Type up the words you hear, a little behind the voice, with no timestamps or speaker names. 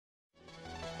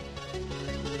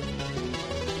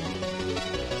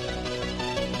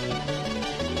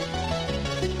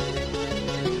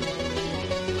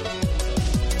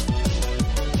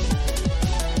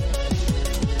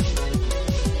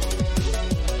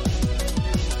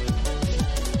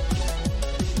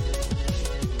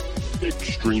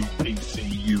Extreme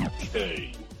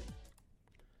PC UK.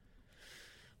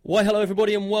 Why, hello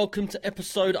everybody and welcome to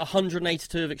episode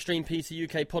 182 of Extreme PC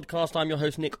UK podcast. I'm your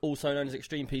host Nick, also known as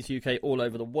Extreme PC UK all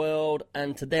over the world.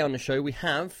 And today on the show we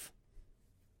have...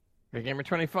 Big Gamer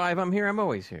 25, I'm here, I'm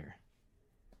always here.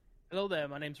 Hello there,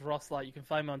 my name's Rosslight. You can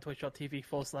find me on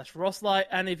twitch.tv/Rosslight,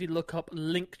 and if you look up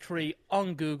Linktree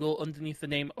on Google underneath the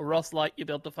name Rosslight, you'll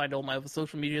be able to find all my other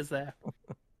social medias there.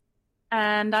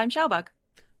 And I'm Shellbug.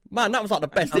 Man, that was like the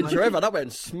best intro ever. That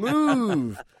went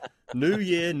smooth. New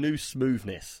year, new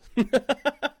smoothness.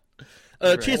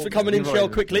 Cheers for coming in, Shell,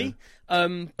 quickly.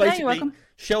 Basically, you're welcome.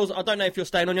 Shell's, I don't know if you're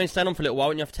staying on. You're only staying on for a little while,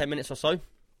 and you have 10 minutes or so.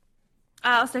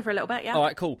 I'll stay for a little bit, yeah. All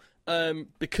right, cool.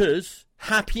 Because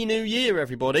Happy New Year,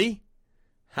 everybody.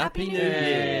 Happy New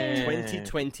Year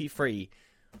 2023.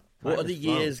 What are the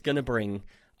years going to bring?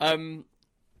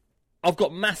 I've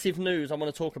got massive news I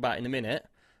want to talk about in a minute.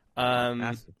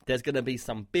 There's going to be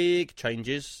some big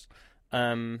changes.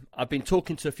 I've been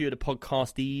talking to a few of the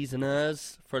podcastees and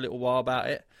hers for a little while about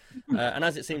it. And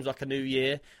as it seems like a new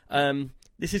year,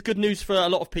 this is good news for a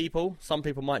lot of people. Some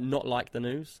people might not like the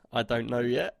news. I don't know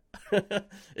yet.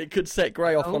 It could set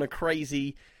Gray off on a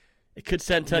crazy... It could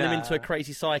turn him into a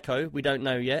crazy psycho. We don't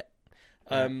know yet.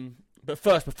 But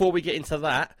first, before we get into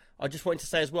that, I just wanted to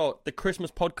say as well, the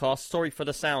Christmas podcast, sorry for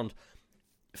the sound.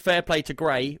 Fair play to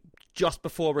Gray. Just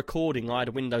before recording, I had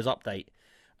a Windows update.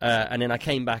 And then I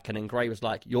came back and then Gray was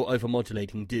like, "You're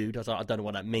overmodulating, dude." I was like, "I don't know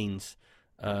what that means."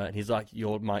 And he's like,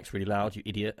 "Your mic's really loud, you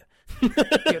idiot."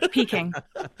 You're peaking.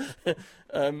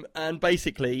 And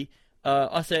basically,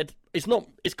 I said, it's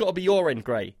got to be your end,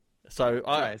 Gray. So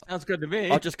sounds good to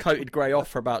me. I just quoted Gray off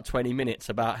for about 20 minutes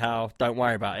about how don't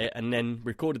worry about it, and then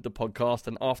recorded the podcast,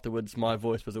 and afterwards my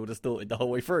voice was all distorted the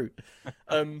whole way through.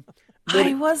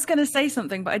 I was going to say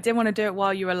something, but I didn't want to do it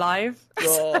while you were live.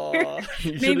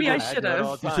 Maybe I should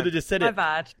have. You should have just said it. My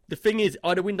bad. The thing is, I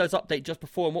had a Windows update just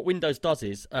before, and what Windows does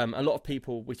is, a lot of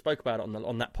people, we spoke about it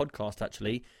on that podcast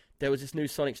actually, there was this new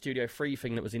Sonic Studio 3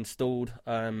 thing that was installed,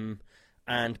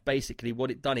 and basically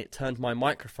what it done, it turned my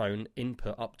microphone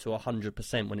input up to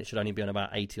 100% when it should only be on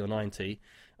about 80 or 90,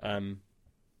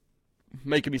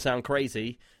 making me sound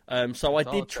crazy. So I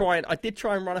did try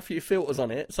and run a few filters on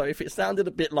it. So if it sounded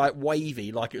a bit like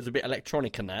wavy, like it was a bit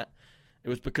electronic and that, it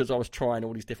was because I was trying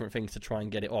all these different things to try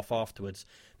and get it off afterwards.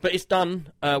 But it's done.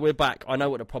 We're back. I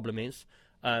know what the problem is.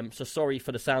 So sorry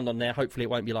for the sound on there. Hopefully it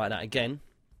won't be like that again.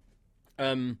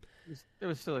 It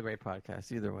was still a great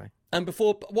podcast, either way. And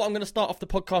what I'm going to start off the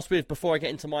podcast with, before I get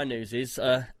into my news, is,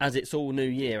 as it's all New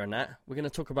Year and that, we're going to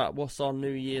talk about what's our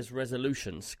New Year's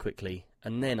resolutions quickly,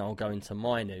 and then I'll go into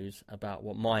my news about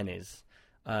what mine is.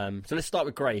 So let's start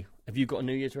with Gray. Have you got a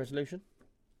New Year's resolution?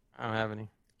 I don't have any.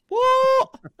 What?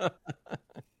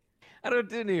 I don't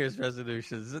do New Year's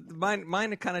resolutions.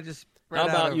 Mine are kind of just spread How out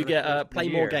about over you get play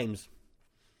more games?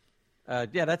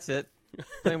 Yeah, that's it.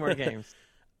 Play more games.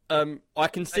 I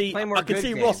can see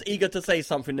games. Ross eager to say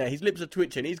something there. His lips are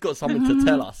twitching. He's got something to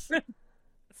tell us.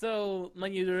 So, my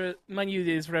New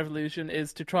Year's resolution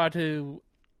is to try to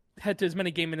head to as many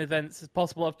gaming events as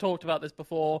possible. I've talked about this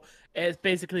before. It's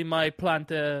basically my plan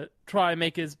to try and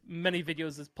make as many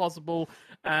videos as possible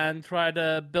and try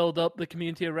to build up the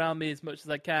community around me as much as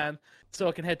I can so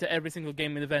I can head to every single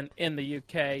gaming event in the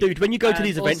UK. Dude, when you go to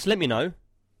these events, let me know.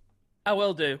 I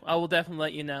will do. I will definitely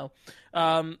let you know.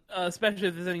 Especially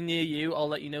if there's any near you, I'll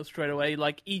let you know straight away.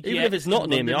 Like EGX, even if it's not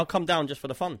near me, I'll come down just for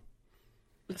the fun.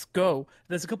 Let's go.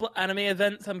 There's a couple of anime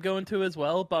events I'm going to as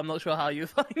well, but I'm not sure how you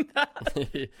find that.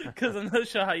 Because I'm not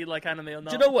sure how you like anime or not.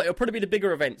 Do you know what? It'll probably be the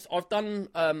bigger events. I've done...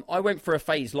 I went for a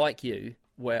phase like you,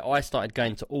 where I started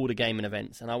going to all the gaming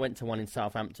events, and I went to one in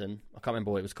Southampton. I can't remember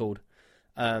what it was called.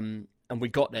 And we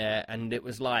got there, and it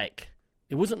was like...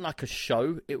 It wasn't like a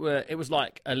show. It was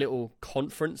like a little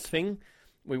conference thing.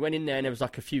 We went in there and there was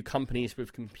like a few companies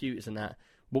with computers and that.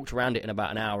 Walked around it in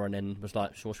about an hour and then was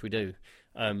like, so what should we do?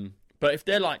 But if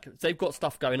they've got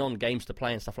stuff going on, games to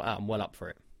play and stuff like that, I'm well up for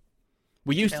it.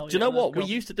 Do you know what? We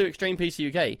used to do Extreme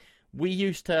PC UK. We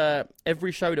used to,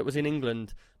 every show that was in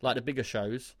England, like the bigger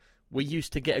shows, we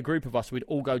used to get a group of us. We'd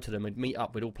all go to them. We'd meet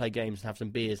up. We'd all play games and have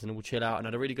some beers and all chill out and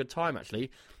had a really good time,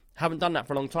 actually. Haven't done that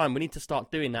for a long time. We need to start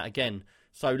doing that again.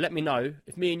 So let me know.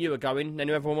 If me and you are going, then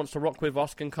whoever wants to rock with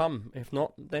us can come. If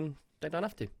not, then they don't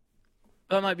have to.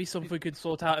 That might be something we could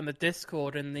sort out in the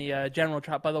Discord, in the general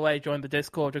chat. By the way, join the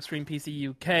Discord, Extreme PC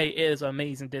UK. It is an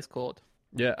amazing Discord.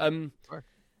 Yeah. Sure.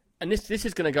 And this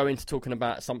is going to go into talking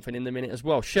about something in a minute as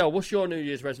well. Shell, what's your New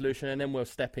Year's resolution? And then we'll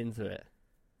step into it.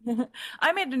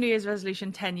 I made a New Year's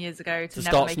resolution 10 years ago to never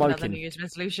start make smoking. another New Year's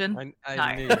resolution. I knew No, you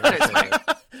I were don't gonna say smoke.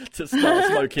 that. To start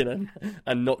smoking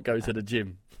and not go to the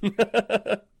gym.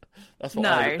 That's what No,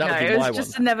 that would be it my was just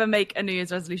one. to never make a New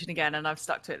Year's resolution again, and I've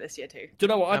stuck to it this year too. Do you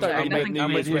know what? I don't sorry, really make nothing- New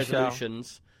I'm Year's with you, Shal.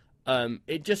 resolutions.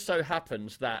 It just so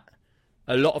happens that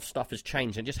a lot of stuff has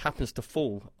changed and just happens to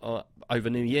fall over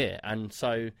New Year. And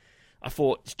so I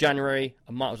thought it's January,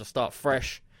 I might as well start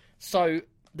fresh. So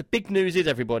the big news is,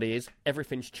 everybody, is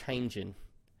everything's changing.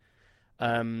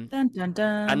 Dun, dun,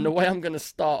 dun. And the way I'm going to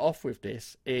start off with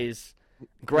this is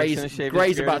He's gonna shave his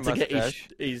Gray's beard about and to get mustache.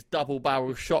 his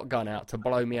double-barrel shotgun out to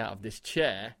blow me out of this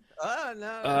chair. Oh,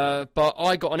 no. But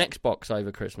I got an Xbox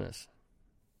over Christmas.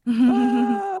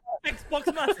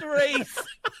 Xbox Master Race.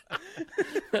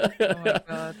 Oh my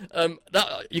God.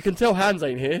 That you can tell Hans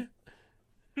ain't here.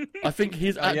 I think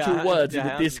his actual yeah, words in yeah, the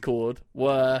Hans- Discord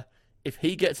were, "If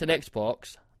he gets an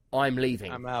Xbox, I'm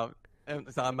leaving." I'm out.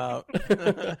 I'm out.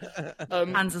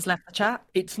 Hans has left the chat.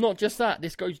 It's not just that.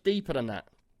 This goes deeper than that.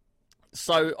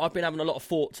 So I've been having a lot of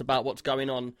thoughts about what's going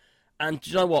on, and do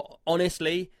you know what?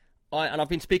 Honestly, I've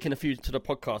been speaking to the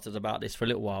podcasters about this for a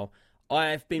little while.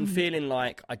 I've been feeling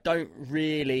like I haven't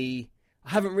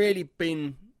really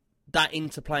been that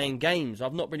into playing games.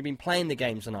 I've not really been playing the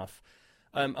games enough.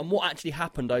 And what actually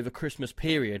happened over Christmas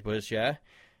period was, I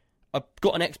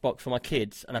got an Xbox for my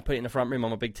kids, and I put it in the front room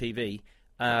on my big TV.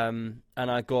 And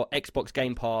I got Xbox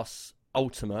Game Pass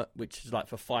Ultimate, which is like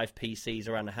for 5 PCs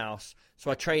around the house.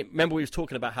 So remember we was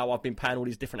talking about how I've been paying all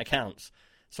these different accounts.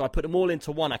 So I put them all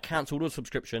into one. I cancelled all the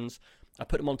subscriptions. I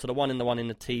put them onto the one in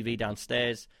the TV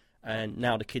downstairs. And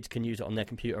now the kids can use it on their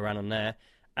computer around on there.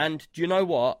 And do you know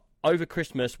what? Over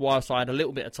Christmas, whilst I had a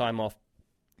little bit of time off,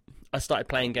 I started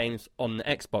playing games on the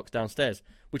Xbox downstairs,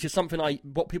 which is something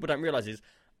what people don't realise is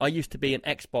I used to be an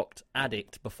Xbox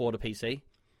addict before the PC.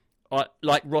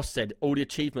 Like Ross said, all the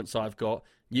achievements I've got,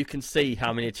 you can see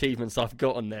how many achievements I've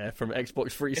got on there from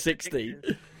Xbox 360.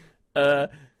 It's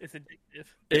addictive.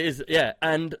 It is, yeah.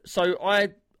 And so I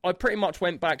pretty much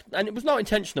went back, and it was not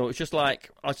intentional. It's just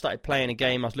like I started playing a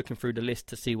game. I was looking through the list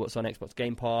to see what's on Xbox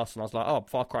Game Pass, and I was like, oh,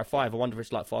 Far Cry 5. I wonder if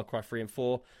it's like Far Cry 3 and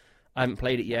 4. I haven't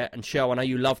played it yet. And Shell, I know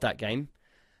you love that game.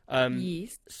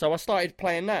 Yes. So I started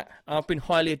playing that. I've been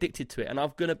highly addicted to it, and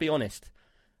I'm going to be honest.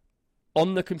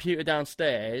 On the computer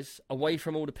downstairs, away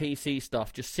from all the PC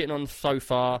stuff, just sitting on the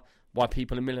sofa while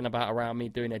people are milling about around me,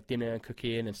 doing their dinner,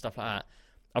 cooking and stuff like that,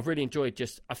 I've really enjoyed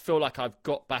I feel like I've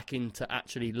got back into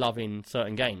actually loving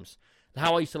certain games.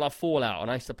 How I used to love Fallout, and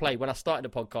I used to play when I started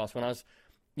the podcast, when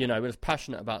I was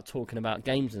passionate about talking about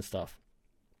games and stuff.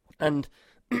 And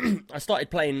I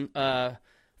started playing Far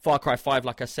Cry 5,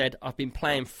 like I said. I've been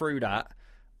playing through that.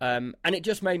 And it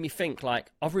just made me think,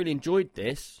 like, I've really enjoyed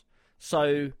this.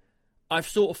 So I've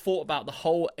sort of thought about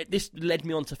this led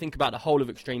me on to think about the whole of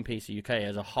Extreme PC UK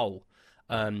as a whole.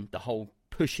 The whole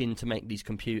pushing to make these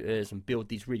computers and build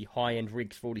these really high-end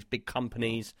rigs for all these big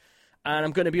companies. And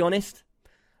I'm going to be honest,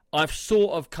 I've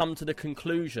sort of come to the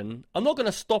conclusion, I'm not going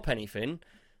to stop anything,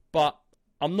 but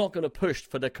I'm not going to push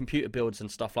for the computer builds and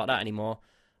stuff like that anymore.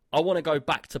 I want to go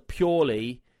back to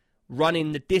purely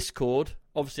running the Discord.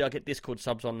 Obviously, I get Discord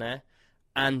subs on there,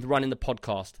 and running the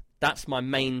podcast. That's my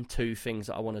main 2 things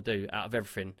that I want to do out of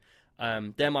everything.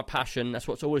 They're my passion. That's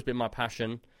what's always been my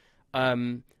passion.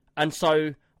 And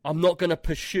so I'm not going to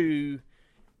pursue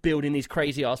building these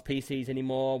crazy-ass PCs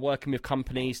anymore, working with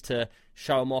companies to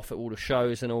show them off at all the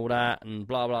shows and all that, and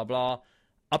blah, blah, blah.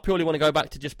 I purely want to go back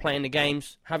to just playing the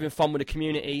games, having fun with the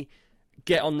community,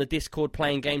 get on the Discord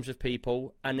playing games with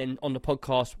people, and then on the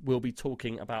podcast we'll be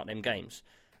talking about them games.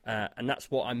 And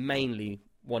that's what I mainly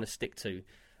want to stick to.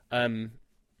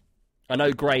 I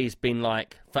know Gray's been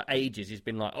like, for ages, he's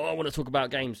been like, oh, I want to talk about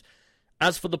games.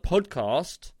 As for the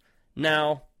podcast,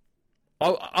 now,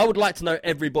 I would like to know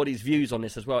everybody's views on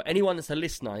this as well. Anyone that's a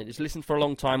listener, that's listened for a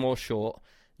long time or short,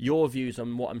 your views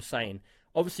on what I'm saying.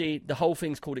 Obviously, the whole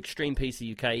thing's called Extreme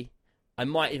PC UK. I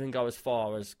might even go as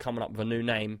far as coming up with a new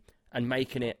name and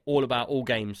making it all about all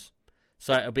games.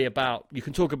 So it'll be about, you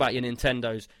can talk about your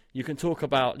Nintendos, you can talk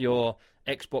about your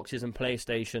Xboxes and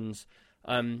PlayStations.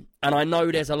 And I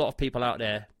know there's a lot of people out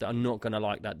there that are not going to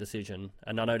like that decision.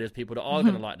 And I know there's people that are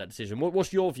going to like that decision.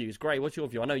 What's your views? Gray, what's your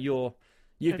view? I know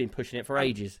you've been pushing it for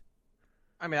ages.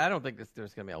 I mean, I don't think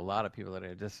there's going to be a lot of people that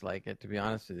are dislike it, to be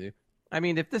honest with you. I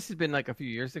mean, if this had been like a few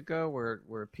years ago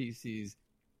where PCs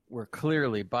were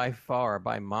clearly, by far,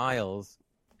 by miles,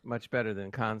 much better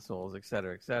than consoles, et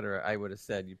cetera, I would have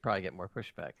said you'd probably get more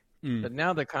pushback. But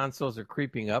now the consoles are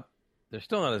creeping up. They're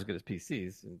still not as good as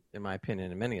PCs, in my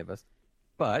opinion, and many of us.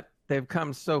 But they've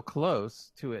come so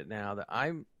close to it now that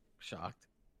I'm shocked.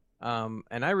 And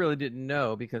I really didn't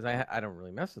know because I don't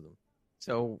really mess with them.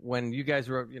 So when you guys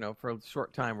were, for a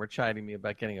short time, were chiding me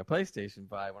about getting a PlayStation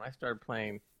 5, when I started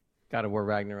playing God of War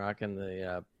Ragnarok and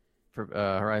the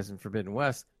Horizon Forbidden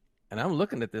West, And I'm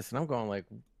looking at this and I'm going like,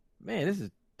 man, this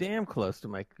is damn close to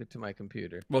my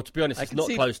computer. Well, to be honest, it's not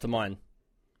close to mine.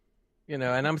 You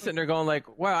know, and I'm sitting there going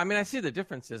like, wow, I mean, I see the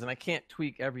differences, and I can't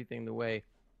tweak everything the way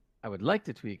I would like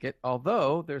to tweak it,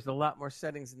 although there's a lot more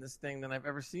settings in this thing than I've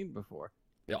ever seen before.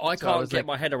 Yeah, I can't get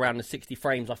my head around the 60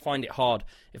 frames. I find it hard.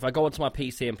 If I go onto my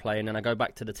PC and play and then I go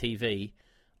back to the TV,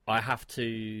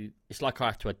 it's like I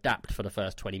have to adapt for the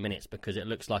first 20 minutes because it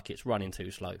looks like it's running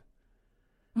too slow.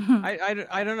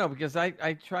 I don't know, because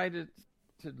I try to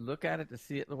look at it to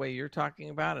see it the way you're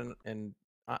talking about, and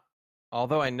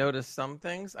although I notice some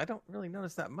things, I don't really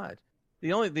notice that much.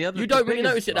 The other you don't really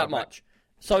notice it that much.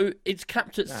 So it's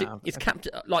capped at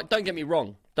like. Don't get me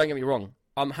wrong.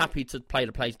 I'm happy to play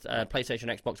the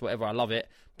PlayStation, Xbox, whatever. I love it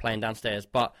playing downstairs.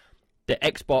 But the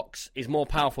Xbox is more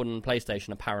powerful than the PlayStation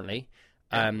apparently.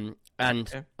 And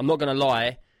I'm not going to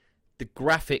lie, the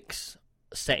graphics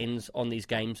settings on these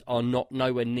games are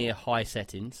nowhere near high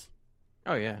settings.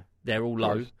 Oh yeah, they're all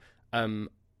low. Even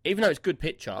though it's good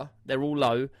picture, they're all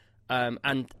low.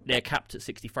 And they're capped at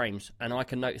 60 frames, and I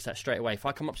can notice that straight away. If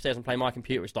I come upstairs and play my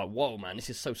computer, it's like, whoa, man, this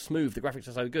is so smooth. The graphics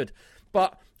are so good.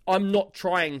 But I'm not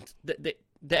trying. The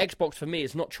Xbox for me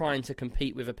is not trying to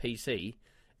compete with a PC.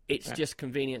 It's just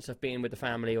convenience of being with the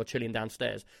family or chilling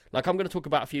downstairs. Like, I'm going to talk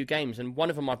about a few games, and one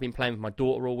of them I've been playing with my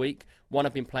daughter all week. One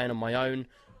I've been playing on my own.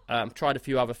 Tried a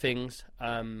few other things.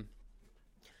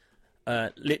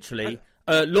 Literally.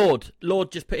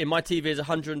 Lord just put in, my TV is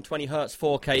 120 hertz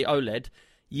 4K OLED.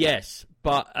 Yes,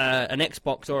 but an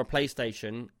Xbox or a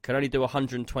PlayStation can only do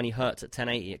 120 hertz at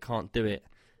 1080. It can't do it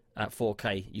at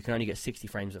 4K. You can only get 60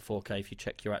 frames at 4K if you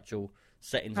check your actual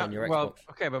settings on your Xbox. Well,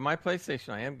 okay, but my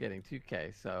PlayStation, I am getting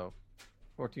 2K, so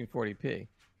 1440p.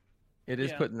 It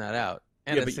is putting that out,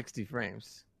 and it's 60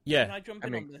 frames. Yeah. Can I jump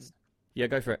in on this? Yeah,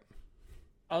 go for it.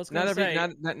 I was going to say...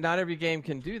 Not every game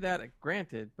can do that,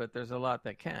 granted, but there's a lot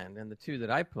that can, and the two that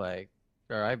I play,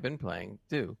 or I've been playing,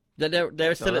 do.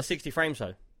 They're still at 60 frames,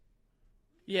 though.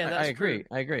 Yeah, that's true.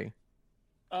 I agree.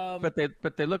 But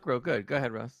they look real good. Go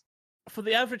ahead, Russ. For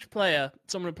the average player,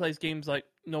 someone who plays games like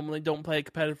normally don't play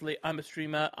competitively, I'm a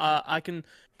streamer. I can,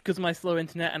 because of my slow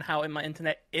internet and how my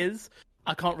internet is,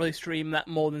 I can't really stream that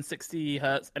more than 60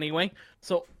 hertz anyway.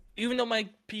 So even though my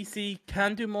PC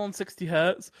can do more than 60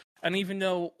 hertz, and even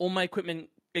though all my equipment,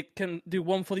 it can do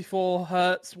 144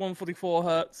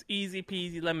 hertz, easy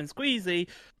peasy lemon squeezy,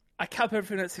 I cap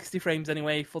everything at 60 frames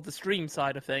anyway for the stream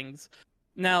side of things.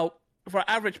 Now, for an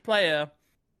average player,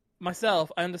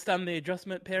 myself, I understand the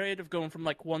adjustment period of going from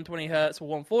like 120 hertz or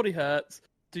 140 hertz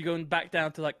to going back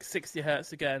down to like 60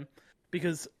 hertz again.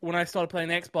 Because when I started playing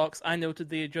Xbox, I noted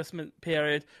the adjustment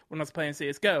period when I was playing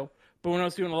CSGO. But when I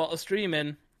was doing a lot of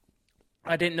streaming,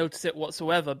 I didn't notice it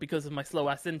whatsoever because of my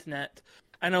slow-ass internet.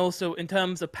 And also, in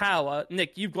terms of power,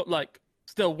 Nick, you've got like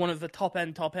still one of the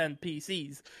top-end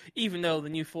PCs, even though the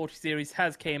new 40 series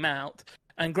has came out.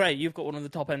 And Gray, you've got one of the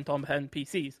top-end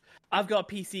PCs. I've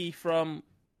got a PC from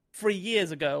 3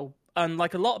 years ago, and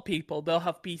like a lot of people, they'll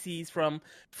have PCs from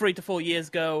 3 to 4 years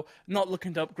ago, not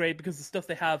looking to upgrade because the stuff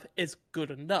they have is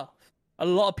good enough. A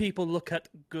lot of people look at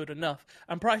good enough,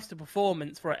 and price to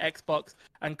performance for an Xbox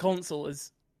and console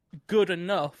is good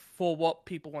enough for what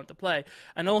people want to play.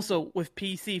 And also with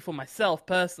PC, for myself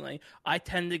personally, I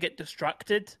tend to get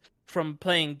distracted from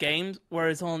playing games,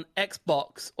 whereas on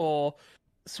Xbox or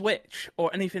Switch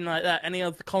or anything like that, any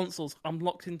other consoles, I'm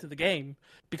locked into the game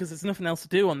because there's nothing else to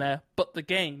do on there but the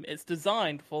game. It's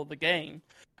designed for the game.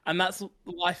 And that's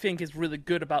what I think is really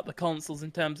good about the consoles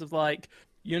in terms of like,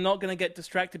 you're not going to get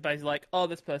distracted by like, oh,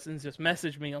 this person's just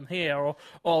messaged me on here, or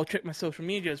I'll check my social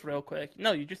medias real quick.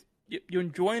 No, you're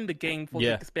enjoying the game for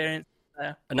the experience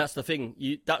there. And that's the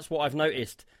thing. That's what I've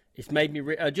noticed. It's made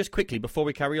me... just quickly, before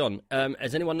we carry on,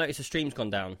 has anyone noticed the stream's gone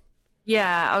down?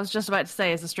 Yeah, I was just about to say,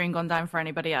 has the stream gone down for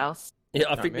anybody else? Yeah,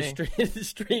 I think the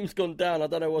stream's gone down. I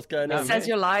don't know what's going on. It says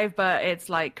you're live, but it's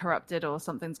like corrupted or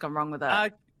something's gone wrong with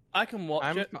it. I can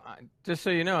watch it. Just so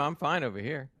you know, I'm fine over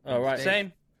here. All right.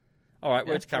 Same. All right,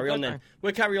 we'll carry on then.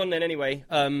 We'll carry on then anyway.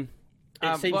 It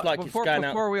seems like it's going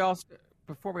out.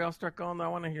 Before we all start going, though, I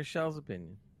want to hear Shell's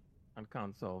opinion on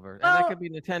console version. And that could be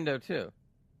Nintendo, too.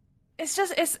 It's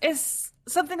just, it's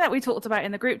something that we talked about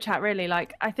in the group chat, really.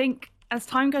 Like, I think as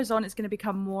time goes on, it's going to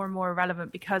become more and more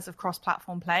irrelevant because of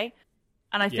cross-platform play.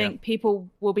 And I think people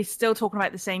will be still talking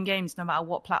about the same games no matter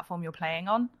what platform you're playing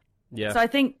on. Yeah. So I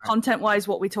think content-wise,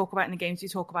 what we talk about in the games we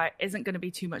talk about isn't going to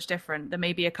be too much different. There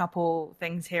may be a couple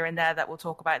things here and there that we'll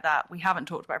talk about that we haven't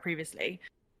talked about previously.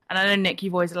 And I know, Nick,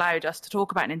 you've always allowed us to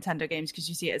talk about Nintendo games because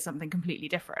you see it as something completely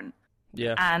different.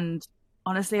 Yeah. And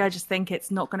honestly, I just think it's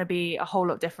not going to be a whole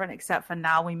lot different, except for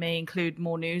now we may include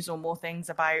more news or more things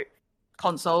about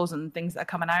consoles and things that are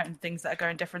coming out and things that are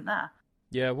going different there.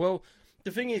 Yeah, well,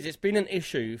 the thing is, it's been an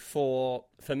issue for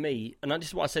me, and this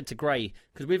is what I said to Gray,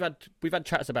 because we've had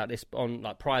chats about this on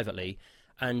like privately,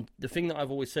 and the thing that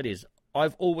I've always said is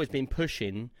I've always been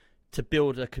pushing to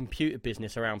build a computer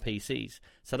business around PCs.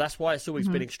 So that's why it's always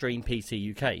been Extreme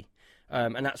PC UK.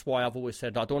 And that's why I've always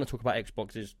said I don't want to talk about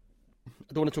Xboxes,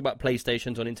 I don't want to talk about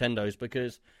PlayStations or Nintendos,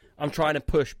 because I'm trying to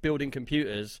push building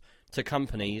computers to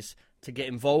companies to get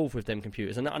involved with them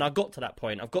computers. And I got to that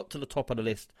point. I've got to the top of the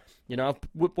list. You know, I've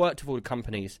worked with all the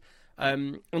companies.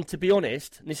 And to be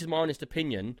honest, and this is my honest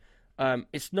opinion,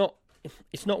 it's not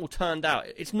all turned out.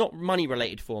 It's not money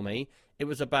related for me. It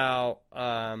was about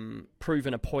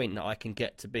proving a point that I can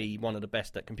get to be one of the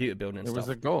best at computer building and stuff. It was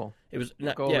a goal. It was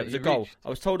a goal. reached. I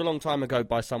was told a long time ago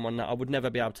by someone that I would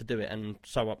never be able to do it, and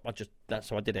so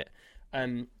I did it.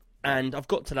 And I've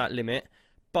got to that limit.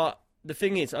 But the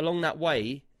thing is, along that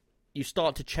way, you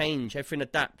start to change. Everything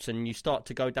adapts, and you start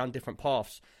to go down different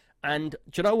paths. And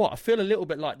do you know what? I feel a little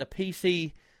bit like the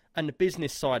PC and the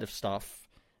business side of stuff,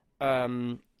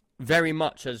 very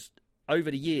much as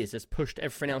over the years has pushed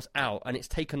everything else out, and it's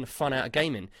taken the fun out of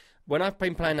gaming. When I've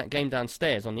been playing that game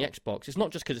downstairs on the Xbox, it's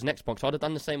not just because it's an Xbox. I'd have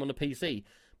done the same on the PC.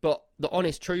 But the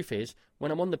honest truth is, when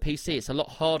I'm on the PC, it's a lot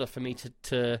harder for me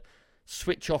to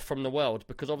switch off from the world,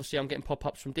 because obviously I'm getting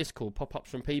pop-ups from Discord,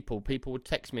 pop-ups from people. People would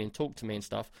text me and talk to me and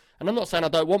stuff. And I'm not saying I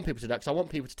don't want people to do that, because I want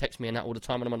people to text me and that all the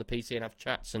time when I'm on the PC and have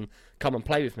chats and come and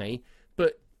play with me.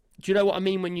 But do you know what I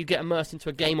mean when you get immersed into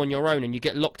a game on your own and you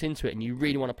get locked into it and you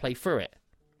really want to play through it?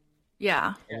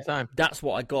 Yeah. Time. That's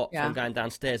what I got from going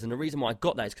downstairs. And the reason why I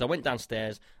got that is because I went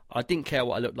downstairs, I didn't care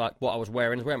what I looked like, what I was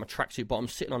wearing. I was wearing my tracksuit bottom,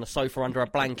 sitting on a sofa under a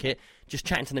blanket, just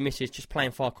chatting to the missus, just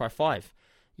playing Far Cry 5,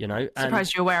 you know. And,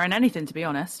 Surprised you're wearing anything, to be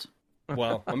honest.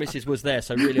 well, my missus was there,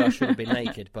 so really I should have been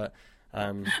naked, but...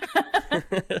 You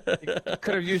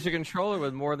could have used your controller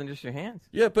with more than just your hands.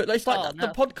 Yeah, but it's like the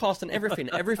podcast and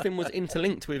everything was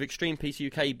interlinked with Extreme PC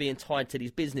UK being tied to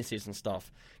these businesses and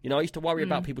stuff. You know, I used to worry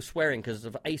about people swearing because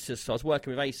of Asus, so I was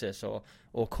working with Asus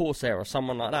or Corsair or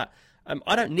someone like that.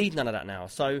 I don't need none of that now,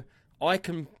 so I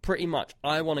can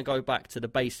I want to go back to the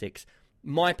basics.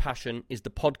 My passion is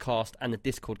the podcast and the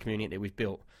Discord community that we've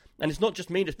built. And it's not just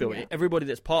me that's built it, everybody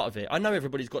that's part of it. I know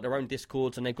everybody's got their own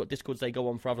Discords and they've got Discords they go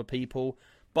on for other people,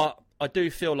 but I do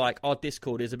feel like our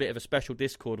Discord is a bit of a special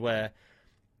Discord where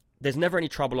there's never any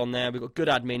trouble on there. We've got good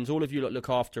admins, all of you look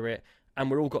after it,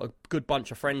 and we're all got a good bunch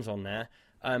of friends on there.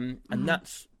 And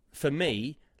that's, for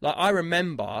me, like I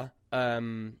remember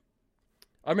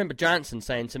Jansen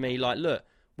saying to me, like, look,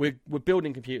 we're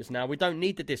building computers now, we don't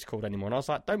need the Discord anymore. And I was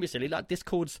like, don't be silly, like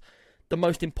Discord's the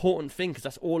most important thing, because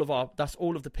that's all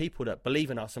of the people that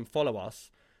believe in us and follow us.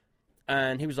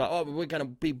 And he was like, oh, we're going to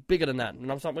be bigger than that.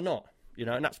 And I was like, we're not, you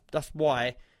know. And that's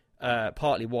why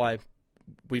partly why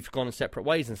we've gone in separate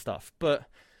ways and stuff. But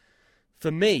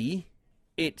for me,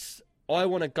 I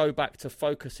want to go back to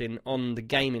focusing on the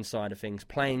gaming side of things,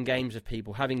 playing games with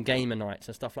people, having gamer nights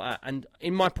and stuff like that. And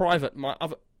in my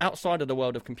outside of the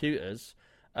world of computers,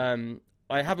 I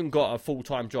haven't got a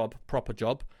full-time job, proper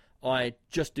job. I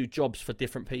just do jobs for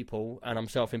different people, and I'm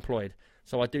self-employed.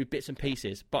 So I do bits and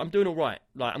pieces, but I'm doing all right.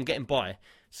 Like, I'm getting by.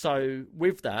 So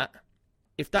with that,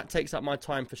 if that takes up my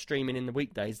time for streaming in the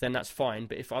weekdays, then that's fine.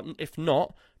 But if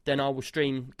not, then I will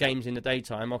stream games in the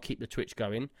daytime. I'll keep the Twitch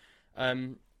going.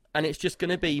 And it's just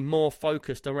going to be more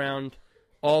focused around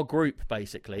our group,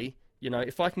 basically. You know,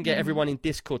 if I can get everyone in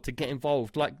Discord to get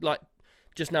involved, like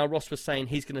just now Ross was saying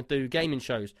he's going to do gaming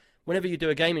shows. Whenever you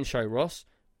do a gaming show, Ross,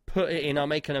 put it in, I'll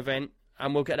make an event,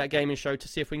 and we'll get that gaming show to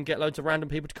see if we can get loads of random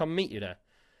people to come meet you there.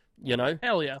 You know?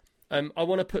 Hell yeah. I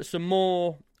want to put some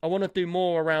more... I want to do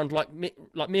more around, like me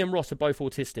and Ross are both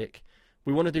autistic.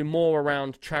 We want to do more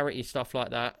around charity stuff like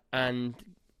that. And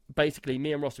basically,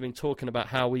 me and Ross have been talking about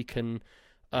how we can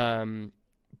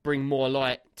bring more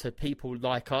light to people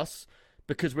like us,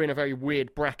 because we're in a very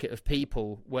weird bracket of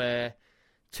people where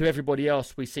to everybody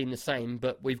else we seem the same,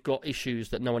 but we've got issues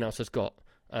that no one else has got.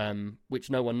 Which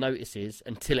no one notices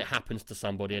until it happens to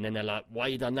somebody, and then they're like, why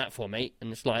you done that for, mate?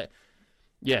 And it's like,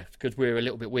 yeah, because we're a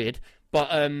little bit weird.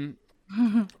 But I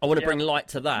want to bring light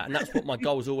to that, and that's what my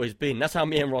goal's always been. That's how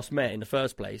me and Ross met in the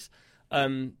first place.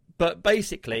 But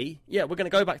basically, yeah, we're going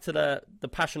to go back to the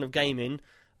passion of gaming,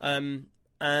 and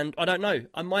I don't know,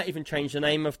 I might even change the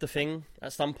name of the thing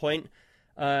at some point.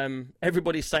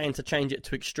 Everybody's saying to change it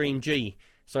to Extreme G,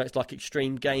 so it's like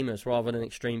Extreme Gamers rather than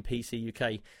Extreme PC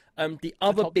UK. The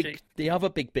other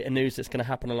big bit of news that's going to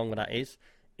happen along with that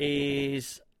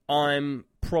is I'm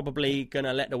probably going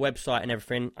to let the website and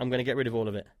everything, I'm going to get rid of all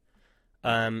of it.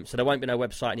 So there won't be no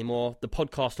website anymore. The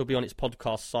podcast will be on its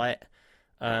podcast site.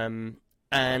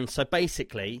 And so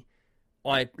basically,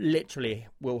 I literally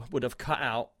would have cut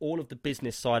out all of the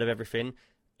business side of everything.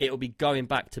 It will be going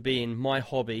back to being my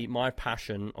hobby, my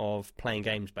passion of playing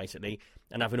games, basically,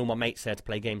 and having all my mates there to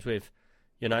play games with,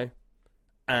 you know?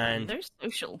 And They're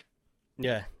social.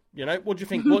 yeah, you know, what do you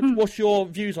think? What's your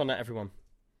views on that, everyone?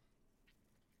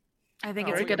 I think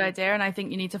it's a good idea, and I think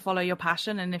you need to follow your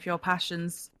passion. And if your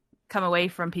passions come away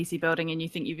from PC building and you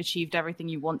think you've achieved everything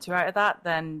you want to out of that,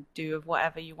 then do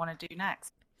whatever you want to do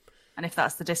next. And if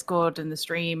that's the Discord and the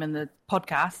stream and the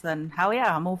podcast, then hell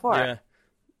yeah, I'm all for it.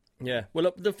 Yeah. Well,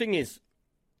 look, the thing is,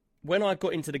 when I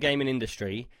got into the gaming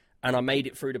industry and I made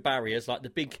it through the barriers, like the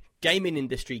big gaming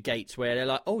industry gates, where they're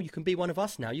like, "Oh, you can be one of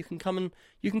us now. You can come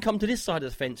to this side of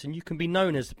the fence, and you can be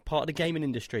known as part of the gaming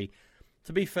industry."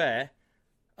 To be fair,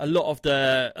 a lot of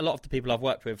the people I've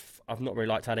worked with, I've not really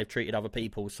liked how they've treated other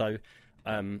people. So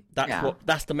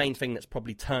that's the main thing that's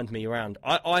probably turned me around.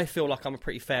 I feel like I'm a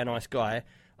pretty fair, nice guy.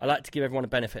 I like to give everyone a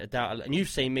benefit of doubt. And you've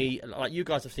seen me, like you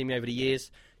guys have seen me over the years.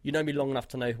 You know me long enough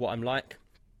to know what I'm like.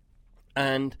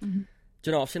 And, do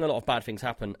you know, I've seen a lot of bad things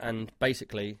happen. And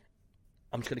basically,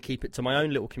 I'm just going to keep it to my own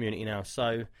little community now.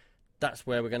 So that's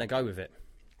where we're going to go with it.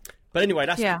 But anyway,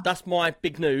 that's my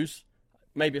big news.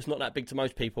 Maybe it's not that big to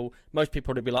most people. Most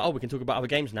people would be like, "Oh, we can talk about other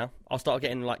games now." I'll start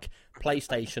getting like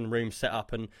PlayStation rooms set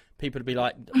up, and people would be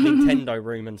like Nintendo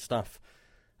room and stuff.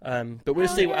 But we'll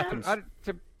see what happens.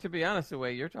 To be honest, the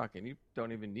way you're talking, you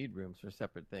don't even need rooms for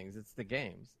separate things. It's the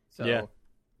games. So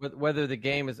whether the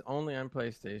game is only on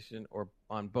PlayStation or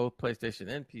on both PlayStation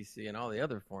and PC and all the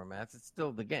other formats, it's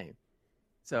still the game.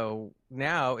 So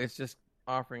now it's just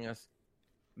offering us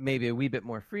maybe a wee bit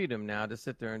more freedom now to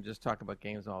sit there and just talk about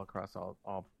games all across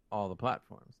all the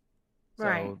platforms. So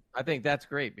Right. I think that's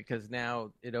great because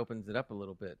now it opens it up a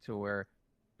little bit to where,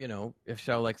 you know, if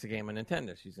Shell likes a game on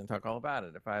Nintendo, she's going to talk all about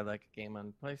it. If I like a game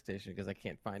on PlayStation because I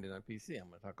can't find it on PC, I'm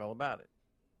going to talk all about it.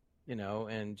 You know,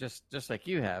 and just like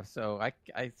you have. So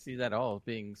I see that all as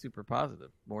being super positive.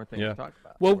 More things to talk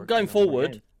about. Well, going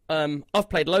forward, I've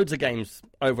played loads of games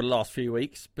over the last few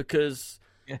weeks because...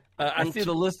 I see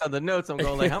the list on the notes. I'm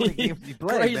going like, how many games have you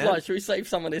played, man? Like, should we save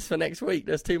some of this for next week?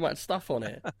 There's too much stuff on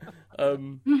it.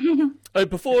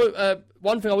 Before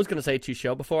one thing I was going to say to you,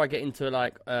 Shell, before I get into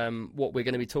like what we're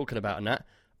going to be talking about and that,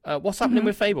 what's happening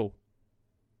with Fable?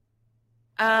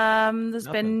 There's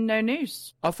been no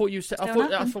news. I thought you said. I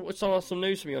thought I saw some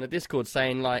news from you on the Discord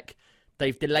saying like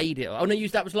they've delayed it. Oh no,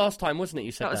 that was last time, wasn't it?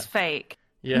 You said that was fake.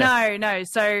 Yeah. No.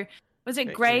 So was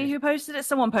it Gray who posted it?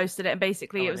 Someone posted it, and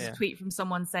basically it was yeah. a tweet from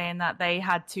someone saying that they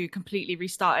had to completely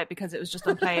restart it because it was just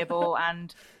unplayable,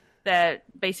 and they're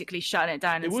basically shutting it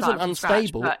down. It And wasn't starting from scratch,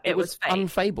 unstable. but it was fake.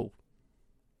 unfable.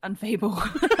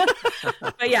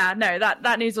 But yeah, no,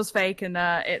 that news was fake, and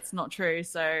it's not true.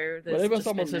 So whenever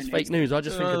someone says fake news, I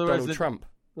just think of Donald Trump.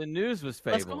 The news was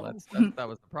Fable. That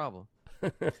was the problem.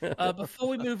 Before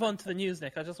we move on to the news,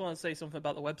 Nick, I just want to say something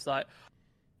about the website.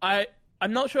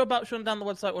 I'm not sure about shutting down the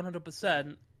website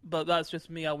 100%, but that's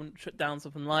just me. I wouldn't shut down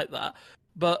something like that.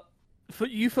 But for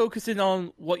you focusing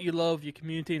on what you love, your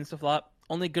community and stuff like that,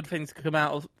 only good things can come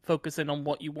out of focusing on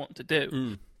what you want to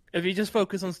do. If you just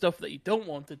focus on stuff that you don't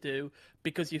want to do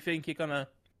because you think you're going to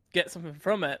get something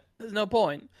from it, there's no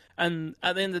point. And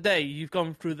at the end of the day, you've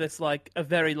gone through this like a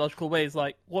very logical way. It's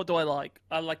like, what do I like?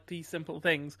 I like these simple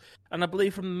things. And I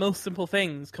believe from the most simple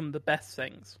things come the best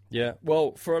things. Yeah,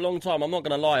 well, for a long time, I'm not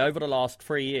going to lie, over the last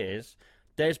 3 years,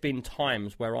 there's been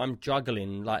times where I'm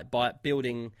juggling, like, by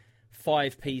building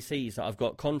 5 PCs that I've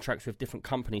got contracts with different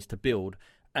companies to build,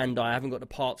 and I haven't got the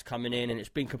parts coming in, and it's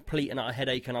been complete and a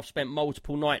headache, and I've spent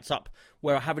multiple nights up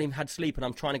where I haven't even had sleep, and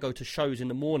I'm trying to go to shows in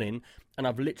the morning, and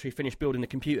I've literally finished building the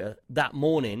computer that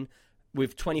morning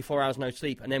with 24 hours no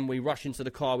sleep, and then we rush into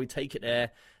the car, we take it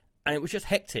there, and it was just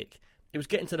hectic. It was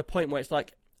getting to the point where it's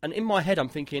like, and in my head I'm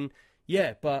thinking,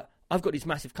 yeah, but I've got these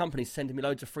massive companies sending me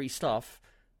loads of free stuff,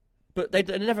 but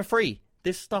they're never free.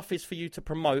 This stuff is for you to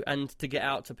promote and to get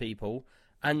out to people,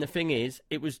 and the thing is,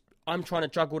 I'm trying to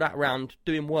juggle that around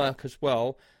doing work as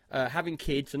well, having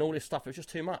kids and all this stuff. It was just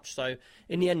too much. So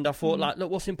in the end, I thought, like,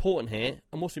 look, what's important here,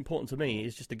 and what's important to me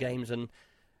is just the games and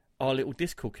our little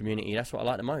Discord community. That's what I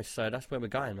like the most. So that's where we're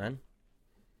going, man.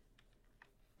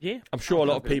 Yeah. I'm sure a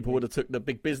lot of people would have took the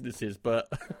big businesses, but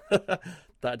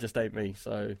that just ain't me.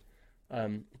 So,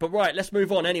 but right, let's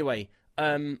move on anyway.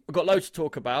 We've got loads to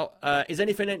talk about. Is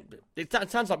anything? It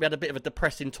sounds like we had a bit of a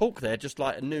depressing talk there, just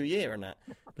like a new year and that.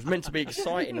 It was meant to be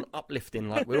exciting and uplifting,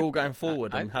 like we're all going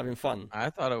forward and having fun. I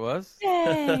thought it was.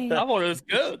 Yay! I thought it was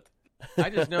good. I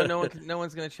just know no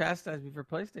one's going to chastise me for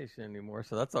PlayStation anymore,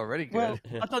 so that's already good.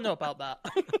 Well, I don't know about that.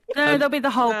 No, there'll be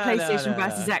the whole No, PlayStation no.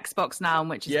 versus Xbox now,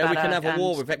 which is Yeah, better, we can have a and-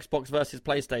 war with Xbox versus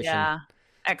PlayStation. Yeah,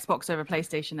 Xbox over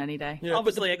PlayStation any day. Yeah,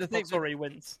 Obviously, the thing- Xbox already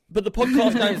wins. but the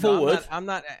podcast going forward. I'm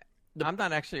not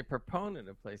actually a proponent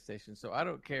of PlayStation, so I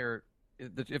don't care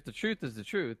if the truth is the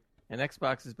truth, and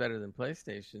Xbox is better than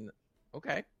PlayStation.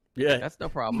 Okay, Yeah, that's no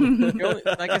problem.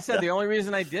 Like I said, the only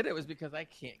reason I did it was because I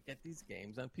can't get these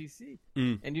games on PC.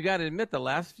 And you got to admit, the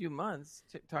last few months,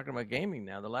 talking about gaming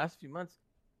now, the last few months,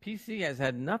 PC has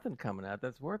had nothing coming out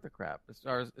that's worth a crap as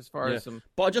far as some.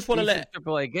 but I just want to let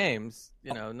AAA games,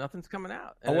 nothing's coming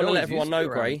out. I want to let everyone know,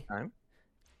 Gray,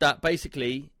 that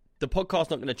basically the podcast's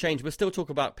not going to change. We'll still talk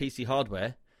about PC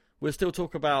hardware. We'll still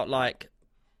talk about like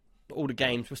all the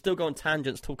games. We'll still go on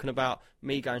tangents talking about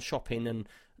me going shopping and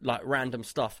like random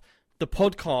stuff. The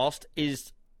podcast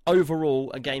is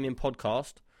overall a gaming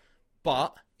podcast,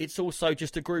 but it's also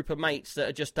just a group of mates that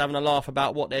are just having a laugh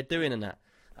about what they're doing and that.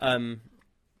 So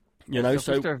if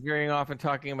we start veering off and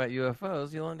talking about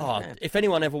UFOs, you'll understand. if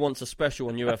anyone ever wants a special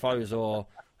on UFOs or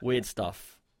weird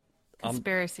stuff,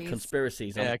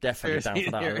 Conspiracies. I'm definitely down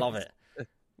for that. I love it.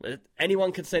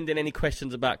 Anyone can send in any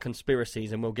questions about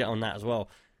conspiracies, and we'll get on that as well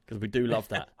because we do love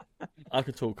that. I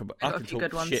could talk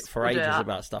shit for ages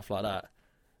about stuff like that.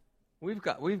 We've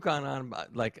gone on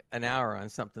about like an hour on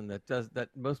something that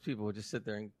most people would just sit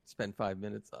there and spend 5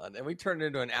 minutes on, and we turned it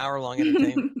into an hour-long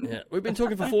entertainment. Yeah, we've been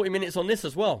talking for 40 minutes on this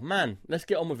as well. Man, let's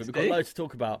get on with it. We've got loads to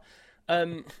talk about.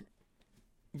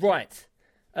 Right.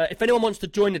 If anyone wants to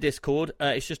join the Discord,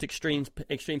 it's just Extreme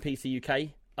PC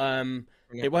UK.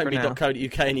 It won't be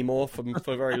 .co.uk anymore for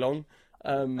very long.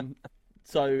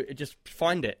 So just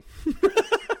find it.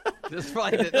 Just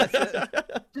find it. That's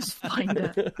it. Just find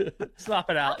it. Slap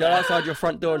it out. Go outside your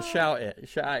front door and shout it.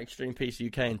 Shout out Extreme PC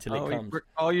UK until it comes.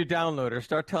 All you downloaders,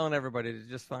 start telling everybody to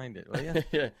just find it, will you?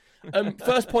 Yeah.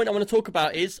 First point I want to talk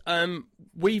about is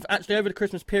we've actually, over the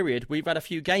Christmas period, we've had a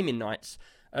few gaming nights.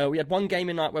 We had one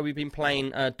gaming night where we've been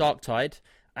playing Darktide,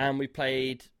 and we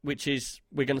played, which is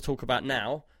we're going to talk about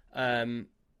now.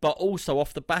 But also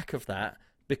off the back of that,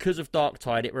 because of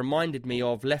Darktide, it reminded me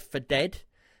of Left 4 Dead.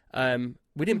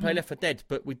 We didn't play Left 4 Dead,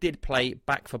 but we did play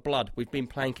Back 4 Blood. We've been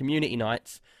playing community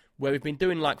nights where we've been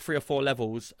doing like 3 or 4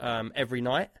 levels every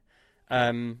night.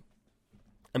 And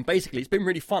basically, it's been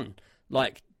really fun.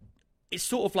 Like, it's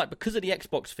sort of like because of the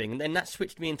Xbox thing, and then that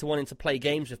switched me into wanting to play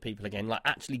games with people again, like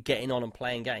actually getting on and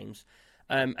playing games.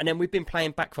 And then we've been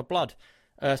playing Back 4 Blood.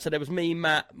 So there was me,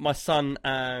 Matt, my son,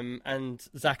 and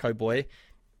Zacko Boy.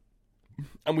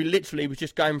 And we literally was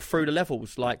just going through the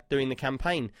levels, like doing the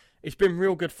campaign. It's been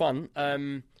real good fun.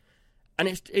 And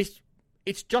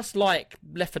it's just like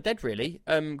Left 4 Dead, really.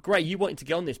 Gray, you wanted to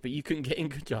get on this, but you couldn't get in,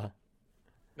 could you?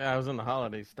 Yeah, I was in the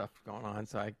holiday stuff going on,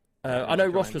 so I know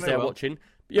Ross was there watching.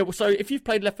 Yeah, well, so if you've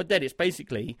played Left 4 Dead, it's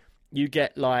basically you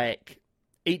get like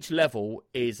each level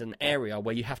is an area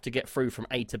where you have to get through from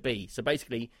A to B. So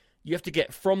basically, you have to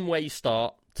get from where you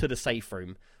start to the safe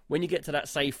room. When you get to that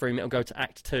safe room, it'll go to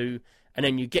Act 2, and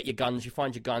then you get your guns, you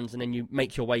find your guns, and then you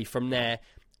make your way from there.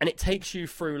 And it takes you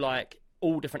through like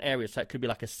all different areas. So it could be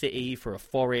like a city, through a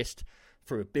forest,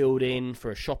 through a building,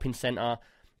 through a shopping centre.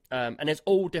 And there's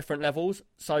all different levels.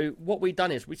 So what we've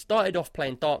done is we started off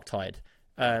playing Darktide.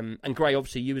 And Gray,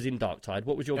 obviously, you was in Darktide.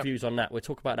 What was your views on that? We'll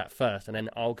talk about that first, and then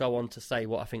I'll go on to say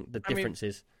what I think the difference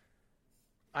is.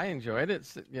 I enjoyed it.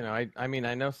 I mean,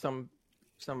 I know some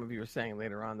of you were saying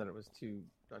later on that it was too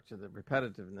much of the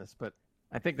repetitiveness, but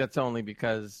I think that's only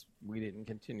because we didn't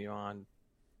continue on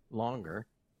longer.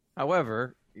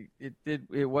 However,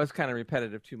 it was kind of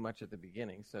repetitive too much at the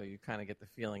beginning, so you kind of get the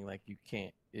feeling like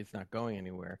it's not going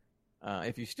anywhere.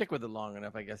 If you stick with it long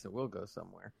enough, I guess it will go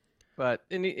somewhere. But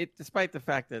despite the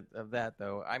fact of that,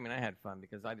 though, I mean, I had fun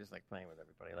because I just like playing with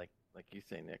everybody, like you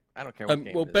say, Nick. I don't care what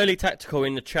game. Well, Burley Tactical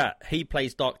in the chat, he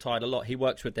plays Darktide a lot. He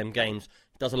works with them games.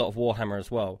 He does a lot of Warhammer as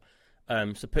well.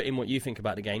 So put in what you think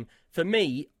about the game. For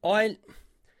me, I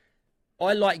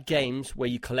like games where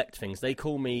you collect things. They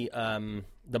call me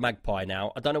the Magpie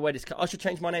now. I don't know where this. I should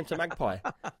change my name to Magpie,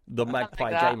 the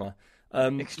Magpie Gamer.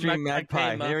 Extreme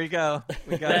Magpie. There we go.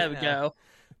 We go.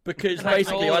 Because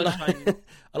basically, I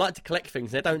like to collect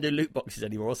things. They don't do loot boxes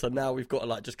anymore, so now we've got to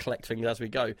like just collect things as we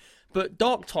go. But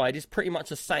Darktide is pretty much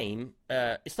the same.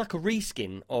 It's like a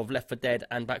reskin of Left 4 Dead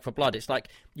and Back 4 Blood. It's like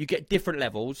you get different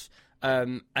levels,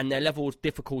 and their levels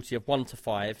difficulty of 1 to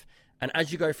 5. And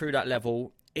as you go through that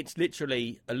level, it's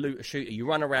literally a looter shooter. You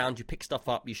run around, you pick stuff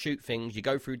up, you shoot things, you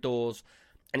go through doors,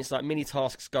 and it's like mini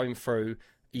tasks going through.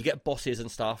 You get bosses and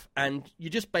stuff, and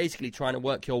you're just basically trying to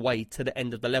work your way to the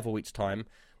end of the level each time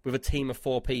with a team of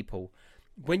 4 people.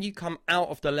 When you come out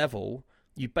of the level,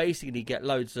 you basically get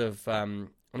loads of... and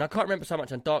I can't remember so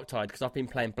much on Darktide because I've been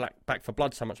playing Back 4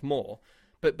 Blood so much more.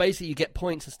 But basically you get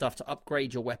points and stuff to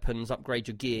upgrade your weapons, upgrade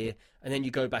your gear, and then you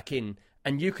go back in.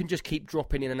 and you can just keep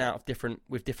dropping in and out of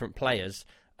different players.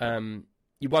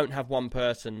 You won't have one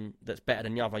person that's better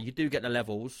than the other. You do get the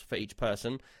levels for each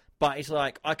person, but it's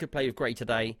like I could play with Gray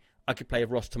today, I could play with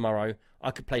Ross tomorrow,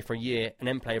 I could play for a year and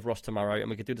then play with Ross tomorrow,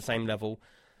 and we could do the same level.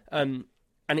 And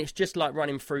it's just like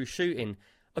running through shooting.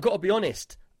 I've got to be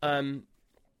honest. Belly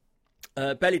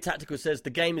Tactical says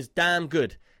the game is damn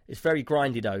good. It's very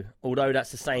grindy though, although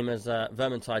that's the same as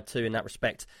Vermintide 2 in that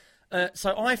respect.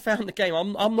 So I found the game,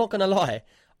 I'm not going to lie,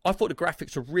 I thought the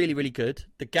graphics were really, really good.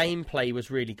 The gameplay was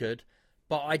really good.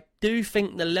 But I do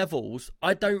think the levels,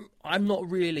 I'm not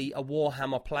really a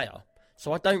Warhammer player.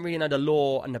 So I don't really know the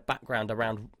lore and the background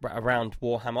around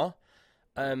Warhammer.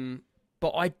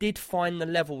 But I did find the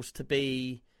levels to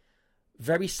be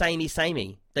very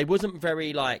samey. There wasn't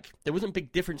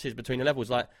big differences between the levels.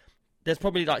 Like, there's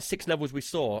probably like 6 levels we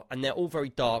saw, and they're all very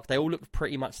dark. They all look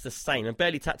pretty much the same. And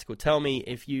Barely Tactical, tell me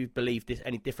if you believe this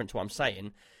any different to what I'm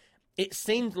saying. It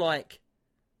seemed like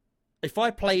if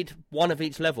I played one of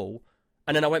each level,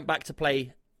 and then I went back to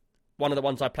play one of the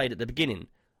ones I played at the beginning,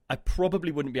 I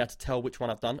probably wouldn't be able to tell which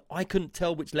one I've done. I couldn't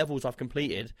tell which levels I've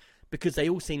completed because they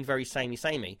all seemed very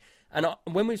samey. And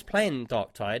when we was playing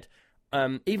Darktide,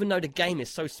 even though the game is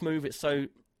so smooth,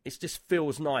 it just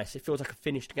feels nice. It feels like a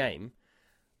finished game.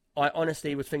 I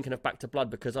honestly was thinking of Back to Blood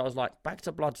because I was like, Back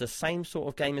to Blood's the same sort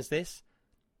of game as this,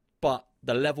 but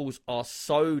the levels are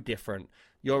so different.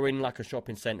 You're in like a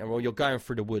shopping centre, or you're going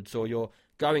through the woods, or you're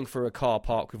going through a car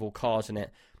park with all cars in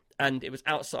it. And it was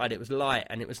outside, it was light,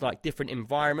 and it was like different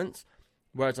environments,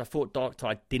 whereas I thought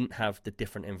Darktide didn't have the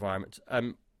different environments.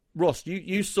 Ross,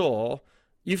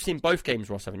 you've seen both games,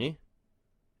 Ross, haven't you?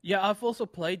 Yeah, I've also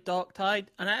played Darktide,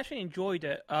 and I actually enjoyed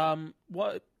it.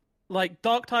 Darktide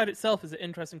itself is an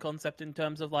interesting concept in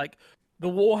terms of like the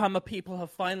Warhammer people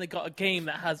have finally got a game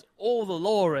that has all the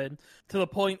lore in, to the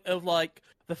point of like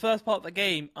the first part of the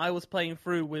game I was playing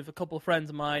through with a couple of friends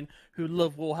of mine who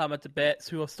love Warhammer to bits,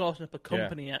 who are starting up a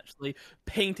company actually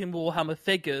painting Warhammer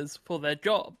figures for their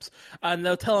jobs, and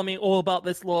they're telling me all about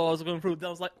this lore I was going through, and I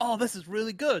was like, oh, this is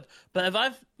really good. But if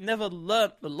I've never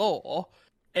learnt the lore,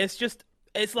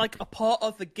 it's like a part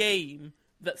of the game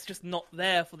that's just not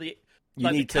there for the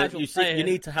You need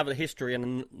to have a history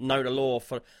and know the lore.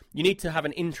 You need to have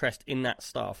an interest in that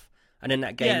stuff, and then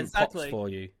that game pops for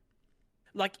you.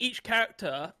 Like each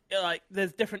character, like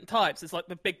there's different types. It's like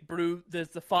the big brute, there's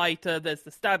the fighter, there's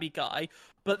the stabby guy.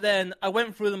 But then I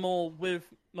went through them all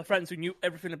with my friends who knew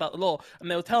everything about the lore,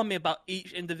 and they were telling me about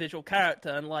each individual character,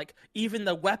 and like even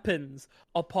the weapons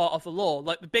are part of the lore.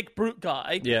 Like the big brute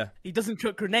guy, he doesn't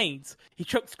chuck grenades. He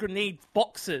chucks grenade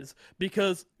boxes,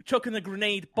 because chucking a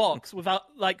grenade box without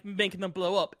like making them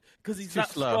blow up, because he's that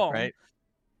slow, strong. right?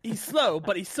 He's slow,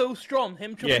 but he's so strong.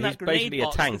 Him chucking that grenade basically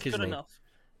box a tank, is good isn't he? enough.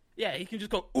 Yeah, he can just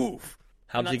go oof.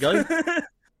 How does he go?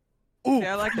 Oof.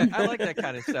 Yeah, I like that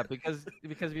kind of stuff because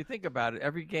if you think about it,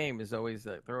 every game is always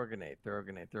throw a grenade,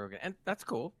 and that's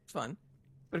cool, it's fun.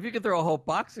 But if you could throw a whole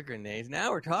box of grenades, now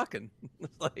we're talking.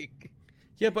 It's like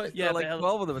like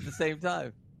 12 of them at the same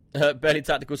time. Barely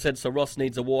Tactical said, so Ross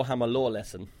needs a Warhammer lore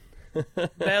lesson.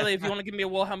 Barely, if you want to give me a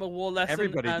Warhammer war lesson,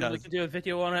 Everybody and does. we can do a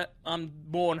video on it, I'm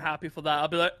more than happy for that. I'll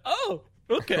be like, oh,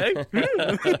 okay.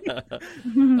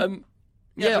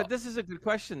 Yeah, but this is a good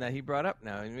question that he brought up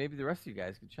now, and maybe the rest of you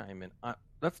guys could chime in.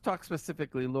 Let's talk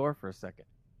specifically lore for a second.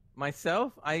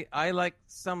 Myself, I like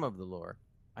some of the lore.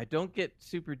 I don't get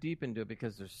super deep into it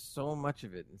because there's so much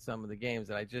of it in some of the games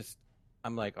that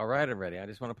I'm like, all right, I'm ready. I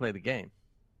just want to play the game.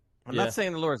 I'm not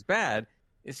saying the lore is bad.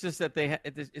 It's just that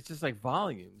it's just like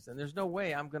volumes, and there's no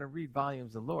way I'm going to read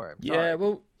volumes of lore. Yeah,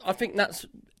 well, I think that's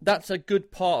a good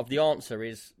part of the answer,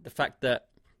 is the fact that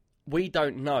we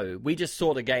don't know. We just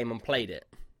saw the game and played it.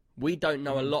 We don't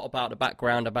know a lot about the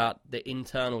background, about the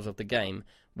internals of the game.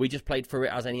 We just played through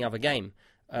it as any other game.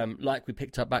 Like we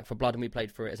picked up Back for Blood and we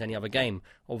played through it as any other game.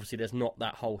 Obviously, there's not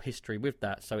that whole history with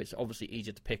that, so it's obviously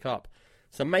easier to pick up.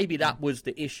 So maybe that was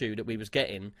the issue that we was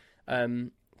getting.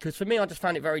 Because for me, I just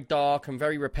found it very dark and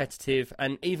very repetitive.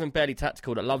 And even Barely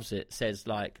Tactical, that loves it, says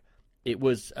like it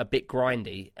was a bit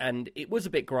grindy. And it was a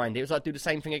bit grindy. It was like do the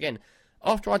same thing again.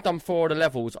 After I'd done 4 of the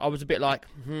levels, I was a bit like,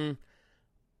 I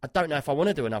don't know if I want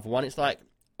to do another one. It's like,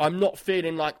 I'm not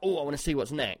feeling like, I want to see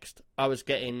what's next. I was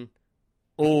getting,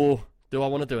 do I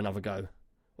want to do another go?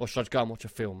 Or should I just go and watch a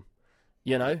film?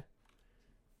 You know?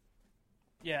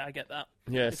 Yeah, I get that.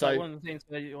 Yeah, it's so like one of the things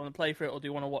where you want to play through it, or do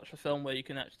you want to watch a film where you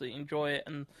can actually enjoy it,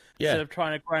 and instead of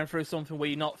trying to grind through something where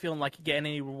you're not feeling like you're getting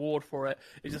any reward for it,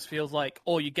 it just feels like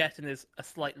all you're getting is a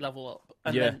slight level up,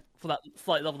 and then for that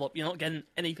slight level up, you're not getting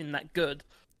anything that good.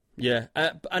 Yeah,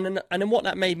 and then what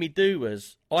that made me do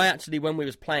was, I actually, when we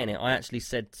was playing it, I actually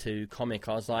said to Comic,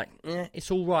 I was like,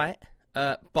 it's all right.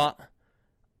 but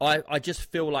I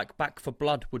just feel like Back 4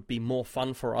 Blood would be more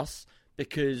fun for us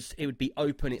because it would be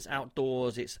open, it's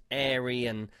outdoors, it's airy,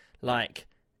 and like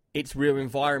it's real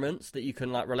environments that you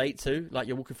can like relate to. Like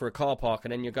you're walking through a car park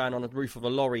and then you're going on the roof of a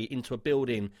lorry into a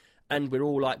building, and we're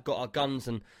all like got our guns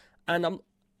and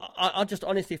I just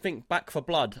honestly think Back 4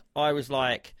 Blood. I was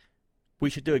like, we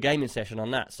should do a gaming session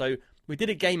on that. So we did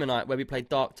a gamer night where we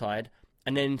played Darktide,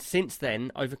 and then since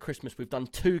then over Christmas we've done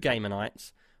 2 gamer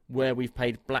nights where we've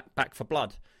played Back 4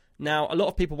 Blood. Now, a lot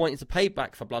of people wanted to play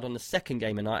Back 4 Blood on the second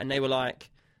gamer night, and they were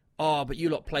like, oh, but you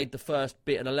lot played the first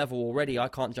bit of the level already, I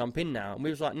can't jump in now. And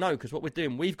we was like, no, because what we're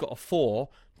doing, we've got a 4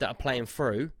 that are playing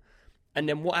through, and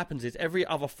then what happens is every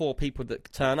other 4 people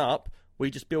that turn up, we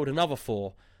just build another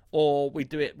 4. Or we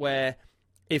do it where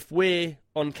if we're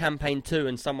on campaign 2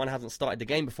 and someone hasn't started the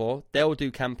game before, they'll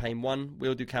do campaign 1,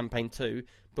 we'll do campaign 2,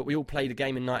 but we all play the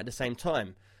gaming night at the same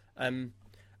time. And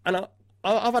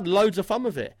I've had loads of fun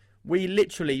with it. We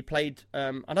literally played,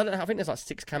 I don't know, I think there's like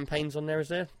 6 campaigns on there, is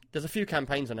there? There's a few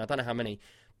campaigns on there, I don't know how many.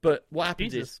 But what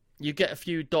happens is you get a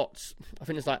few dots, I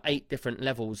think there's like 8 different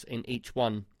levels in each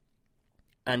one.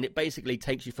 And it basically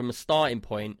takes you from a starting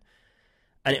point,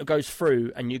 and it goes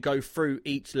through, and you go through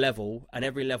each level, and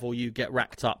every level you get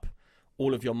racked up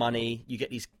all of your money. You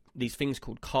get these things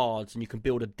called cards, and you can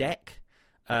build a deck.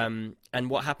 And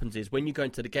what happens is when you go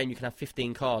into the game, you can have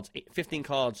 15 cards. 15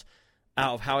 cards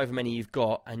out of however many you've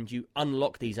got, and you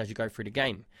unlock these as you go through the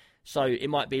game. So it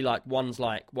might be like one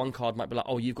card might be like,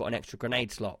 oh, you've got an extra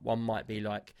grenade slot. One might be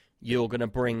like, you're going to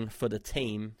bring for the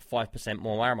team 5%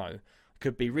 more ammo.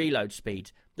 Could be reload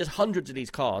speed. There's hundreds of these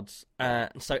cards,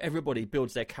 so everybody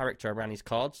builds their character around these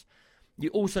cards. You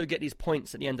also get these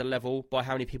points at the end of the level by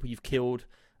how many people you've killed.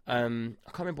 I can't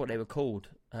remember what they were called.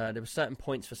 There were certain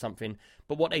points for something.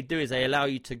 But what they do is they allow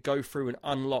you to go through and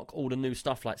unlock all the new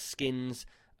stuff like skins,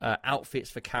 outfits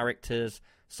for characters.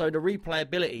 So the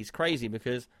replayability is crazy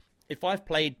because if I've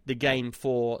played the game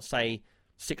for, say,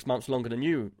 6 months longer than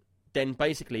you, then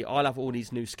basically I'll have all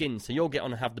these new skins. So you'll get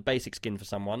on and have the basic skin for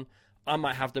someone. I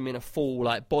might have them in a full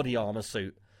like body armor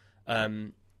suit.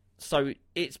 So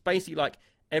it's basically like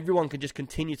everyone can just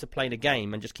continue to play the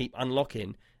game and just keep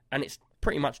unlocking, and it's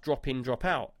pretty much drop in, drop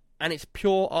out. And it's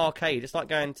pure arcade. It's like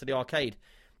going to the arcade.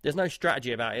 There's no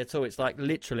strategy about it at all. It's like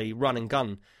literally run and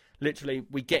gun. Literally,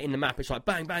 we get in the map, it's like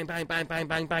bang, bang, bang, bang, bang,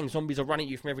 bang, bang. Zombies are running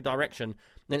at you from every direction. And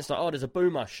then it's like, oh, there's a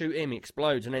boomer, shoot him, he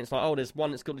explodes. And then it's like, oh, there's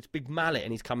one that's got this big mallet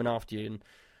and he's coming after you. And,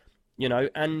 you know,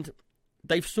 and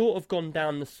they've sort of gone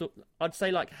down the, I'd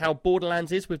say like how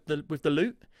Borderlands is with the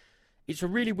loot. It's a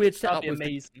really weird setup.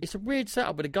 It's a weird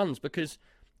setup with the guns because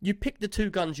you pick the 2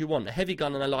 guns you want, a heavy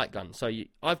gun and a light gun. So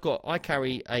I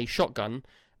carry a shotgun,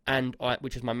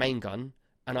 which is my main gun,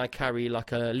 and I carry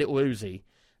like a little Uzi.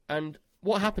 And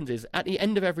what happens is at the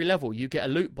end of every level, you get a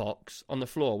loot box on the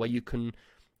floor where you can,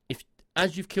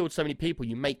 as you've killed so many people,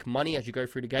 you make money as you go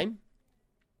through the game.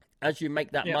 As you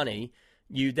make that money,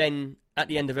 you then at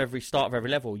the end of start of every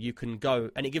level, you can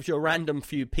go and it gives you a random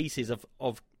few pieces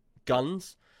of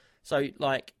guns. So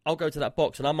like I'll go to that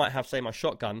box and I might have, say, my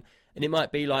shotgun, and it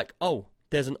might be like, oh,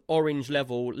 there's an orange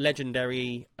level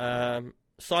legendary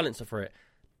silencer for it,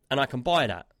 and I can buy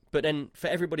that. But then for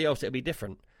everybody else, it'll be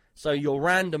different. So you're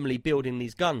randomly building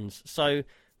these guns. So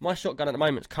my shotgun at the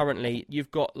moment is currently, you've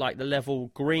got like the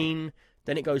level green,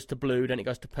 then it goes to blue, then it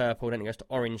goes to purple, then it goes to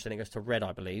orange, then it goes to red,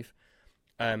 I believe.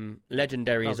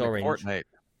 Legendary is orange. Fortnite.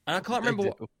 And I can't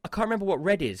remember what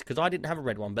red is because I didn't have a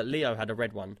red one, but Leo had a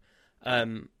red one.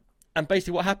 And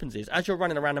basically what happens is, as you're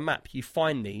running around a map, you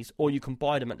find these, or you can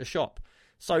buy them at the shop.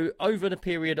 So over the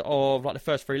period of like the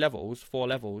first 4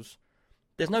 levels,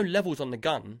 there's no levels on the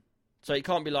gun. So it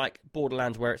can't be like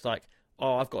Borderlands where it's like,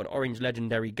 oh, I've got an orange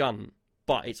legendary gun,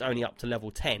 but it's only up to level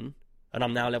 10, and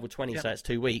I'm now level 20, so it's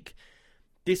too weak.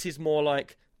 This is more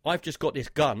like, I've just got this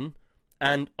gun,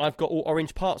 and I've got all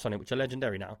orange parts on it, which are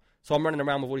legendary now. So I'm running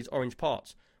around with all these orange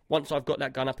parts. Once I've got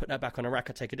that gun, I put that back on a rack,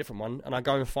 I take a different one, and I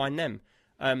go and find them.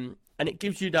 And it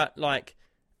gives you that, like,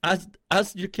 as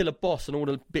you kill a boss and all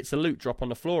the bits of loot drop on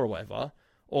the floor or whatever,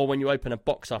 or when you open a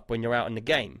box up when you're out in the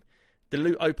game, the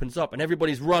loot opens up and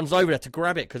everybody runs over there to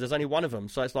grab it because there's only one of them.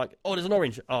 So it's like, oh, there's an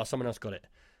orange. Oh, someone else got it.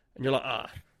 And you're like, ah.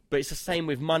 But it's the same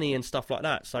with money and stuff like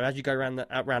that. So as you go around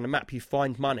the map, you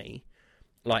find money,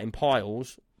 like in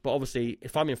piles. But obviously,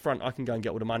 if I'm in front, I can go and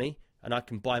get all the money and I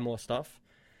can buy more stuff.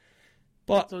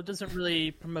 But so it doesn't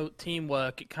really promote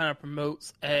teamwork. It kind of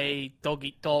promotes a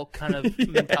dog-eat-dog kind of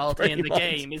mentality in the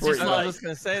game. It's just I was just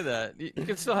going to say that. You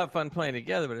can still have fun playing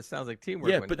together, but it sounds like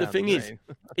teamwork. Yeah, but the thing is,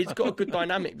 it's got a good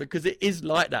dynamic because it is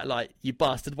like that. Like, you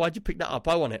bastard, why'd you pick that up?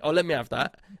 I want it. Oh, let me have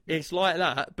that. It's like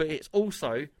that, but it's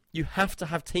also, you have to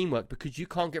have teamwork because you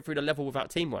can't get through the level without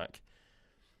teamwork.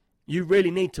 You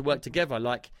really need to work together.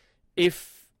 Like,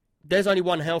 if there's only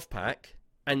one health pack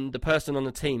and the person on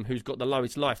the team who's got the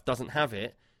lowest life doesn't have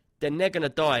it, then they're going to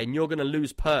die and you're going to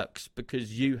lose perks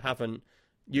because you haven't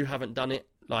done it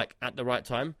like at the right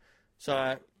time.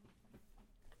 So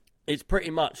it's pretty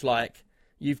much like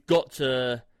you've got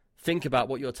to think about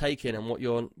what you're taking and what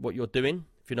you're doing,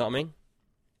 if you know what I mean.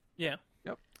 Yeah.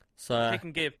 Yep. So Take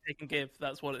and give.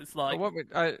 That's what it's like.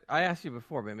 I asked you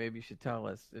before, but maybe you should tell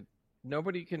us.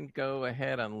 Nobody can go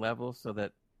ahead on levels so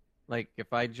that, like,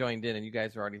 if I joined in and you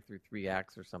guys are already through 3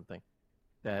 acts or something,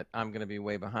 that I'm going to be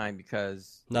way behind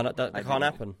because... No, that can't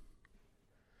happen.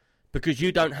 Because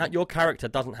you don't have... Your character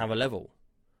doesn't have a level.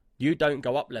 You don't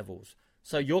go up levels.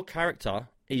 So your character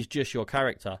is just your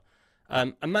character.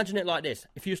 Imagine it like this.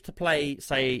 If you used to play,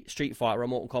 say, Street Fighter or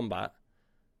Mortal Kombat,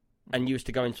 and you used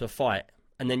to go into a fight,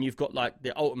 and then you've got, like,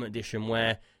 the Ultimate Edition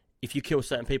where if you kill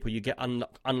certain people, you get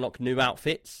unlock new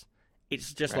outfits.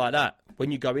 It's just like that.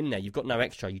 When you go in there, you've got no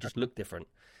extra. You just look different.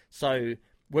 So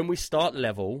when we start the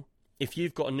level, if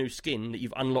you've got a new skin that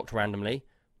you've unlocked randomly,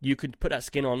 you could put that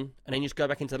skin on and then you just go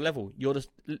back into the level.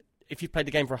 If you've played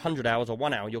the game for 100 hours or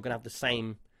 1 hour, you're going to have the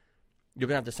same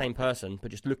person, but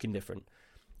just looking different.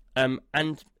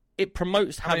 And it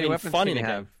promotes having fun in a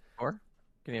game. 4?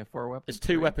 Can you have 4 weapons? There's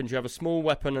 2 weapons. You have a small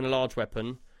weapon and a large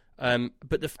weapon.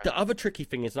 But the other tricky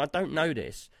thing is, and I don't know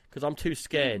this because I'm too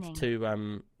scared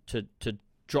to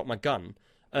drop my gun.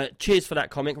 Cheers for that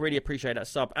comic. Really appreciate that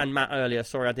sub. And Matt earlier.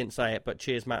 Sorry I didn't say it, but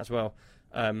cheers Matt as well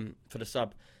for the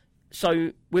sub.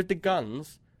 So with the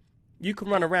guns, you can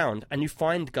run around and you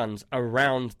find guns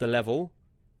around the level,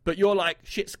 but you're like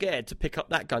shit scared to pick up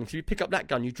that gun. So you pick up that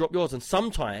gun, you drop yours, and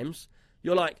sometimes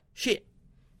you're like, shit,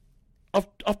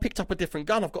 I've picked up a different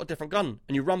gun. I've got a different gun,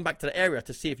 and you run back to the area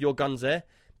to see if your gun's there.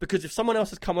 Because if someone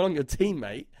else has come along, your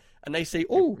teammate, and they say,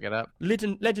 oh,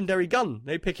 legendary gun,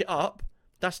 they pick it up,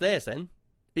 that's theirs then.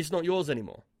 It's not yours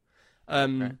anymore.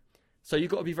 Okay. So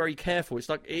you've got to be very careful. It's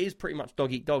like, it is pretty much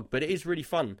dog eat dog, but it is really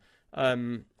fun.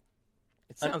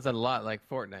 It sounds a lot like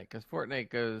Fortnite, because Fortnite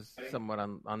goes somewhat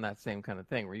on that same kind of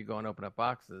thing, where you go and open up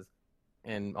boxes,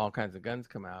 and all kinds of guns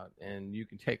come out, and you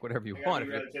can take whatever you want.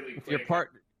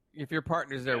 If your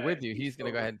partner's there with you, he's going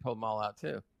to go ahead and pull them all out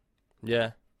too.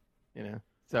 Yeah. You know.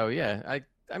 So yeah,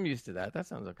 I'm used to that. That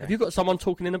sounds okay. Have you got someone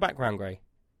talking in the background, Gray?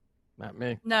 Not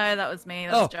me. No, that was me.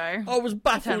 That was Joe. I was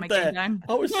baffled there.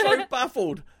 I was so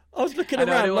baffled. I was looking around.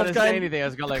 I didn't want to going, say anything. I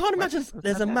was going I can't imagine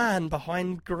there's a man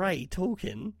behind Gray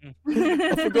talking.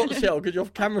 I forgot, Shell, because your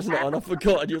camera's not on. I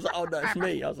forgot. And you was like, oh, no, it's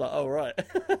me. I was like, oh, right.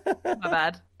 My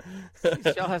bad.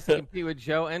 Shell has to compete with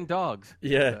Joe and dogs.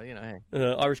 Yeah. So, you know,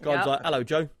 hey. Irish Guardian's like, hello,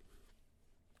 Joe.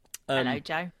 Hello,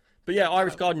 Joe. But yeah,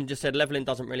 Irish Guardian just said leveling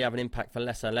doesn't really have an impact for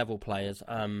lesser level players.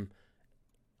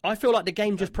 I feel like the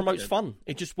game just promotes fun.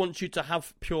 It just wants you to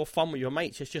have pure fun with your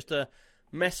mates. It's just a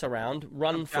mess around,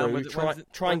 run through,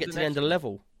 try and get to the end of the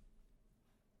level.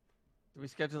 Did we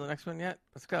schedule the next one yet?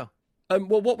 Let's go.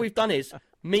 Well, what we've done is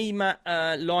me, Matt,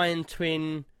 Lion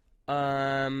Twin,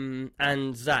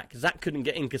 and Zach. Zach couldn't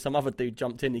get in because some other dude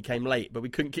jumped in. He came late, but we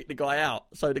couldn't kick the guy out.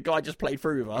 So the guy just played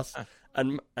through with us,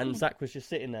 and Zach was just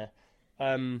sitting there.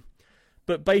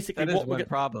 But basically, that is one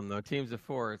problem though. Teams of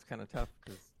 4, it's kind of tough.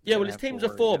 Yeah, well, it's teams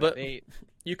of 4, but 8.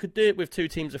 You could do it with 2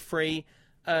 teams of 3.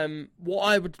 What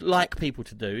I would like people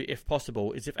to do, if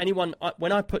possible, is if anyone,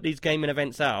 when I put these gaming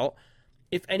events out,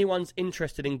 if anyone's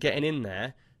interested in getting in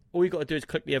there, all you've got to do is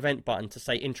click the event button to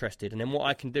say interested, and then what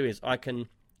I can do is I can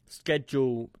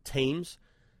schedule teams.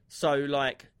 So,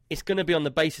 like, it's going to be on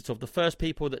the basis of the first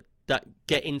people that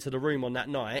get into the room on that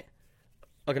night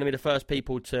are going to be the first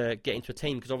people to get into a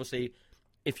team, because obviously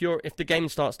if the game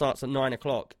starts at 9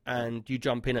 o'clock and you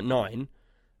jump in at 9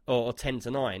 or 10 to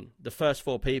 9, the first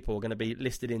 4 people are going to be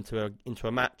listed into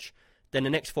a match. Then the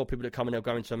next 4 people that come in, they'll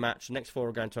go into a match. The next 4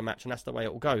 will go into a match, and that's the way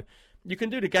it will go. You can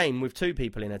do the game with 2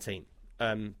 people in a team,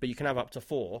 but you can have up to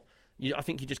 4. I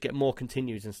think you just get more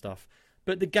continues and stuff.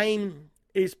 But the game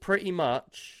is pretty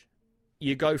much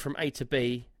you go from A to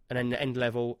B, and then the end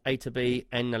level, A to B,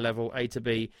 end the level, A to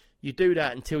B. You do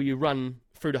that until you run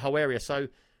through the whole area. So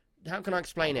how can I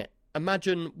explain it?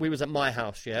 Imagine we was at my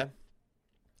house, yeah,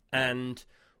 and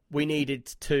we needed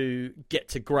to get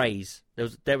to Gray's.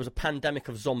 There was a pandemic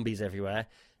of zombies everywhere.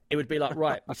 It would be like,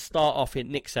 right, we start off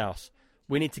in Nick's house.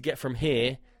 We need to get from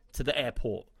here to the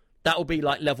airport. That will be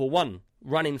like level 1,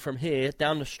 running from here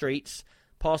down the streets,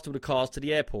 past all the cars to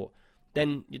the airport.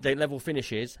 Then the level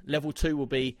finishes. Level 2 will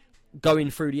be going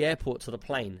through the airport to the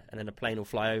plane, and then the plane will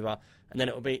fly over, and then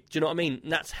it will be. Do you know what I mean?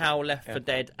 And that's how Left 4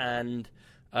 Dead and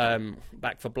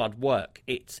Back 4 Blood work.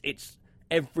 It's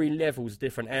every level's a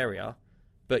different area,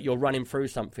 but you're running through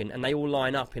something, and they all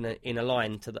line up in a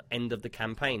line to the end of the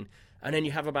campaign. And then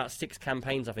you have about 6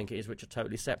 campaigns, I think it is, which are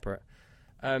totally separate.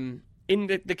 In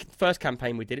the first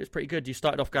campaign we did, it was pretty good. You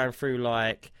started off going through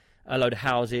like a load of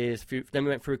houses, then we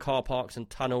went through car parks and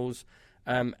tunnels,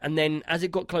 and then as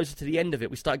it got closer to the end of it,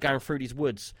 we started going through these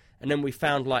woods, and then we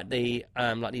found like the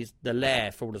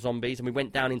lair for all the zombies, and we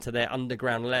went down into their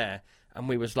underground lair, and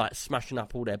we was like smashing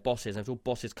up all their bosses, and it was all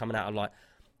bosses coming out of like.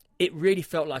 It really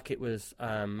felt like it was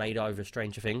made over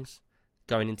Stranger Things,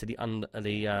 going into the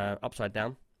upside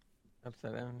down.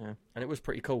 Upside down, yeah. And it was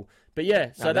pretty cool. But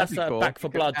yeah, so that's cool. Back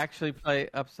 4 Blood. Actually play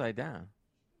upside down.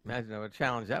 Imagine what a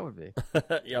challenge that would be.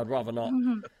 Yeah, I'd rather not.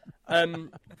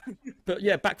 But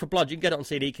yeah, Back 4 Blood, you can get it on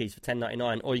CD keys for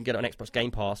 $10.99, or you can get it on Xbox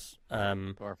Game Pass.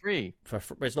 For free.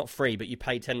 It's not free, but you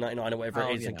pay $10.99 or whatever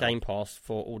it is in Game Pass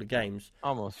for all the games.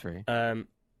 Almost free. And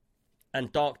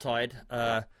Darktide,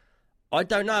 I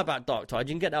don't know about Darktide.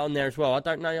 You can get that on there as well. I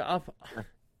don't know.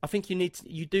 I think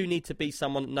you do need to be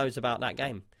someone that knows about that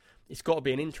game. It's got to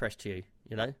be an interest to you,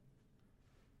 you know?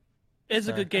 It's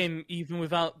a good game even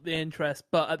without the interest,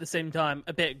 but at the same time,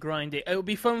 a bit grindy. It will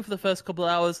be fun for the first couple of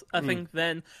hours. I think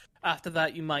then after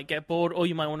that you might get bored, or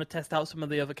you might want to test out some of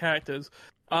the other characters.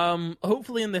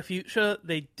 Hopefully in the future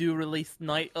they do release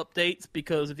night updates,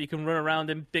 because if you can run around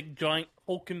in big giant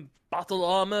hulking battle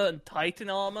armor and Titan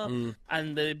armor,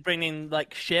 and they bring in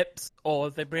like ships, or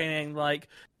they bring in like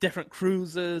different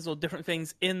cruisers or different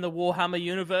things in the Warhammer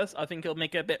universe, I think it'll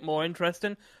make it a bit more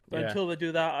interesting. But until they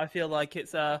do that, I feel like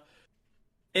it's not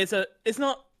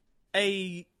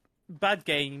a bad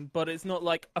game, but it's not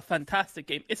like a fantastic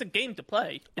game. It's a game to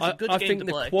play. It's a good game to play. I think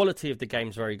the quality of the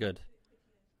game's very good.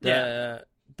 The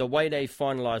way they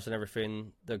finalised and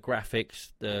everything, the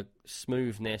graphics, the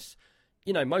smoothness.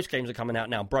 You know, most games are coming out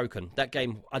now broken. That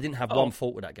game, I didn't have one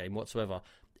fault with that game whatsoever.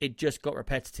 It just got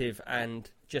repetitive and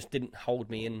just didn't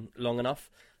hold me in long enough.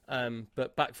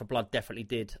 But Back 4 Blood definitely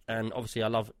did. And obviously I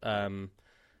love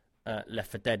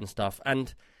Left 4 Dead and stuff.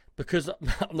 And because,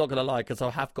 I'm not going to lie, because I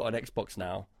have got an Xbox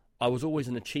now, I was always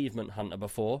an achievement hunter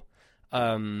before.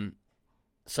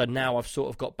 So now I've sort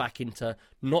of got back into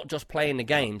not just playing the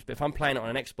games, but if I'm playing it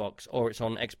on an Xbox or it's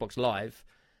on Xbox Live,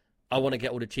 I want to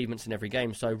get all the achievements in every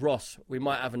game. So, Ross, we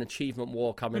might have an achievement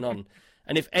war coming on.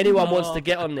 And if anyone wants to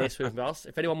get on this with us,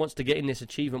 if anyone wants to get in this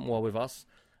achievement war with us,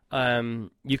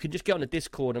 you can just get on the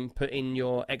Discord and put in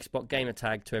your Xbox gamer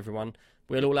tag to everyone.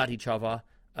 We'll all add each other.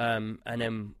 And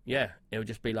then, it'll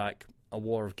just be like a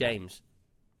war of games.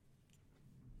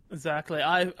 Exactly.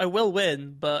 I will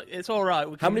win, but it's all right.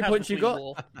 How many points you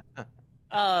got?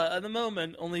 At the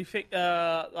moment, only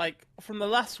like from the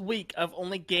last week, I've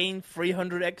only gained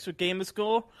 300 extra gamer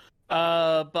score.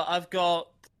 But I've got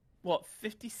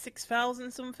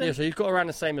 56,000 something. Yeah, so you've got around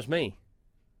the same as me.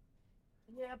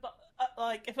 Yeah, but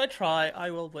like if I try,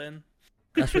 I will win.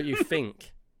 That's what you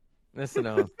think. Listen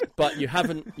on. But you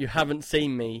haven't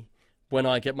seen me when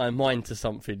I get my mind to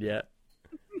something yet.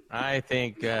 I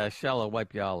think Shell will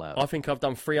wipe you all out. I think I've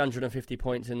done 350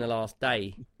 points in the last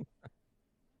day.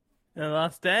 The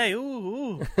last day,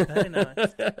 ooh, very nice.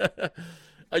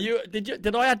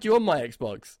 Did I add you on my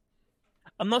Xbox?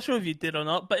 I'm not sure if you did or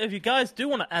not, but if you guys do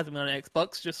want to add me on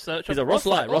Xbox, just search. He's a Ross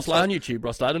Light on YouTube,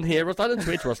 Ross Light on here, Ross Light on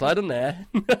Twitch, Ross Light on there.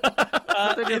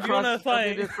 If you want to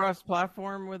find, they do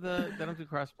cross-platform with they don't do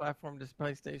cross-platform, just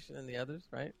PlayStation and the others,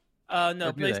 right?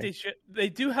 No, PlayStation. They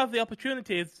do have the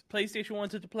opportunity. If PlayStation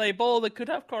wanted to play ball, they could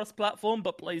have cross-platform,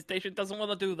 but PlayStation doesn't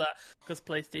want to do that because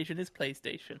PlayStation is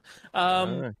PlayStation.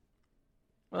 Well,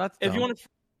 that's if you want to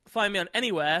find me on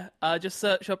anywhere, just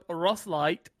search up Ross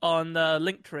Light on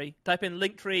Linktree. Type in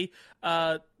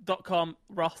linktree.com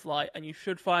Ross Light, and you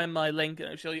should find my link, and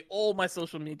it'll show you all my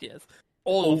social medias.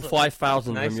 All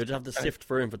 5,000 of them. You'll just have to sift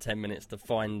through them for 10 minutes to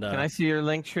find... Can I see your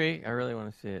Linktree? I really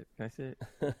want to see it. Can I see it?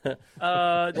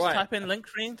 Just type in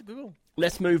Linktree into Google.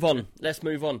 Let's move on.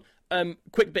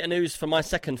 Quick bit of news for my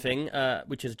second thing,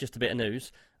 which is just a bit of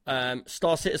news.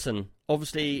 Star Citizen.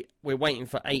 Obviously, we're waiting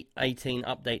for 8.18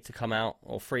 update to come out,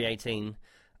 or 3.18.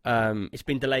 It's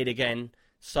been delayed again.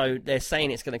 So they're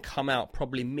saying it's going to come out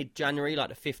probably mid-January, like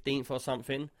the 15th or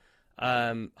something.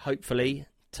 Hopefully,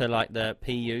 to like the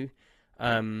PU.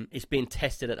 It's being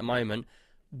tested at the moment.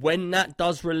 When that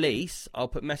does release, I'll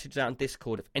put messages out on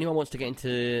Discord. If anyone wants to get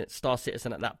into Star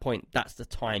Citizen at that point, that's the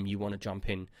time you want to jump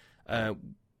in.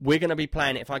 We're going to be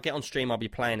playing it. If I get on stream, I'll be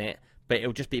playing it. But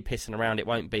it'll just be pissing around. It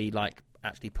won't be like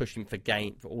actually pushing for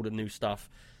all the new stuff.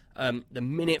 The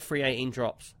minute 3.18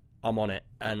 drops, I'm on it.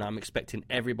 And I'm expecting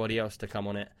everybody else to come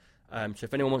on it. So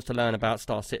if anyone wants to learn about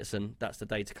Star Citizen, that's the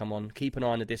day to come on. Keep an eye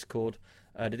on the Discord.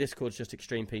 The Discord's just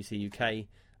Extreme PC UK.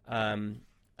 And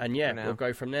yeah, we'll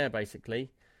go from there,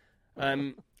 basically.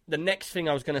 The next thing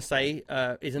I was going to say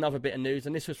is another bit of news,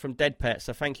 and this was from Dead Pet,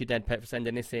 so thank you, Dead Pet, for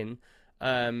sending this in.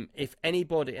 If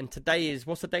anybody, and today is,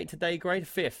 what's the date today, Gray? The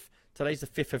 5th. Today's the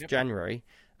 5th of January.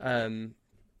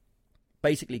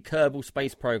 Basically, Kerbal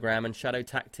Space Program and Shadow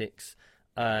Tactics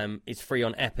is free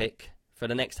on Epic for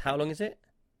the next, how long is it?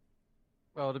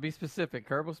 Well, to be specific,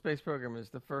 Kerbal Space Program is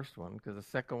the first one, because the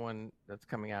second one that's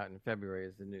coming out in February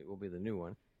will be the new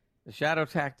one. The Shadow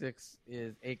Tactics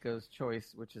is Aiko's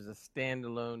Choice, which is a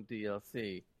standalone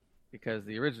DLC, because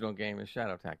the original game is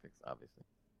Shadow Tactics, obviously.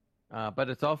 But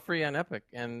it's all free on Epic,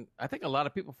 and I think a lot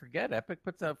of people forget Epic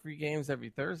puts out free games every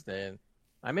Thursday, and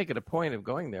I make it a point of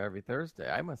going there every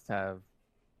Thursday. I must have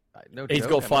no He's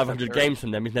joke, got 500 games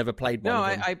from them. He's never played one No,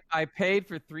 of them. I paid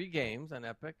for 3 games on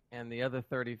Epic, and the other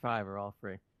 35 are all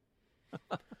free.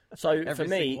 So for Every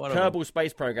me, single one of them. Kerbal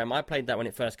Space Program, I played that when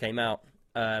it first came out,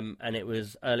 and it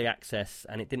was early access,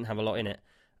 and it didn't have a lot in it.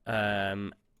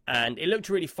 And it looked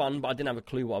really fun, but I didn't have a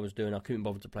clue what I was doing. I couldn't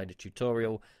bother to play the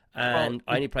tutorial, and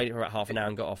I only played it for about half an hour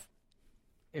and got off.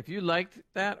 If you liked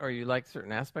that, or you liked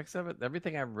certain aspects of it,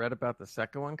 everything I've read about the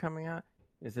second one coming out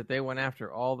is that they went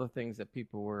after all the things that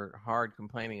people were hard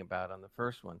complaining about on the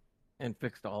first one and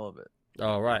fixed all of it.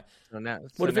 Oh, right. So now,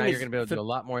 Well, the thing you're is, going to be able to do a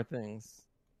lot more things.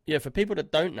 Yeah, for people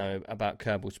that don't know about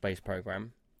Kerbal Space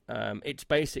Program, it's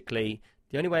basically,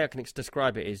 the only way I can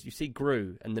describe it is, you see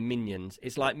Gru and the Minions.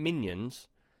 It's like Minions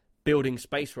building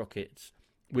space rockets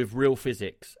with real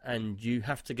physics, and you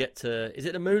have to get to, is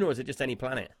it the moon or is it just any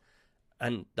planet?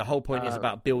 And the whole point is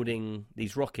about building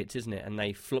these rockets, isn't it? And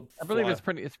they flip. I believe it's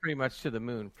pretty much to the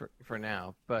moon for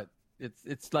now, but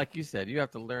it's like you said, you have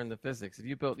to learn the physics. If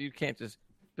you can't just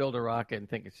build a rocket and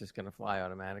think it's just going to fly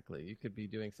automatically. You could be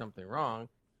doing something wrong,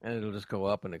 and it'll just go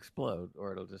up and explode,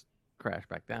 or it'll just crash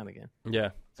back down again. Yeah.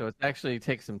 So it actually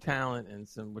takes some talent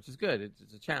and which is good.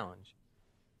 It's a challenge,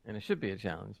 and it should be a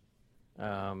challenge.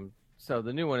 So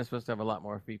the new one is supposed to have a lot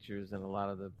more features and a lot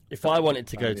of the. If I wanted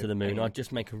to go to the moon, I'd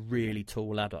just make a really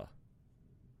tall ladder.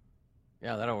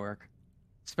 Yeah, that'll work.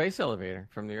 Space elevator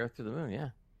from the Earth to the moon. Yeah,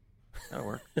 that'll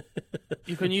work.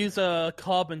 You can use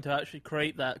carbon to actually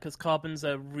create that, because carbon's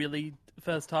a really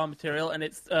versatile material, and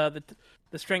it's the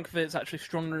strength of it's actually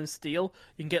stronger than steel.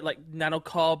 You can get like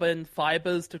nanocarbon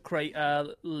fibers to create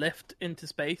lift into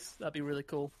space. That'd be really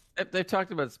cool. They've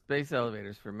talked about space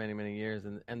elevators for many, many years,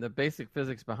 and the basic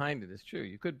physics behind it is true.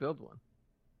 You could build one.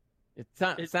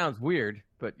 It sounds weird,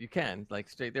 but you can.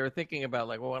 They were thinking about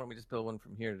well, why don't we just build one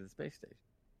from here to the space station?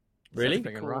 Really?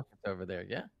 Bringing rockets over there.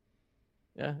 Yeah,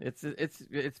 yeah.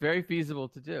 It's very feasible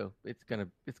to do. It's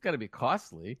gonna be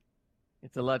costly.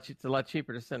 It's a lot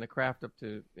cheaper to send a craft up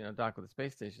to dock with a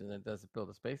space station than it does to build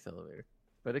a space elevator.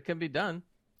 But it can be done.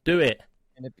 Do it.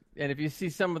 And if you see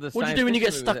some of the what do you do when you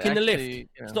get science stuck fiction in the movies lift?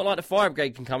 that It's not like the fire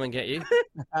brigade can come and get you.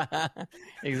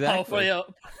 Exactly. Halfway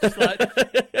up. It's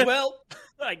like, well,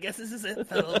 I guess this is it,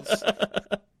 fellas.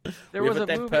 There we was have a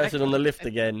dead movie, person on the lift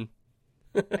again.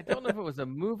 I don't know if it was a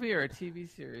movie or a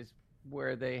TV series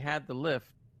where they had the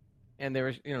lift and there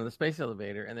was, the space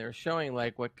elevator, and they were showing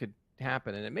what could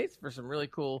happen, and it made for some really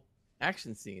cool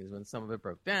action scenes when some of it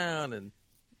broke down, and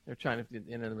they're trying to,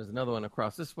 there was another one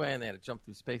across this way, and they had to jump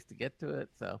through space to get to it.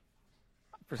 So,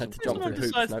 Had to jump through hoops,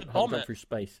 decides no, to had to bomb jump it. through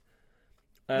space.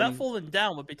 That falling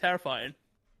down would be terrifying.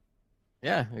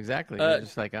 Yeah, exactly. You're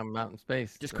just I'm out in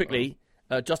space. Just quickly,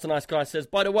 Just a Nice Guy says,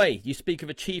 by the way, you speak of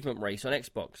achievement race on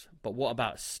Xbox, but what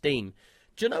about Steam?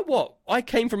 Do you know what? I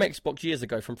came from Xbox years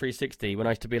ago, from 360, when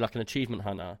I used to be like an achievement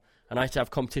hunter, and I used to have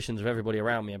competitions with everybody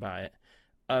around me about it.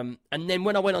 And then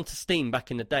when I went onto Steam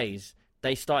back in the days,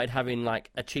 they started having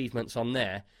achievements on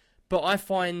there. But I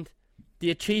find the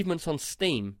achievements on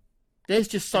Steam, there's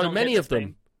just so many of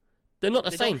them. They're not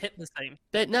the They same. don't hit the same.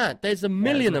 There's a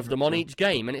million of them on each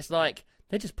game, and it's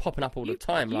they're just popping up all the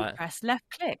time. You press left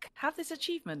click. Have this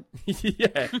achievement.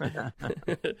 Yeah.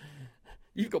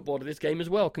 You've got bored of this game as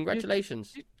well.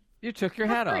 Congratulations. You took your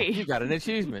hat off. You got an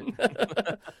achievement.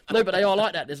 No, but they are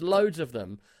like that. There's loads of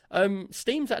them.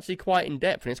 Steam's actually quite in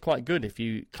depth, and it's quite good. If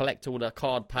you collect all the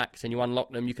card packs and you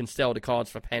unlock them, you can sell the cards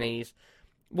for pennies.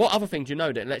 What other thing do you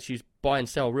know that lets you buy and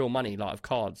sell real money, of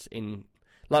cards in?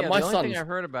 My the only son's. thing I've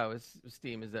heard about with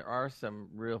Steam is there are some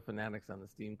real fanatics on the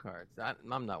Steam cards.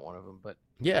 I'm not one of them, but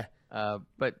Yeah.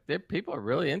 but people are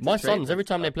really into. My trading sons, every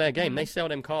time they stuff. play a game, they sell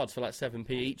them cards for 7p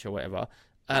each or whatever.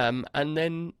 And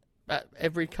then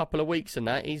every couple of weeks and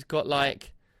that, he's got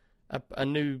a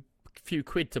new few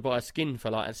quid to buy a skin for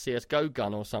a CS:GO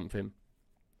gun or something.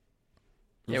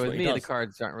 Yeah, That's with what he me, the does.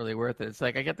 cards aren't really worth it. It's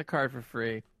I get the card for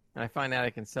free, and I find out I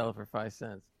can sell it for 5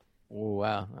 cents. Oh,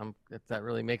 wow. That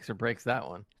really makes or breaks that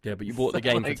one. Yeah, but you bought the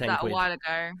game for Like 10 That a quid. while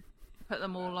ago. put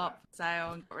them all up for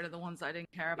sale and got rid of the ones that I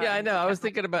didn't care about. Yeah, I know. I was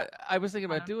thinking about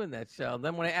Um, doing that, Shell.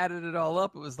 Then when I added it all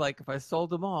up, it was like if I sold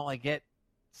them all, I get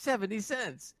 70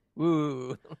 cents.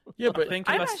 Woo! Yeah, I but think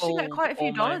I've if I actually sold got quite a few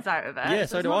all my- dollars out of it. Yeah,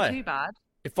 so it's do not I. too bad.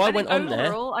 if I think went on there,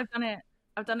 overall, I've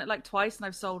done it like twice, and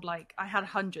I've sold like I had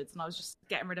hundreds, and I was just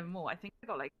getting rid of them all. I think I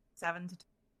got like 7 to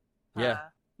 10 Yeah.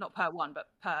 not per one, but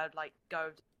per like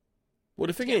go. well,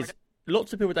 the thing Get is, rid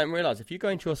lots of people don't realise if you go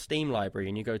into your Steam library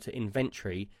and you go to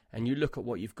inventory and you look at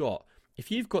what you've got, if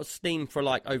you've got Steam for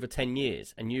like over 10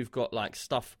 years and you've got like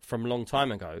stuff from a long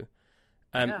time ago,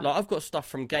 Yeah. like I've got stuff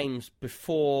from games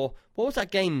before. What was that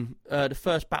game? The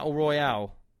first Battle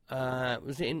Royale.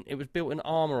 It was built in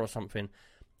Armour or something.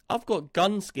 I've got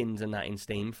gun skins and that in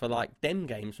Steam for like them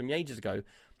games from ages ago.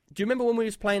 Do you remember when we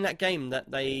was playing that game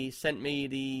that they sent me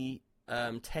the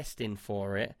testing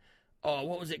for it? Oh,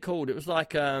 what was it called? It was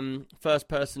like first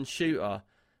person shooter,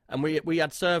 and we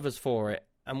had servers for it,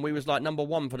 and we was like number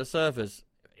 1 for the servers,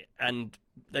 and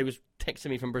they was texting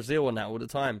me from Brazil and that all the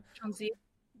time. Chauncey.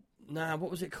 Nah,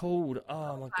 what was it called?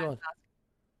 Oh my god!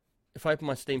 If I open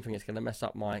my Steam thing, it's gonna mess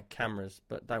up my cameras,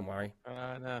 but don't worry.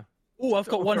 No. Oh, I've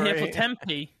got one here for Sorry.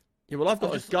 10p. Yeah, well, I've got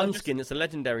I'll a just- gun I'll just- skin that's a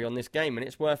legendary on this game, and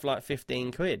it's worth like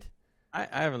 15 quid. I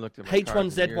haven't looked at my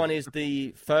cards in H1Z1 years. is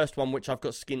the first one which I've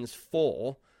got skins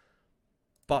for,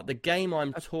 but the game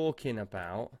I'm talking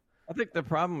about. I think the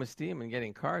problem with Steam and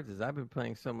getting cards is I've been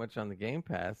playing so much on the Game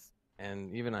Pass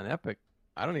and even on Epic.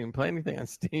 I don't even play anything on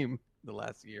Steam the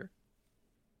last year.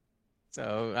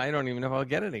 So I don't even know if I'll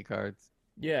get any cards.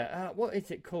 Yeah, what is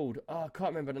it called? Oh, I can't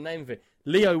remember the name of it.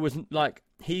 Leo was like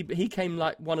he came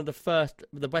like one of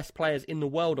the best players in the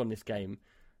world on this game.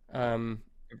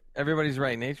 Everybody's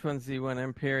right. H1Z1,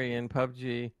 Empyrean,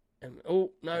 PUBG.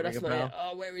 Oh no, Ring that's a not bell. it.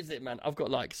 Oh, where is it, man? I've got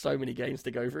like so many games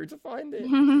to go through to find it.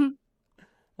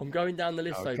 I'm going down the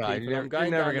list, Oh, though, God, people. you're I'm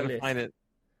going never down the gonna list. find it.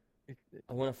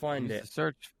 I want to find You it. used to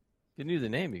search. If you knew the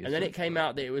name, you could And then it search came for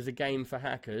out that it was a game for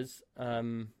hackers.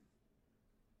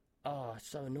 Oh, it's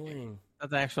so annoying.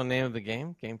 That's the actual name of the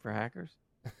game. Game for hackers.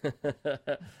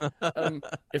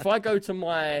 If I go to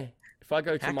my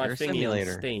Hacker thingy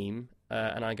Simulator. on Steam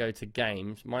and I go to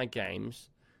games, my games,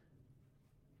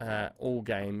 all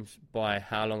games by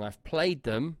how long I've played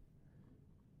them,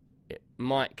 it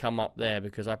might come up there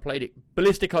because I played it.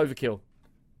 Ballistic Overkill.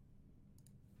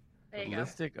 There you go.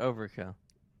 Ballistic Overkill.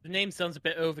 The name sounds a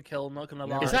bit overkill, I'm not going to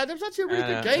lie. That was actually a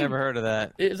really good game. Never heard of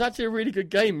that. It was actually a really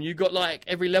good game. You got like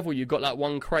every level, you got like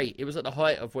one crate. It was at the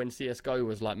height of when CS:GO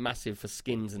was like massive for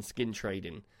skins and skin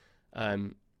trading.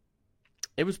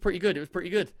 It was pretty good. It was pretty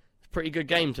good. It's a pretty good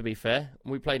game, to be fair.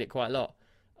 We played it quite a lot.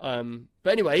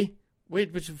 But anyway, we're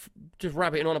just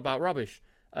rabbiting on about rubbish.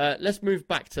 Let's move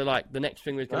back to like the next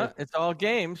thing we're going to. It's all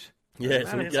games. Yeah,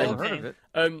 it's all It's all games. Never heard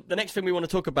of it. The next thing we want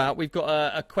to talk about, we've got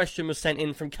a question was sent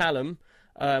in from Callum.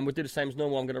 We'll do the same as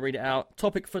normal. I'm going to read it out.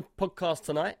 Topic for podcast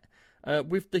tonight.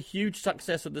 With the huge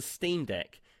success of the Steam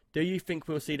Deck, do you think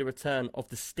we'll see the return of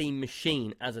the Steam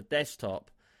Machine as a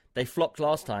desktop? They flopped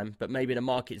last time, but maybe the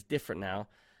market's different now.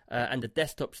 And the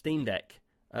desktop Steam Deck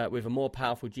with a more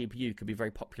powerful GPU could be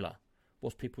very popular.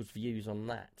 What's people's views on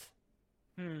that?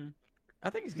 I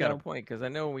think he's got No. a point because I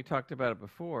know when we talked about it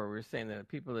before, we were saying that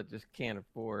people that just can't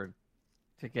afford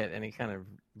to get any kind of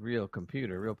real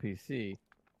computer, real PC,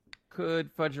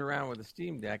 could fudge around with a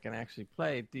Steam Deck and actually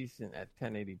play decent at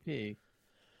 1080p,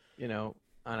 you know,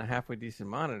 on a halfway decent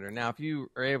monitor. Now, if you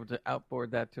are able to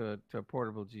outboard that to a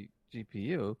portable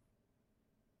GPU,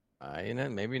 you know,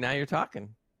 maybe now you're talking,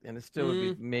 and it still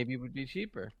would be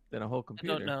cheaper than a whole I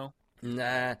computer. don't know.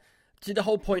 Nah. See, the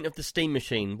whole point of the Steam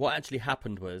Machine, what actually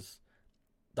happened was,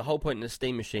 the whole point of the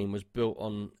Steam Machine was built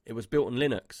on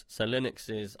Linux. So Linux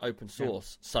is open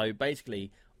source. Yeah. So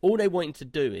basically, all they wanted to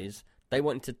do is they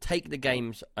wanted to take the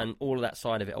games and all of that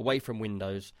side of it away from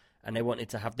Windows, and they wanted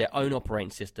to have their own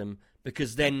operating system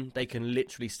because then they can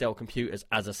literally sell computers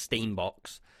as a Steam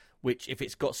box, which if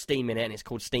it's got Steam in it and it's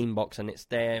called Steam Box and it's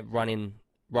there running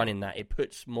that, it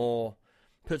puts more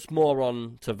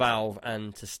on to Valve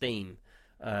and to Steam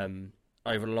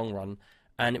over the long run.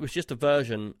 And it was just a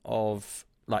version of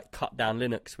like cut down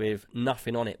Linux with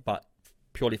nothing on it but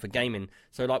purely for gaming.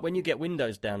 So like when you get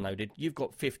Windows downloaded, you've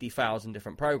got 50,000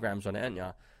 different programs on it, haven't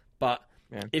you? But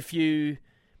if you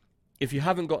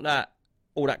haven't got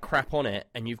all that crap on it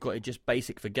and you've got it just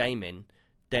basic for gaming,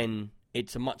 then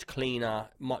it's a much cleaner,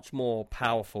 much more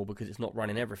powerful because it's not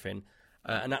running everything.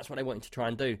 And that's what they wanted to try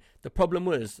and do. The problem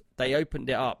was they opened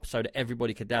it up so that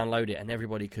everybody could download it and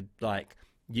everybody could like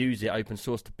use it open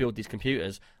source to build these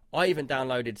computers. I even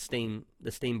downloaded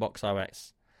the Steambox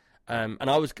OS. And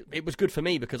it was good for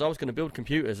me because I was going to build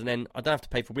computers and then I don't have to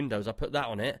pay for Windows. I put that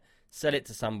on it, sell it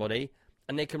to somebody,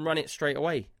 and they can run it straight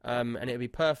away, and it'll be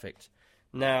perfect.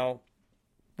 Now,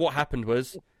 what happened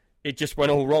was it just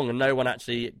went all wrong, and no one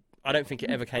actually. I don't think it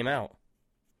ever came out.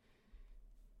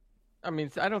 I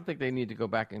mean, I don't think they need to go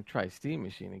back and try Steam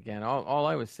Machine again. All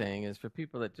I was saying is for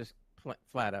people that just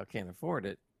flat out can't afford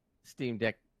it, Steam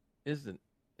Deck is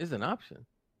an option.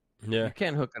 Yeah. You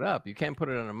can't hook it up. You can't put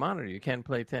it on a monitor. You can't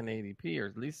play 1080p or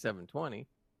at least 720.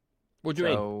 What do you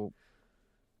mean?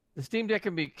 The Steam Deck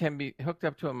can be hooked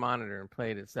up to a monitor and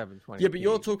played at 720. Yeah, but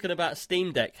you're talking about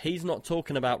Steam Deck. He's not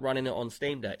talking about running it on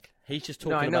Steam Deck. He's just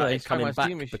talking about it coming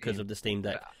back because of the Steam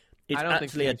Deck. It's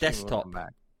actually a desktop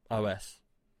OS.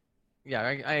 Yeah,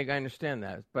 I understand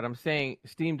that, but I'm saying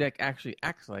Steam Deck actually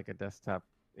acts like a desktop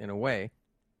in a way,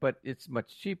 but it's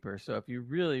much cheaper. So if you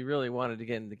really, really wanted to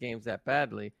get into games that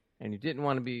badly, and you didn't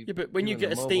want to be... Yeah, but when you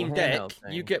get a Steam Deck,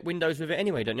 you get Windows with it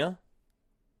anyway, don't you?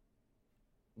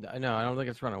 No, I don't think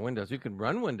it's run on Windows. You can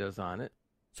run Windows on it.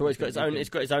 So it's got its own. It's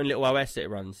got its own little OS that it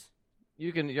runs.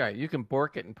 You can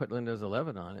bork it and put Windows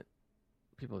 11 on it.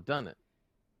 People have done it.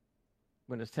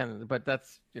 Windows 10, but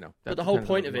that's But the whole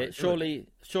point of it, surely,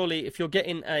 if you're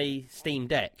getting a Steam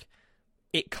Deck,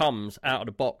 it comes out of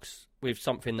the box with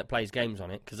something that plays games on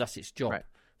it because that's its job. Right.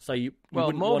 So you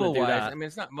wouldn't want to do that. I mean,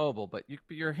 it's not mobile, but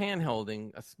you're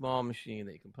hand-holding a small machine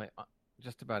that you can play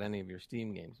just about any of your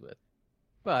Steam games with.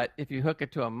 But if you hook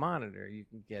it to a monitor, you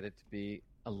can get it to be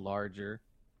a larger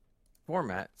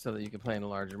format so that you can play in a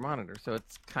larger monitor. So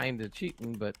it's kind of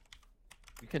cheating, but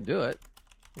you can do it.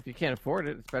 If you can't afford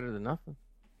it, it's better than nothing.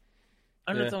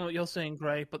 I understand what you're saying,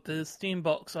 Gray, but the Steam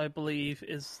Box, I believe,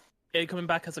 is it coming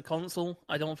back as a console.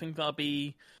 I don't think that'll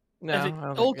be... No,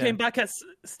 it all came back as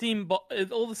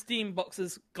all the Steam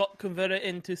boxes got converted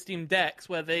into Steam Decks,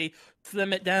 where they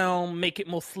slim it down, make it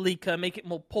more sleeker, make it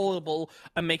more portable,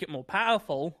 and make it more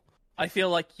powerful. I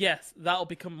feel like, yes, that'll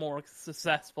become more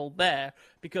successful there,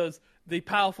 because the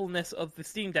powerfulness of the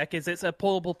Steam Deck is it's a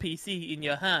portable PC in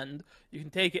your hand. You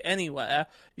can take it anywhere,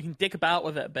 you can dick about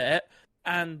with it a bit,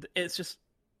 and it's just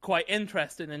quite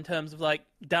interesting in terms of like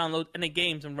download any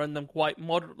games and run them quite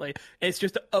moderately. It's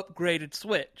just an upgraded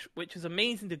Switch, which is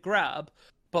amazing to grab,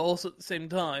 but also at the same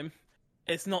time,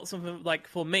 it's not something like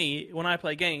for me when I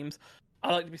play games.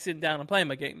 I like to be sitting down and playing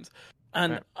my games,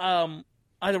 and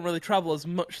I don't really travel as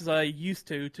much as I used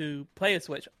to play a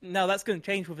Switch. Now that's going to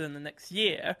change within the next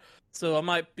year, so I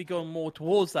might be going more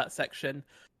towards that section.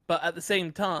 But at the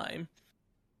same time,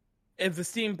 if the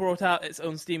Steam brought out its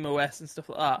own Steam OS and stuff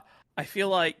like that, I feel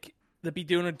like they'd be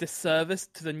doing a disservice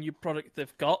to the new product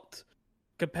they've got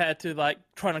compared to like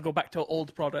trying to go back to an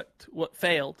old product what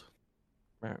failed.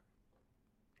 Right.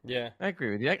 Yeah, I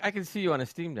agree with you. I can see you on a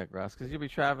Steam Deck, Ross, because you'll be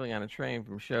traveling on a train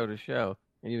from show to show,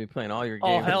 and you'll be playing all your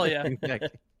games. Oh, hell yeah. Steam Deck.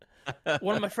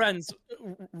 One of my friends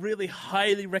really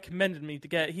highly recommended me to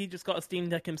get. He just got a Steam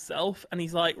Deck himself, and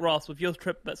he's like, Ross, with your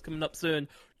trip that's coming up soon,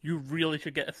 you really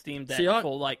should get a Steam Deck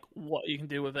for like what you can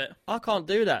do with it. I can't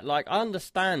do that. Like, I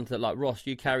understand that, like, Ross,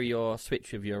 you carry your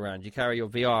Switch with you around, you carry your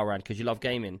VR around because you love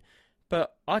gaming,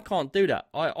 but I can't do that.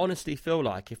 I honestly feel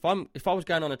like if I was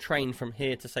going on a train from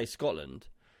here to say Scotland,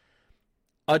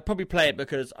 I'd probably play it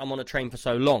because I'm on a train for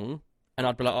so long. And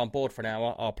I'd be like, oh, I'm bored for an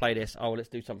hour, I'll play this, oh, let's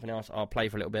do something else, I'll play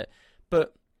for a little bit.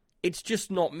 But it's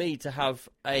just not me to have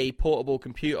a portable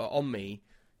computer on me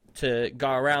to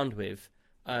go around with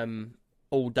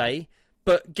all day.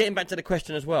 But getting back to the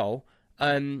question as well,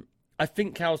 I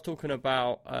think Cal's talking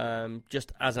about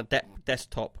just as a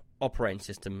desktop operating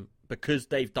system, because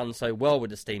they've done so well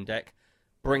with the Steam Deck,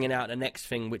 bringing out the next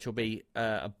thing, which will be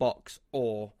a box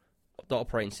or the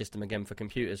operating system again for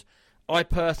computers. I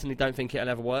personally don't think it'll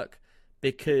ever work,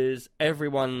 because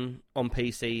everyone on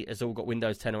PC has all got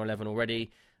Windows 10 or 11 already.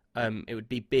 It would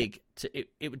be big.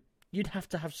 You'd have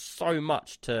to have so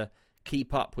much to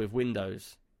keep up with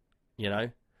Windows, you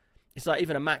know? It's like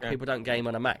even a Mac, people don't game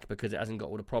on a Mac because it hasn't got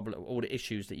all the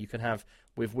issues that you can have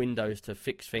with Windows to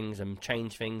fix things and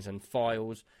change things and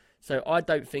files. So I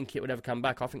don't think it would ever come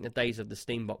back. I think the days of the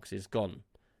Steam box is gone.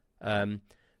 I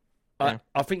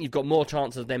think you've got more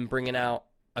chance of them bringing out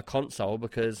a console,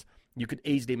 because you could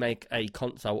easily make a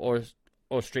console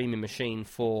or streaming machine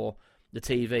for the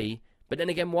TV. But then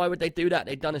again, why would they do that?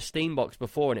 They'd done a Steam box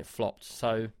before and it flopped.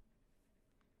 So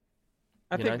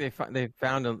I think they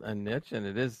found a niche, and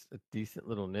it is a decent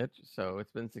little niche. So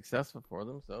it's been successful for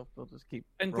them. So they'll just keep.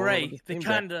 And Gray, they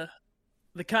kind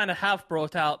of have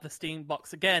brought out the Steam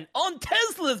box again on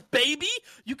Teslas, baby.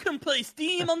 You can play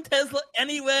Steam on Tesla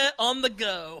anywhere on the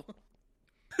go.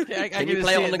 Yeah, can you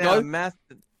play it on the go?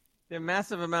 There are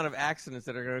massive amount of accidents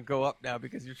that are going to go up now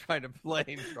because you're trying to play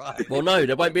and drive. Well, no,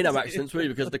 there won't be no accidents really,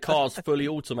 because the car's fully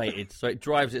automated, so it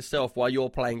drives itself while you're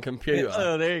playing computer.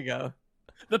 Oh, there you go.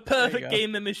 The perfect go.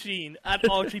 gaming machine. Add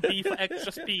RGB for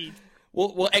extra speed.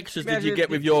 What extras did you Imagine- get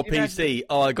with your imagine- PC?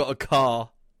 Oh, I got a car.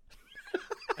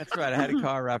 That's right. I had a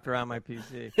car wrapped around my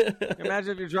PC.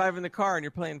 Imagine if you're driving the car and you're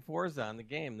playing Forza on the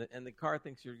game, and the car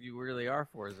thinks you really are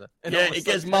Forza. And all Yeah, of a it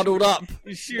gets sudden, muddled up.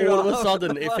 You shoot All of a off.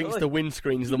 sudden, it thinks the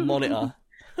windscreen's the monitor.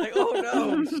 Like, oh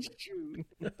no! Shoot.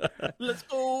 Let's That'd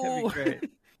go. be great.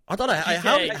 I don't know.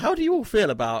 GTA. How do you all feel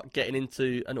about getting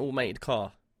into an automated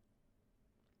car?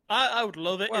 I would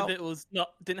love it Well- if it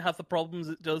didn't have the problems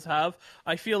it does have.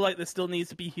 I feel like there still needs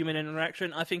to be human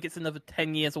interaction. I think it's another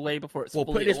 10 years away before it's Well,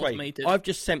 fully put it this automated. way. I've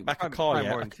just sent back a car. Probably Yeah,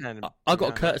 more than 10, I got a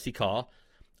yeah. courtesy car.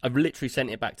 I've literally sent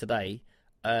it back today.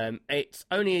 It's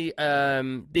only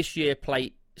this year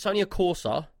plate. It's only a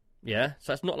Corsa. Yeah,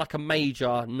 so it's not like a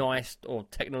major, nice or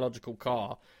technological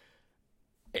car.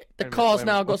 The Wait a minute, car's wait a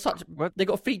now minute. got such. What? They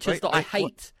got features Wait, that I wait, what?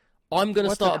 hate. I'm gonna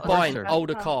What's start a buying Corsa?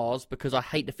 older cars because I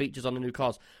hate the features on the new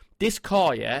cars. This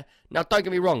car, yeah. Now, don't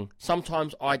get me wrong.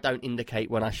 Sometimes I don't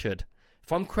indicate when I should.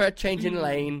 If I'm changing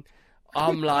lane,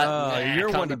 I'm like, Oh, nah, you're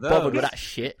I can't one be of bothered with those. that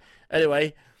shit.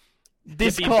 Anyway,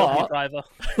 this BMW car. driver.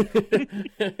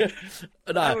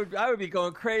 I No, would be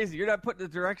going crazy. You're not putting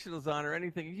the directionals on or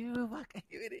anything. You fucking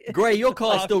idiot. Gray, your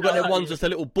car's Oh, still got them God. ones that's a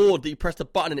little board that you press the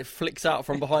button and it flicks out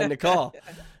from behind the car.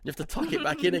 You have to tuck it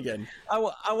back in again. I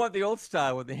want the old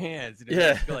style with the hands. And it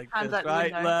Yeah. just go like Hands this, out the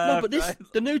right, window. left, No, but this right.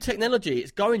 the new technology.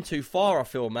 It's going too far. I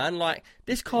feel, man. Like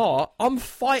this car, I'm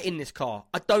fighting this car.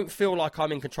 I don't feel like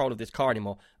I'm in control of this car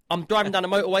anymore. I'm driving down the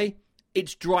motorway.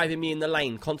 It's driving me in the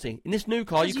lane constantly. In this new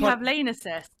car, you You can't. have lane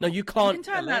assist. No, you You can't.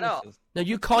 can turn that off. No,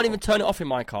 you can't even turn it off in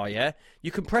my car. Yeah,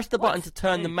 you can press the button to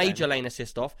turn the major lane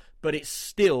assist off, but it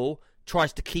still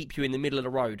tries to keep you in the middle of the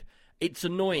road. It's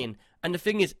annoying. And the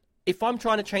thing is, if I'm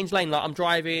trying to change lane, like I'm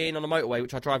driving on the motorway,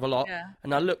 which I drive a lot, Yeah.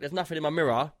 and I look, there's nothing in my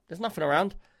mirror. There's nothing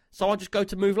around. So I just go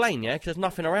to move lane, yeah, because there's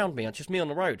nothing around me. It's just me on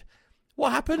the road.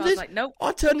 What happens I was is, like, nope.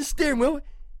 I turn the steering wheel,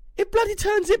 it bloody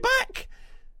turns it back.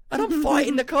 And I'm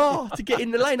fighting the car to get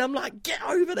in the lane. I'm like, get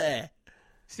over there.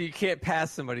 So you can't pass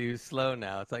somebody who's slow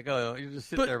now. It's like, oh, you just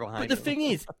sit there behind But the them. thing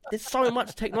is, there's so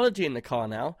much technology in the car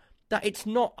now that it's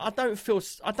not. I don't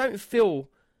feel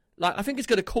like I think it's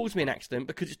going to cause me an accident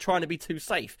because it's trying to be too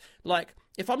safe. Like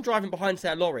if I'm driving behind,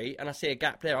 say, a lorry and I see a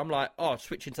gap there, I'm like, oh,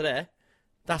 switching to there.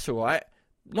 That's all right.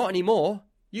 Not anymore.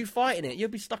 You fighting it. You'll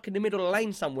be stuck in the middle of the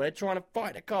lane somewhere trying to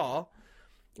fight a car.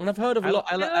 And I've heard of a lot.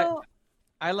 I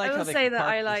like I how will they say can that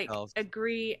park I themselves.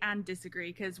 agree and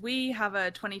disagree because we have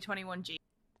a 2021 Jeep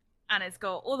and it's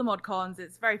got all the mod cons.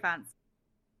 It's very fancy.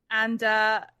 And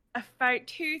about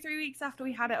 2-3 weeks after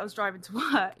we had it, I was driving to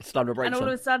work, Slammed the brakes and all on.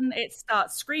 of a sudden it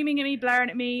starts screaming at me, blaring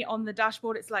at me on the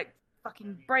dashboard. It's like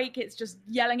fucking brake. It's just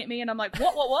yelling at me, and I'm like,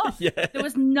 what? Yeah. There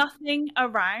was nothing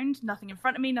around, nothing in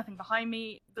front of me, nothing behind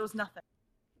me. There was nothing,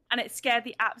 and it scared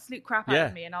the absolute crap out Yeah.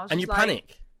 of me. And I was And just you like,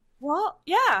 panic. what?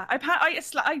 Yeah,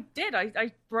 I did.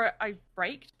 I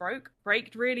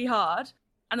braked really hard,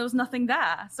 and there was nothing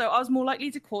there. So I was more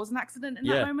likely to cause an accident in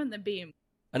Yeah. that moment than being.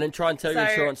 And then try and tell your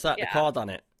So, insurance that the yeah. car done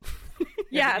it.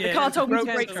 Yeah, the yeah, car it's told me to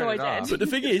broken, brake, turn so I it off. did. But the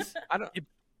thing is, I don't.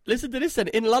 listen to this then.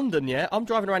 In London, yeah, I'm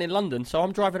driving around in London, so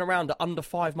I'm driving around at under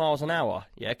 5 miles an hour,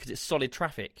 yeah, because it's solid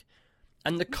traffic.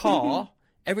 And the car,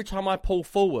 every time I pull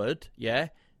forward, yeah,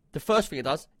 the first thing it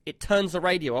does, it turns the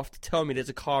radio off to tell me there's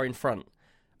a car in front.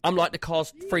 I'm like, the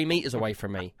car's 3 meters away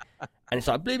from me. And it's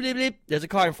like, bleep, bleep, bleep, there's a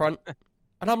car in front.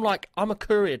 And I'm like, I'm a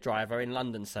courier driver in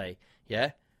London, say,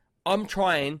 yeah? I'm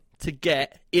trying to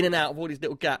get in and out of all these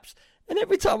little gaps. And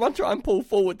every time I try and pull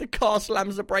forward, the car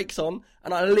slams the brakes on,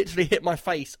 and I literally hit my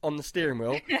face on the steering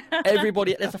wheel.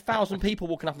 Everybody, there's 1,000 people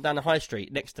walking up and down the high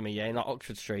street next to me, yeah, in like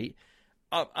Oxford Street.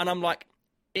 And I'm like,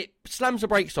 it slams the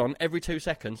brakes on every 2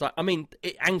 seconds. Like, I mean,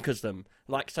 it anchors them.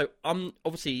 Like, so I'm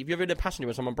obviously, if you're in a passenger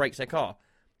when someone brakes their car,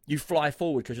 you fly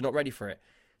forward because you're not ready for it.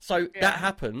 So that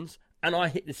happens, and I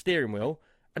hit the steering wheel,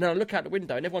 and then I look out the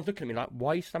window, and everyone's looking at me like, "Why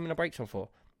are you slamming the brakes on for?"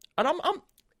 And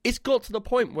it's got to the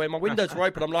point where my windows are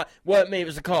open. I'm like, "Weren't me, it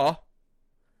was a car."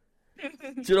 Do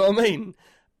you know what I mean?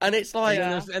 And it's like,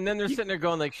 And then they're sitting there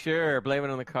going like, "Sure, blame it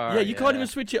on the car." yeah, you can't even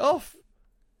switch it off.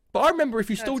 But I remember if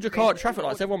you stalled your car at crazy. traffic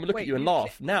lights, everyone would look Wait, at you and you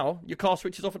laugh. Now your car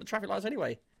switches off at the traffic lights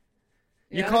anyway.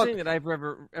 You Everything can't. that I've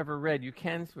ever read, you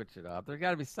can switch it off. There's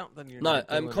got to be something you're No, not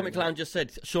doing Comic or not. Clown just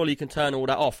said, surely you can turn all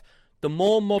that off. The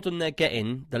more modern they're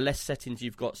getting, the less settings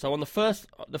you've got. So on the first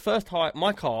high,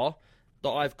 my car that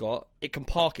I've got, it can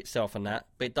park itself and that,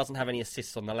 but it doesn't have any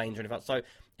assists on the lanes or anything. So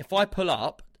if I pull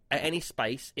up at any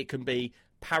space, it can be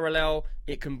parallel,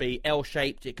 it can be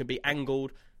L-shaped, it can be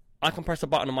angled. I can press a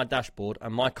button on my dashboard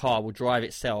and my car will drive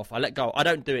itself. I let go. I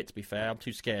don't do it, to be fair. I'm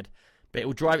too scared. But it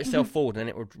will drive itself forward and then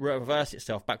it will reverse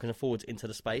itself backwards and forwards into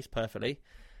the space perfectly.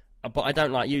 but I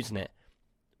don't like using it.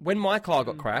 When my car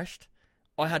got crashed,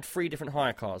 I had 3 different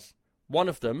hire cars. One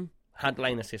of them had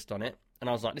lane assist on it, and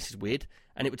I was like, this is weird.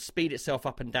 And it would speed itself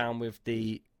up and down with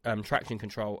the traction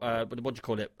control. What do you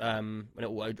call it? An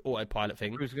autopilot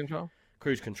thing. Cruise control.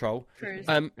 Cruise control. Cruise.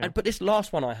 But this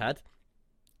last one I had,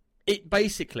 it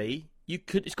basically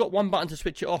it's got one button to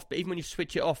switch it off, but even when you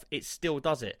switch it off, it still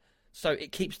does it. So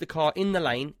it keeps the car in the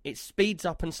lane. It speeds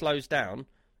up and slows down.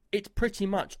 It pretty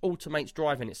much automates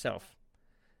driving itself.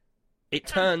 It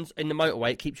turns in the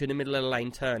motorway. It keeps you in the middle of the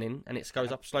lane turning, and it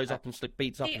slows up and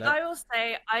speeds up. See, I will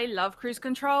say I love cruise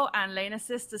control, and lane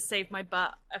assist has saved my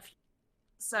butt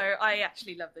so I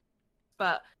actually love this.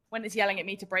 But when it's yelling at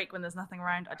me to brake when there's nothing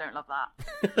around, I don't love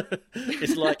that.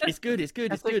 It's like, it's good.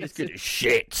 It's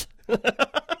shit.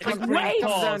 It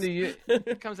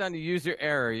comes down to user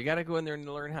error. You got to go in there and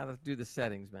learn how to do the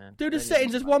settings, man. Do the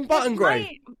settings. There's one button,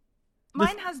 Gray.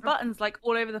 Mine has buttons like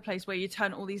all over the place where you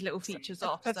turn all these little features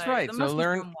off. That's so right. there So must be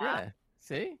learn. somewhere. Yeah.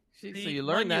 See? So The you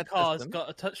learn that. car's system. got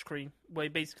a touchscreen where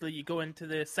basically you go into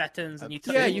the settings and you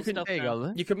Yeah, turn you can- stuff There you down.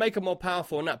 go. You can make them more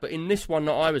powerful than that, but in this one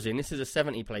that I was in, this is a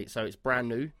 70 plate, so it's brand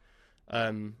new.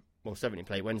 70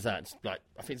 plate. When's that? It's like,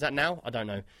 I think, is that now? I don't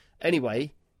know.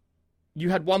 Anyway, you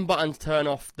had one button to turn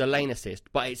off the lane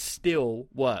assist, but it still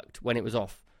worked when it was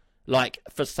off. Like,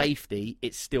 for safety,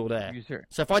 it's still there.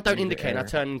 So if I don't user indicate and I error.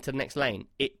 turn into the next lane,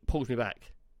 it pulls me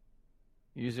back.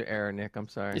 User error, Nick. I'm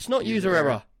sorry. It's not user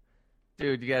error.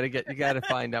 Dude, you gotta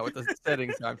find out what the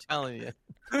settings are. I'm telling you.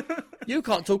 You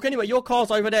can't talk anyway. Your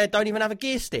cars over there don't even have a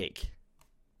gear stick.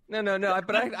 No.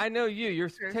 But I know you.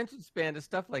 Your attention span to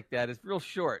stuff like that is real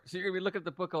short. So you're gonna be looking at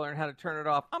the book and learn how to turn it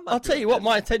off. I'll tell you what,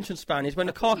 my attention span is when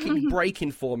the car keeps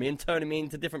braking for me and turning me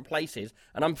into different places,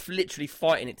 and I'm literally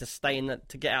fighting it to stay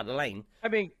to get out of the lane. I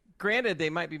mean, granted, they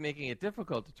might be making it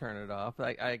difficult to turn it off.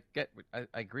 I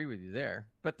agree with you there,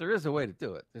 but there is a way to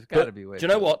do it. There's got to be a way. Do you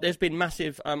know what? There's been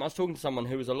massive. I was talking to someone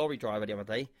who was a lorry driver the other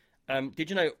day. Did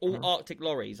you know all Arctic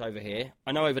lorries over here?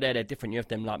 I know over there they're different. You have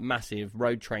them like massive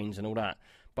road trains and all that.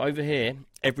 But over here,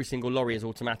 every single lorry is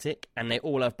automatic, and they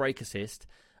all have brake assist.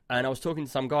 And I was talking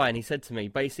to some guy, and he said to me,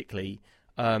 basically,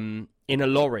 in a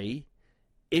lorry,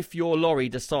 if your lorry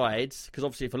decides, because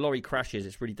obviously if a lorry crashes,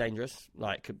 it's really dangerous,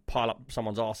 like could pile up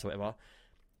someone's arse or whatever.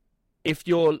 If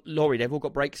your lorry, they've all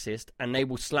got brake assist, and they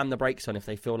will slam the brakes on if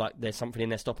they feel like there's something in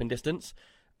their stopping distance.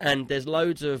 And there's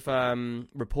loads of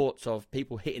reports of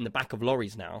people hitting the back of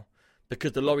lorries now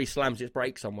because the lorry slams its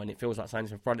brakes on when it feels like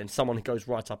something's in front and someone goes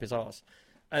right up his arse.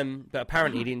 But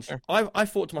apparently, I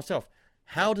thought to myself,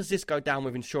 how does this go down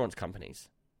with insurance companies?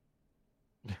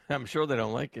 I'm sure they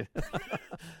don't like it.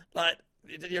 Like,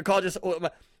 your car just...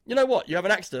 You know what? You have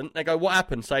an accident, they go, what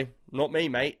happened? Say, not me,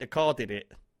 mate. The car did it.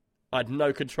 I had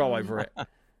no control over it.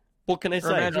 What can they Or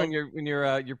say? imagine when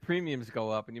your premiums go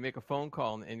up and you make a phone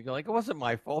call and you're like, it wasn't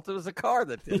my fault. It was the car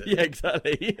that did it. Yeah,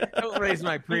 exactly. Don't raise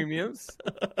my premiums.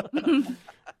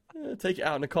 Take it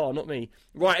out in the car, not me.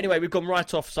 Right, anyway, we've gone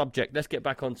right off subject. Let's get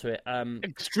back onto it.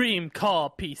 Extreme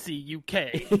Car PC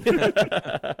UK.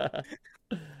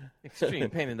 Extreme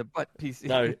pain in the butt PC.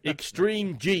 No,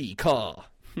 Extreme G car.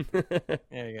 There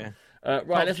you go.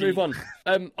 Right, let's move on.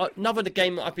 Another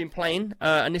game that I've been playing,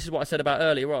 and this is what I said about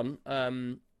earlier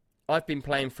on. I've been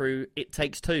playing through It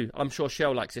Takes Two. I'm sure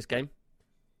Shell likes this game.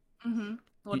 Mm-hmm.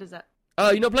 What is it?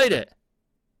 Oh, you not played it?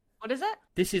 What is it?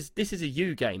 This is a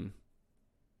U game.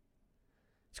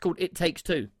 It's called It Takes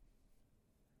Two.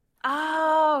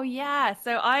 Oh, yeah.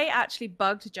 So I actually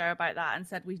bugged Joe about that and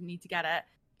said we need to get it.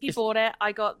 He bought it.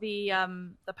 I got the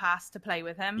pass to play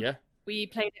with him. Yeah. We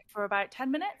played it for about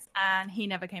 10 minutes and he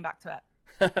never came back to it.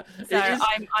 It So is-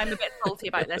 I'm a bit salty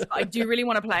about this, but I do really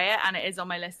want to play it and it is on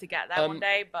my list to get there one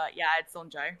day. But yeah, it's on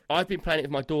Joe. I've been playing it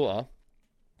with my daughter.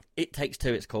 It Takes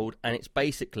Two, it's called, and it's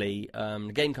basically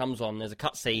the game comes on. There's a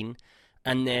cutscene,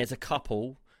 and there's a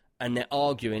couple, and they're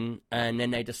arguing, and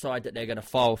then they decide that they're going to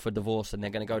file for divorce and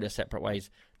they're going to go their separate ways.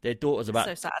 Their daughter's about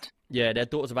So sad. their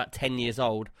daughter's about 10 years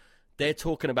old. They're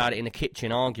talking about it in the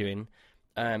kitchen, arguing,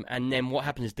 and then what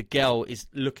happens is the girl is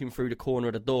looking through the corner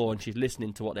of the door and she's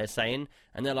listening to what they're saying,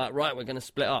 and they're like, right, we're going to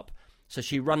split up. So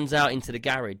she runs out into the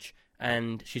garage,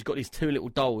 and she's got these two little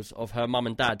dolls of her mum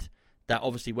and dad that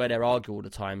obviously where they're arguing all the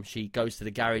time, she goes to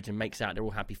the garage and makes out they're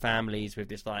all happy families with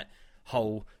this like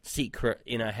whole secret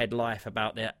in her head life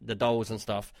about the dolls and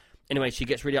stuff. Anyway, she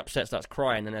gets really upset, starts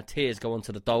crying, and her tears go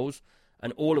onto the dolls,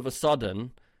 and all of a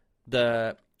sudden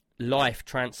the life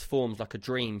transforms like a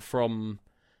dream from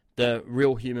the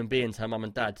real human beings, her mum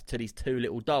and dad, to these two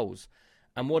little dolls.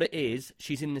 And what it is,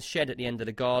 she's in the shed at the end of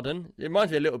the garden. It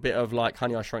reminds me a little bit of like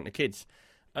Honey, I Shrunk the Kids.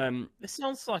 This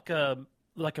sounds like a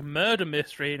murder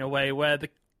mystery in a way, where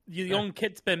the young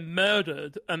kid's been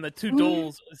murdered, and the two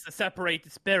dolls is the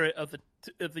separated spirit of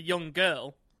the young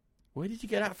girl. Where did you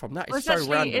get that from? That is Well, so actually,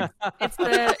 random. it's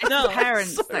the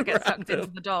parents so that get sucked random.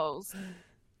 into the dolls.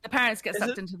 The parents get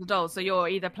sucked into the dolls, so you're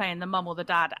either playing the mum or the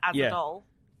dad as Yeah. a doll.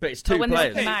 But it's But two when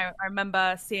players. this came out, I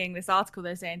remember seeing this article.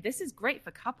 They're saying this is great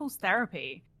for couples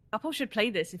therapy. Couples should play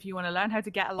this if you want to learn how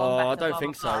to get along. Oh, better, I don't blah,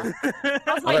 think blah, so. blah. I was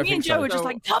I like, don't me and think Joe so. were just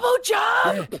like, double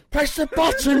jump, Yeah. Press the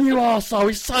button, you arsehole.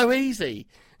 It's so easy.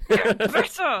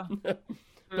 better.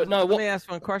 But no, Let what? me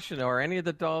ask one question though. Are any of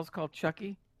the dolls called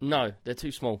Chucky? No, they're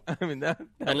too small. I mean, that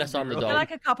Unless I'm the They're doll.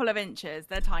 like a couple of inches.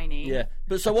 They're tiny. Yeah.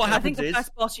 But so what I think happens the is.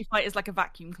 first boss you fight is like a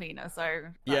vacuum cleaner. So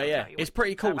Yeah. It's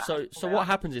pretty cool. So what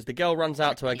happens is the girl runs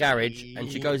out to her garage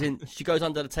and she goes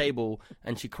under the table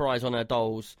and she cries on her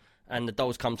dolls and the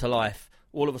dolls come to life.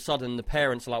 All of a sudden the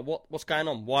parents are like, what's going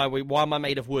on? Why am I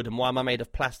made of wood and why am I made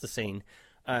of plasticine?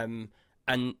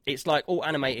 And it's like all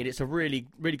animated. It's a really,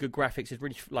 really good graphics. It's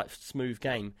really like smooth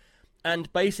game.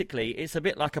 And basically it's a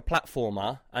bit like a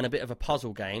platformer and a bit of a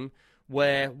puzzle game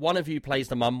where one of you plays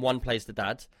the mum, one plays the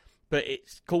dad. But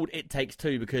it's called It Takes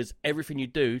Two because everything you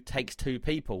do takes two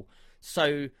people.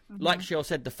 So, like Cheryl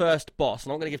said, the first boss,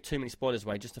 and I'm not going to give too many spoilers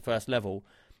away, just the first level.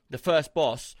 The first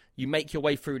boss, you make your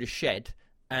way through the shed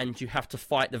and you have to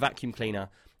fight the vacuum cleaner.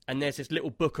 And there's this little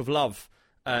book of love,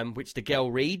 which the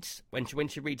girl reads. When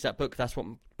she reads that book, that's what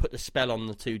put the spell on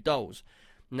the two dolls.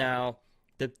 Now,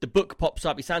 the book pops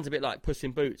up. He sounds a bit like Puss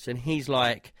in Boots, and he's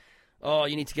like, oh,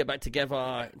 you need to get back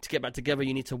together. To get back together,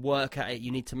 you need to work at it.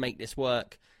 You need to make this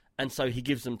work. And so he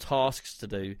gives them tasks to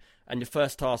do, and the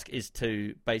first task is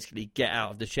to basically get out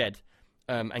of the shed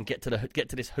and get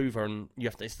to this Hoover, and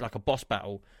it's like a boss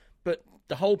battle. But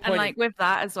the whole point, And like with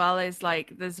that as well is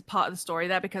like there's a part of the story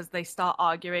there because they start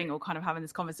arguing or kind of having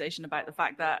this conversation about the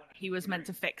fact that he was meant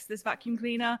to fix this vacuum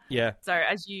cleaner. yeah, So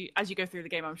as you go through the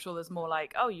game, I'm sure there's more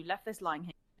like, oh, you left this lying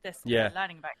here, this, and Yeah. they're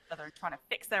learning about each other and trying to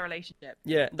fix their relationship.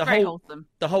 yeah, Very wholesome.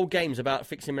 the whole game's about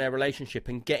fixing their relationship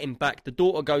and getting back. The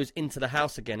daughter goes into the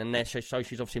house again, and so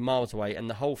she's obviously miles away. And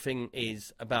the whole thing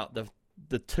is about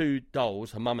the two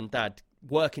dolls, her mum and dad,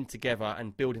 working together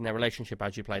and building their relationship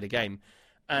as you play the game.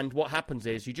 And what happens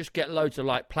is you just get loads of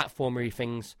like platformery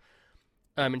things.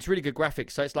 It's really good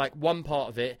graphics. So it's like one part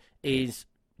of it is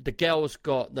the girl's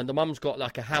got the mum's got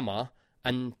like a hammer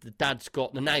and the dad's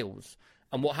got the nails.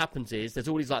 And what happens is there's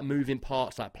all these like moving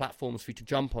parts, like platforms for you to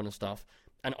jump on and stuff.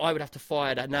 And I would have to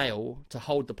fire that nail to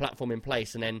hold the platform in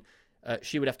place, and then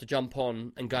she would have to jump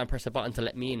on and go and press a button to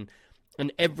let me in.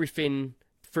 And everything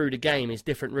through the game is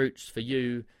different routes for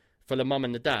you, for the mum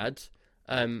and the dad.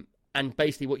 And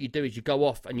basically what you do is you go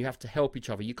off and you have to help each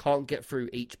other. You can't get through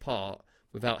each part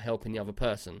without helping the other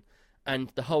person.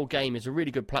 And the whole game is a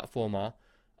really good platformer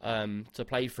to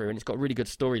play through, and it's got a really good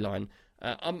storyline.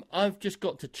 I've just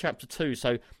got to chapter 2,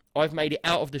 so I've made it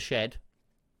out of the shed,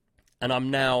 and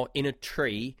I'm now in a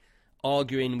tree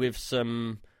arguing with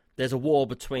there's a war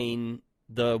between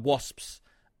the wasps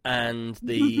and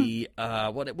the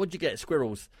what'd you get,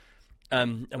 squirrels,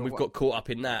 and we've got caught up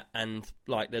in that, and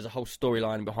like there's a whole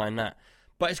storyline behind that.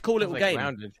 But it's a cool little game.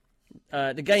 Grounded.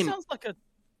 The game Sounds like a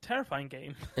terrifying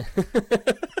game.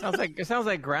 It sounds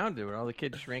like Grounded, where all the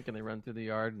kids shrink and they run through the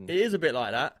yard. And... It is a bit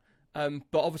like that.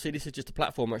 But obviously this is just a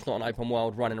platformer. It's not an open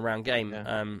world running around game.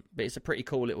 Yeah. But it's a pretty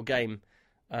cool little game.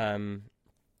 I'm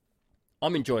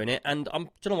enjoying it, and do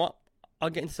you know what? I'll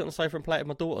get into sit on the sofa and play it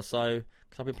with my daughter. So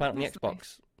because I've been playing it on the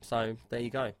Xbox. So there you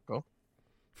go. Cool.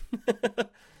 But-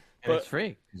 it's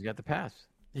free. You got the pass.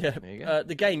 Yeah. There you go.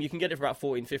 The game you can get it for about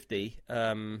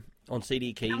 $14.50 on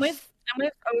CD keys. And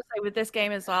I would say with this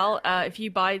game as well, if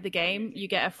you buy the game, you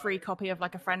get a free copy of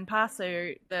like a friend pass,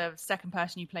 so the second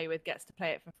person you play with gets to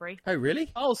play it for free. Oh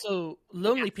really? Also,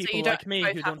 lonely Yeah, so people you don't like me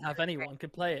both who have don't to have play anyone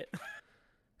could play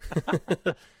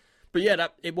it. But yeah,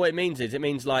 what it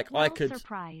means like I could.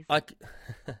 Surprise.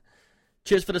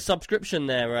 Cheers for the subscription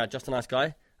there, Just a Nice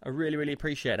Guy. I really, really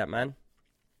appreciate that, man.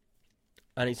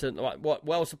 And he said,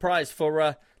 well surprised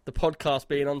for the podcast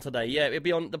being on today. Yeah, it'll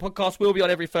be on. The podcast will be on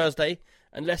every Thursday,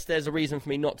 unless there's a reason for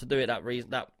me not to do it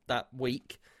that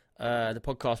week. The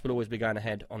podcast will always be going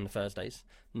ahead on the Thursdays,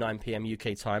 9 p.m.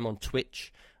 UK time on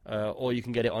Twitch, or you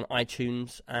can get it on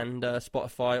iTunes and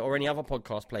Spotify or any other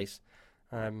podcast place.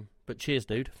 But cheers,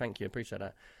 dude. Thank you. Appreciate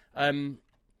that.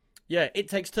 Yeah, It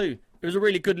Takes Two. It was a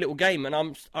really good little game,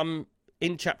 and I'm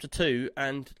in chapter 2,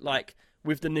 and like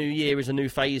with the new year is a new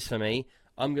phase for me.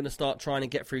 I'm going to start trying to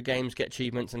get through games, get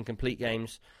achievements, and complete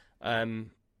games.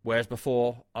 Whereas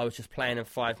before, I was just playing in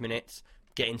 5 minutes,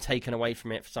 getting taken away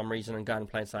from it for some reason, and going and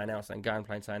playing something else, and going and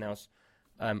playing something else.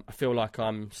 I feel like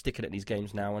I'm sticking at these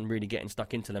games now and really getting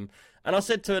stuck into them. And I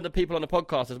said to the people on the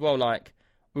podcast as well, like,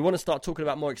 we want to start talking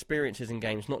about more experiences in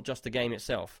games, not just the game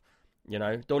itself. You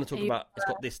know, don't want to talk about it's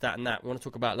got this, that, and that. We want to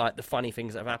talk about like the funny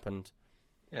things that have happened.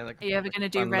 Yeah, like, Are you ever going to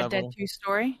do Red Dead 2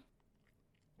 story?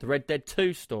 The Red Dead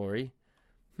 2 story.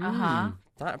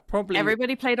 That probably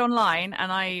Everybody played online,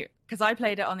 and because I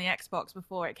played it on the Xbox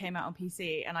before it came out on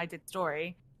PC, and I did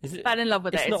story. Fell in love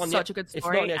with it. It's such a good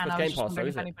story, and I was just wondering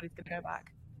if anybody's going to go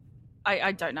back.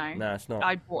 I don't know. No, it's not.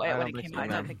 I bought it when it came out. I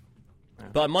don't think.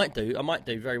 But I might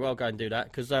do very well go and do that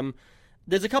because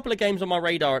there's a couple of games on my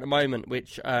radar at the moment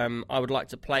which I would like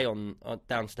to play on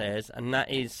downstairs, and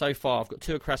that is so far I've got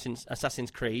 2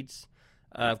 Assassin's Creeds.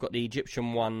 I've got the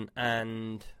Egyptian one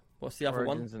and what's the other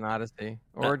one? Origins and Odyssey.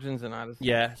 Origins and Odyssey.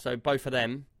 Yeah, so both of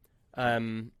them.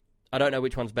 I don't know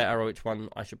which one's better or which one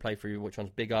I should play through, which one's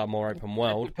bigger, more open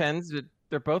world. It depends.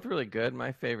 They're both really good.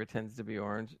 My favorite tends to be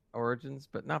Origins,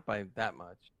 but not by that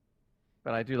much.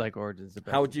 But I do like Origins the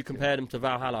best. How would you compare them to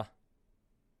Valhalla?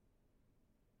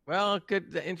 Well,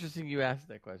 good. Interesting you asked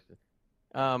that question.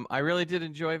 I really did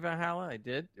enjoy Valhalla. I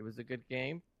did. It was a good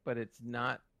game, but it's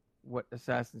not what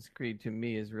Assassin's Creed to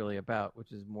me is really about,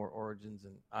 which is more Origins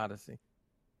and Odyssey.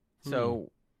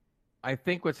 So I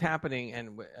think what's happening,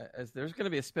 and as there's going to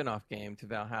be a spin-off game to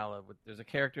Valhalla. There's a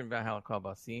character in Valhalla called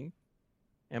Basim,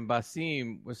 and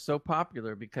Basim was so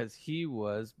popular because he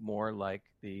was more like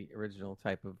the original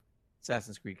type of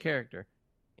Assassin's Creed character.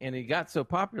 And he got so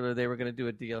popular, they were going to do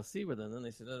a DLC with him. Then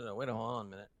they said, no, wait, hold on a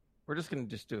minute. We're just going to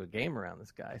just do a game around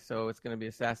this guy. So it's going to be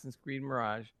Assassin's Creed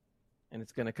Mirage, and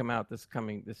it's going to come out this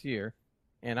year.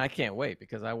 And I can't wait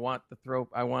because I want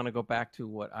to go back to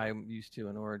what I'm used to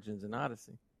in Origins and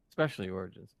Odyssey, especially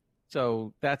Origins.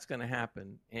 So that's going to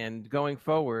happen. And going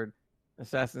forward,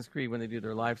 Assassin's Creed, when they do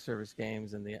their live service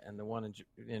games and the one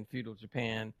in feudal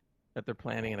Japan that they're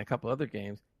planning and a couple other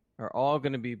games, are all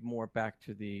going to be more back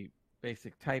to the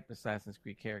basic type Assassin's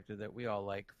Creed character that we all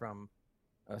like from,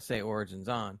 say, Origins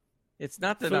on. It's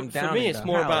not that I'm down. For me, it's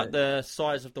more about the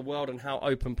size of the world and how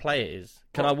open play it is.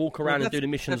 Can I walk around and do the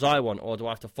missions I want, or do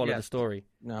I have to follow the story?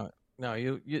 No.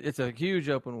 It's a huge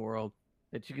open world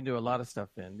that you can do a lot of stuff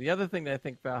in. The other thing that I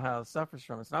think Valhalla suffers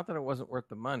from, it's not that it wasn't worth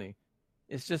the money.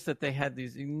 It's just that they had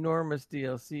these enormous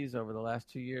DLCs over the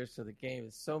last 2 years, so the game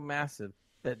is so massive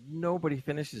that nobody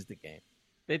finishes the game.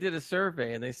 They did a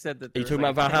survey, and they said that... Are you talking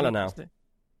about Valhalla now?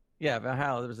 Yeah,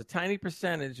 Valhalla. There was a tiny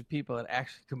percentage of people that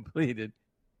actually completed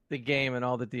the game and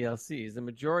all the DLCs. The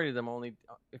majority of them only,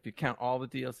 if you count all the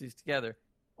DLCs together,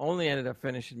 only ended up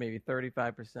finishing maybe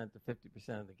 35% to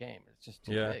 50% of the game. It's just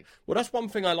too big. Well, that's one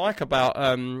thing I like about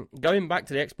going back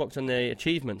to the Xbox and the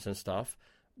achievements and stuff,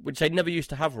 which they never used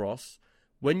to have, Ross.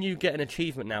 When you get an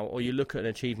achievement now, or you look at an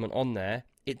achievement on there,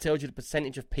 it tells you the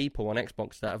percentage of people on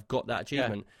Xbox that have got that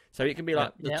achievement. Yeah. So it can be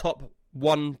like the top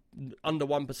under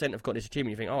 1% have got this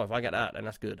achievement. You think, oh, if I get that, then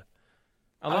that's good.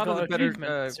 A lot of the better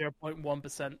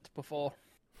 0.1% before.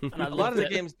 And a lot of the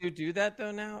games do that though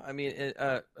now. I mean,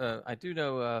 I do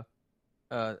know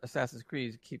Assassin's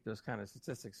Creed keep those kind of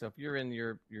statistics. So if you're in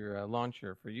your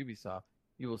launcher for Ubisoft,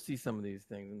 you will see some of these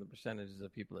things and the percentages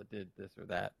of people that did this or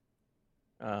that,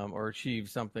 or achieved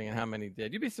something and how many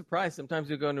did. You'd be surprised. Sometimes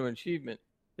you'll go into an achievement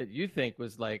that you think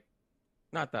was like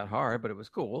not that hard, but it was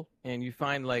cool, and you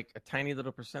find like a tiny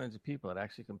little percentage of people that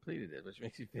actually completed it, which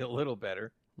makes you feel a little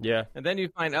better. Yeah. And then you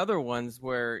find other ones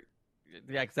where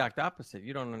the exact opposite.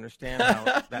 You don't understand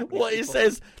how that what it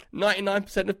says,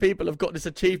 99% of people have got this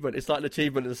achievement. It's like an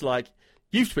achievement that's like,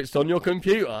 you've switched on your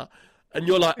computer, and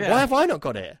you're like, why have I not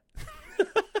got it?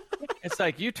 It's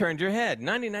like you turned your head.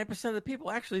 99% of the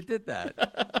people actually did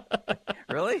that.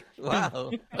 Really?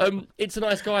 Wow. It's a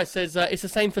Nice Guy says, it's the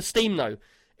same for Steam, though.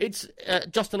 It's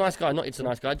Just a Nice Guy, not It's a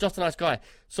Nice Guy. Just a Nice Guy.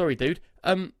 Sorry, dude.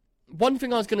 One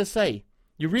thing I was going to say,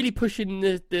 you're really pushing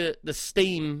the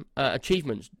Steam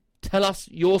achievements. Tell us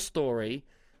your story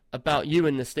about you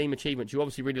and the Steam achievements. You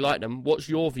obviously really like them. What's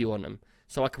your view on them?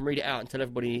 So I can read it out and tell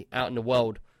everybody out in the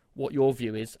world what your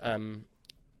view is and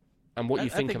what you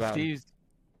think about them.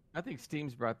 I think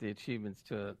Steam's brought the achievements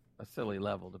to a silly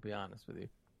level, to be honest with you.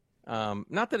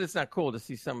 Not that it's not cool to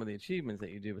see some of the achievements that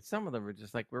you do, but some of them are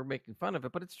just like, we're making fun of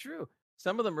it, but it's true.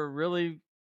 Some of them are really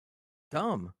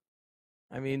dumb.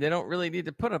 I mean, they don't really need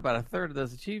to put about a third of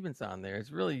those achievements on there.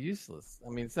 It's really useless. I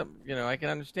mean, I can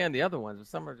understand the other ones, but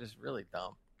some are just really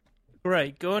dumb.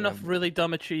 Great. Going off really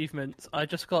dumb achievements, I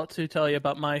just got to tell you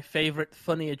about my favorite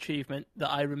funny achievement that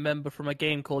I remember from a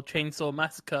game called Chainsaw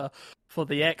Massacre for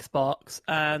the Xbox.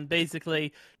 And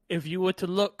basically, if you were to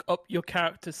look up your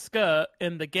character's skirt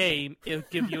in the game, it would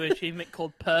give you an achievement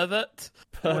called Pervert,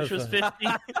 which was 15.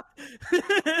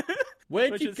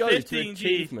 Where'd you go to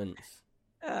achievements?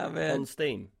 Oh, man. On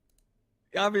Steam.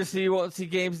 Obviously, you won't see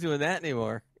games doing that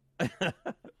anymore.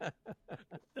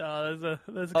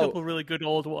 There's a couple really good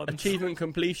old ones. Achievement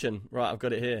completion. Right, I've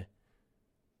got it here.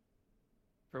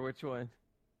 For which one?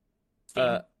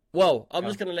 Well, I'm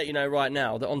just going to let you know right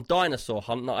now that on Dinosaur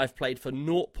Hunt that I've played for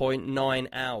 0.9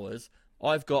 hours,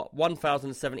 I've got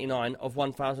 1,079 of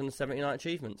 1,079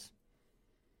 achievements.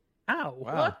 Ow!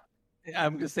 Wow. What?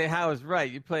 I'm going to say how is right.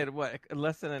 You played, what,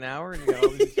 less than an hour and you got all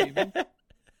these achievements?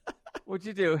 What'd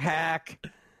you do? Hack.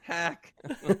 I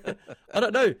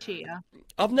don't know. Cheater.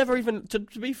 I've never even, to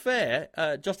be fair,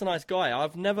 just a nice guy,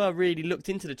 I've never really looked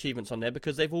into the achievements on there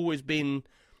because they've always been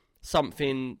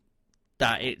something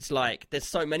that it's like, there's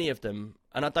so many of them,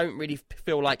 and I don't really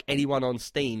feel like anyone on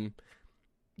Steam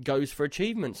goes for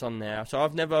achievements on there. So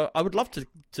I would love to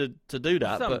do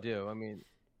that. Some but do. I mean,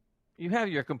 you have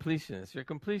your completionists. Your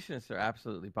completionists are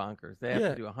absolutely bonkers. They have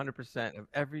to do 100% of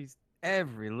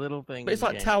every little thing. But it's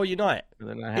like Tower Unite.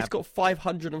 It's got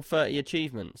 530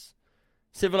 achievements.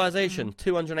 Civilization,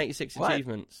 286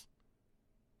 achievements.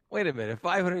 Wait a minute,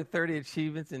 530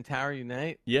 achievements in Tower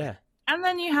Unite? Yeah. And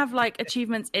then you have like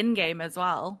achievements in game as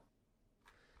well.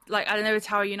 Like, I don't know, with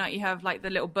Tower Unite, you have like the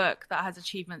little book that has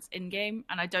achievements in game,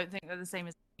 and I don't think they're the same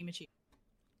as Steam achievements.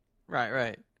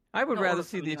 Right. I would Not all rather of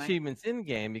see them, the anyway. achievements in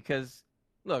game because,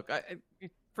 look,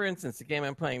 for instance, the game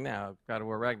I'm playing now, God of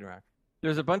War Ragnarok,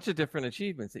 there's a bunch of different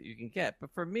achievements that you can get. But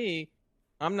for me,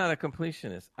 I'm not a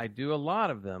completionist. I do a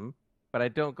lot of them, but I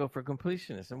don't go for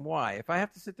completionist. And why? If I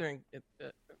have to sit there and,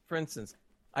 for instance,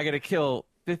 I got to kill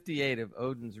 58 of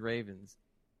Odin's ravens,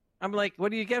 I'm like,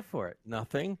 what do you get for it?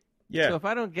 Nothing. Yeah. So if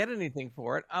I don't get anything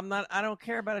for it, I don't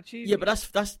care about achievements. Yeah, but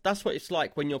that's what it's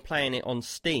like when you're playing it on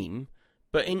Steam.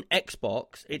 But in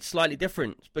Xbox, it's slightly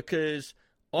different because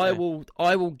I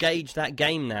will gauge that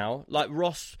game now. Like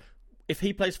Ross, if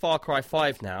he plays Far Cry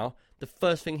 5 now, the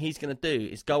first thing he's going to do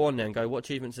is go on there and go, what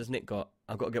achievements has Nick got?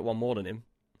 I've got to get one more than him.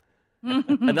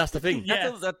 And that's the thing.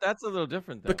 Yeah. That's a little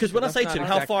different, though. Because when I That's say to not him,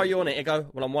 how far are exactly- you on it? He go,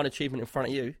 well, I'm one achievement in front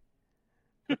of you.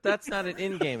 But that's not an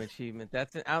in-game achievement.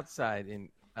 That's an outside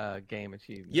game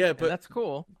achievement. Yeah, And but that's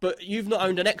cool. But you've not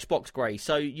owned an Xbox, Gray,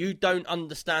 so you don't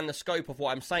understand the scope of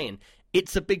what I'm saying.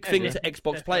 It's a big thing Maybe. to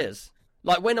Xbox players.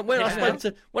 Like when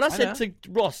I said to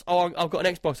Ross, "Oh, I've got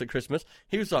an Xbox at Christmas,"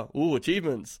 he was like, "Ooh,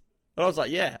 achievements." And I was like,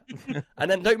 "Yeah."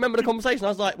 And then don't you remember the conversation? I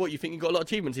was like, "What? You think you got a lot of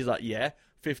achievements?" He's like, "Yeah,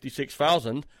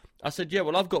 56,000." I said, "Yeah,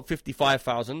 well, I've got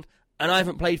 55,000, and I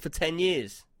haven't played for 10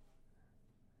 years."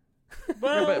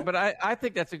 No, but I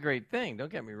think that's a great thing.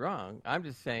 Don't get me wrong. I'm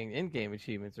just saying in-game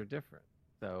achievements are different.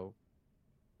 So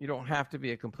you don't have to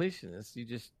be a completionist.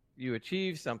 You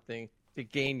achieve something to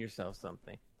gain yourself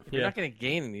something. If you're not going to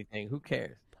gain anything, who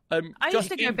cares? I used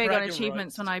to go in big on bragging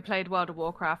achievements rights. when I played World of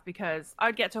Warcraft because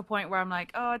I'd get to a point where I'm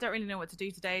like, oh, I don't really know what to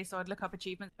do today. So I'd look up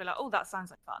achievements, be like, oh, that sounds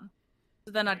like fun.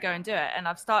 So then I'd go and do it. And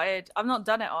I've not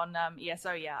done it on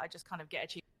ESO yet. I just kind of get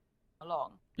achievements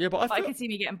along. Yeah, but I could see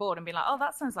me getting bored and be like, oh,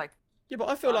 that sounds like. Yeah, but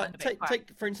I feel fun like and a bit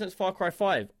take for instance Far Cry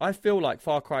 5. I feel like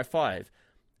Far Cry 5.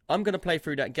 I'm going to play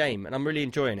through that game and I'm really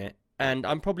enjoying it. And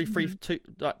I'm probably probably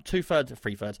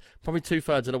 2/3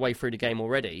 of the way through the game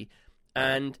already.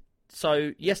 And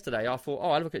so yesterday I thought, oh,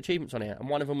 I look at achievements on here, and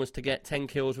one of them was to get 10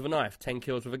 kills with a knife, 10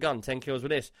 kills with a gun, 10 kills with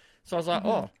this. So I was like,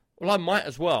 oh, well, I might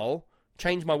as well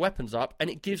change my weapons up, and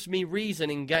it gives me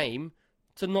reason in game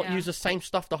to not use the same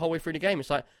stuff the whole way through the game. It's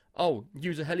like, oh,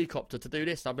 use a helicopter to do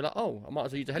this. I'll be like, oh, I might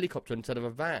as well use a helicopter instead of a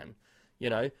van,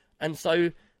 you know? And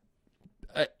so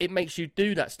it makes you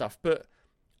do that stuff. But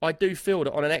I do feel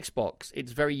that on an Xbox,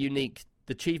 it's very unique.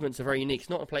 The achievements are very unique. It's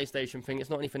not a PlayStation thing. It's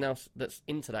not anything else that's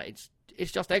into that. It's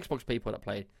just Xbox people that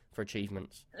play for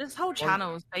achievements. There's whole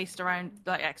channels based around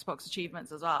like Xbox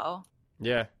achievements as well.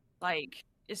 Yeah. Like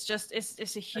it's a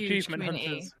huge Achievement community.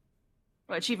 hunters.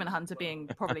 Well, Achievement Hunter being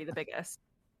probably the biggest.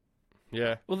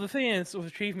 Yeah. Well, the thing is, with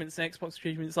achievements and Xbox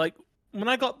achievements, like, when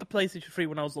I got the PlayStation 3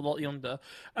 when I was a lot younger,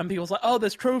 and people was like, oh,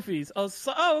 there's trophies. I was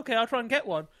like, oh, okay, I'll try and get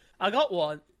one. I got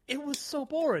one. It was so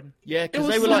boring. Yeah, because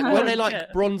It they was were so like, weren't they boring, like yeah.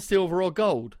 bronze, silver, or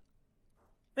gold?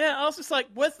 Yeah, I was just like,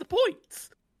 where's the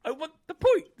points? I want the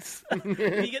points.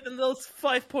 You get them those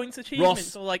 5 points achievements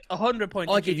Ross, or like 100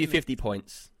 points. I give you achievements. 50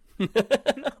 points.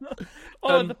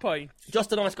 The points.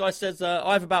 Just a nice guy says,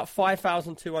 I have about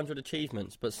 5,200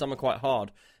 achievements, but some are quite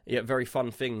hard, yet very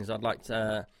fun things. I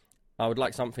would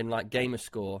like something like Gamer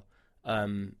Score.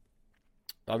 I'll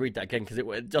read that again because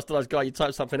it just a nice guy. You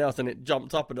typed something else and it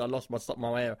jumped up and I lost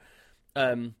my air.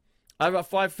 I have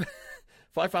about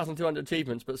 5,200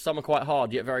 achievements, but some are quite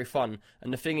hard yet very fun.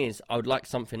 And the thing is, I would like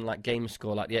something like Gamer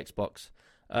Score, like the Xbox.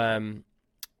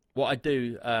 What I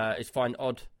do is find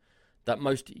odd that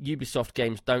most Ubisoft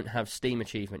games don't have Steam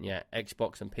achievement yet.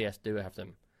 Xbox and PS do have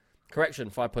them. Correction,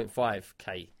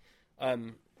 5.5k.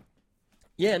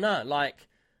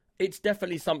 it's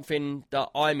definitely something that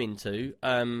I'm into.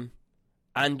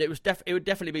 And it would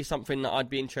definitely be something that I'd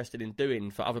be interested in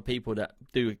doing for other people that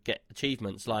do get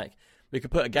achievements. Like, we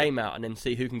could put a game out and then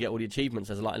see who can get all the achievements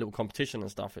as like a little competition and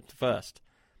stuff at first.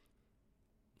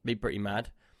 Be pretty mad.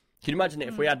 Can you imagine it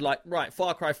if we had like, right,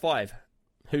 Far Cry 5,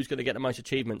 who's going to get the most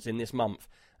achievements in this month?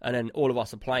 And then all of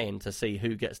us are playing to see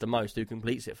who gets the most, who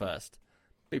completes it first.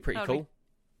 Be pretty cool.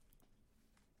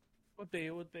 Would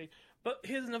be. But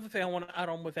here's another thing I want to add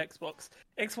on with Xbox.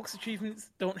 Xbox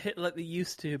achievements don't hit like they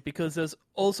used to, because there's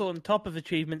also on top of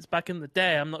achievements back in the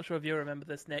day, I'm not sure if you remember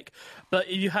this, Nick, but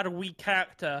you had a Wii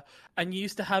character and you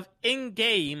used to have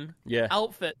in-game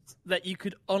outfits that you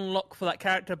could unlock for that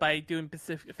character by doing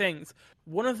specific things.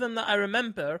 One of them that I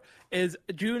remember is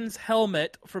June's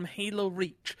helmet from Halo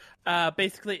Reach.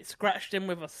 Basically, it's scratched in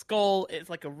with a skull.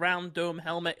 It's like a round dome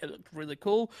helmet. It looked really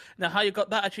cool. Now, how you got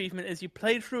that achievement is you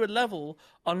played through a level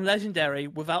on Legendary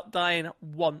without dying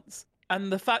once.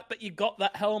 And the fact that you got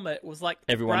that helmet was like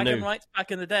bragging rights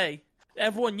back in the day.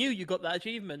 Everyone knew you got that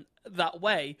achievement that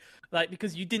way, like,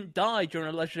 because you didn't die during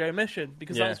a Legendary mission,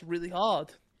 because that was really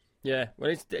hard. Yeah, well,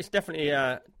 it's definitely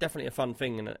a fun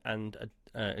thing and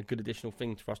a good additional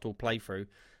thing for us to all play through.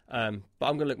 But I'm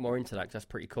going to look more into that, because that's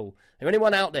pretty cool. If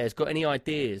anyone out there has got any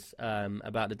ideas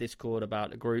about the Discord,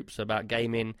 about the groups, about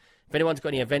gaming, if anyone's got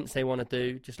any events they want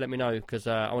to do, just let me know, because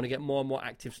I want to get more and more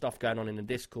active stuff going on in the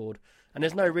Discord. And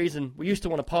there's no reason. We used to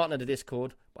want to partner the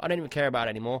Discord, but I don't even care about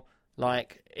it anymore.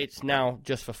 Like, it's now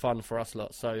just for fun for us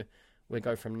lot, so we'll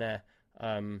go from there.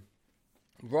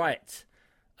 Right.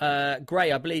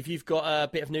 Gray, I believe you've got a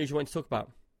bit of news you want to talk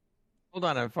about. Hold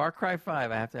on Far Cry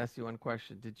 5, I have to ask you one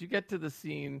question. Did you get to the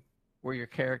scene where your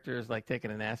character is like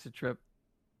taking an acid trip?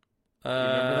 You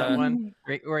remember that one?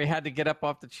 Where he had to get up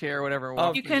off the chair or whatever it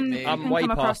was. You can way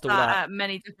come across past all that at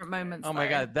many different moments. Oh my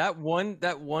god, that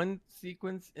one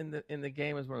sequence in the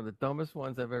game is one of the dumbest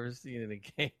ones I've ever seen in a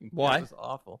game. Why? It was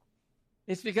awful.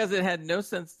 It's because it had no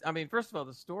sense. I mean, first of all,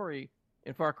 the story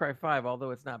in Far Cry 5, although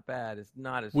it's not bad, it's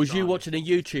not as Was strong. you watching a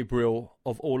YouTube reel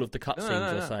of all of the cutscenes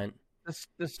No. or something?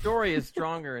 The story is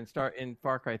stronger in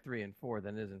Far Cry 3 and 4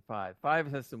 than it is in 5.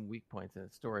 5 has some weak points in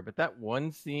its story, but that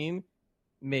one scene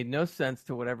made no sense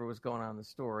to whatever was going on in the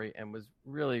story and was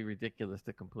really ridiculous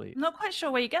to complete. I'm not quite sure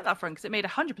where you get that from, because it made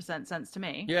 100% sense to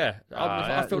me. Yeah,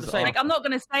 I feel the same. Like, I'm not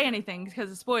going to say anything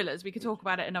because of spoilers. We could talk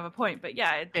about it another point, but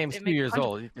yeah, game's 2 years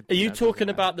old. Are you talking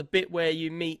about the bit where you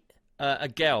meet a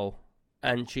girl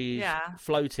and she's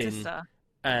floating Sister.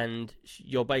 and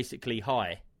you're basically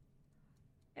high?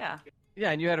 Yeah.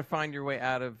 Yeah, and you had to find your way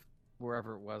out of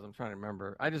wherever it was. I'm trying to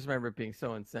remember. I just remember it being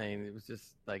so insane. It was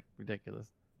just like ridiculous.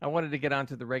 I wanted to get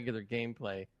onto the regular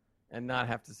gameplay and not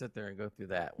have to sit there and go through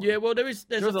that one. Yeah, well, there was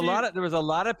a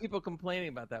lot of people complaining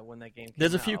about that when that game came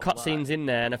There's a few cutscenes in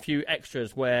there and a few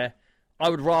extras where I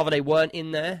would rather they weren't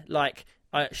in there. Like,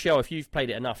 Shell, if you've played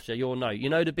it enough, so you'll know. You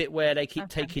know the bit where they keep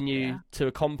taking you to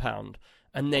a compound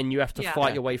and then you have to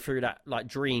fight your way through that like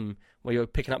dream where you're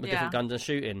picking up the different guns and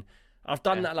shooting. I've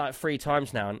done that like 3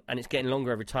 times now, and it's getting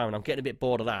longer every time, and I'm getting a bit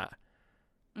bored of that.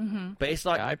 Mm-hmm. But it's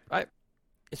like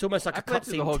it's almost like a cutscene. I played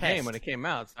through the whole test. game when it came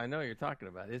out, so I know what you're talking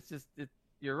about. It's just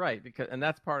you're right, and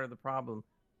that's part of the problem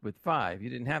with 5. You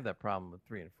didn't have that problem with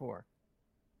 3 and 4.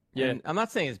 Yeah, and I'm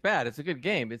not saying it's bad. It's a good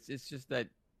game. It's just that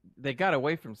they got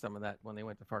away from some of that when they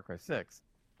went to Far Cry 6.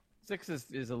 6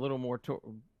 is a little more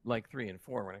like 3 and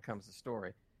 4 when it comes to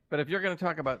story. But if you're going to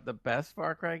talk about the best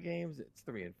Far Cry games, it's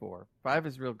 3 and 4. 5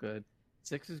 is real good.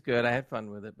 6 is good. I had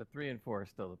fun with it, but 3 and 4 are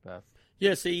still the best.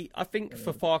 Yeah, see, I think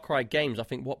for Far Cry games, I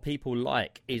think what people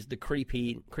like is the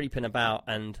creeping about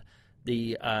and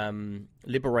the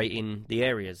liberating the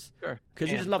areas. Sure. Because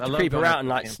you just love to creep around and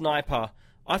like sniper.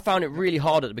 I found it really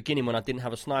hard at the beginning when I didn't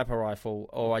have a sniper rifle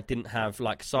or I didn't have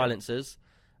like silencers.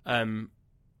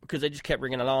 Because they just kept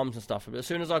ringing alarms and stuff. But as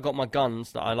soon as I got my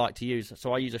guns that I like to use,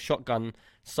 so I use a shotgun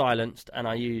silenced and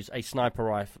I use a sniper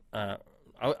rifle.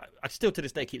 I still to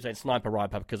this day keep saying sniper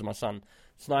rifle because of my son.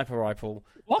 Sniper rifle.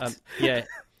 What? Yeah.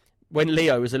 When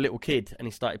Leo was a little kid and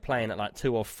he started playing at like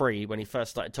 2 or 3, when he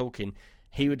first started talking,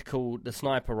 he would call the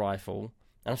sniper rifle,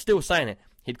 and I'm still saying it,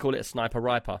 he'd call it a sniper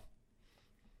riper.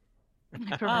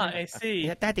 I see.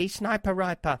 Yeah, Daddy, sniper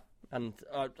riper. And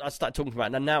I started talking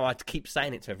about it, and now I keep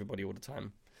saying it to everybody all the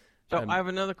time. So I have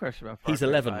another question about Far He's Cry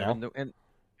 11 5 now.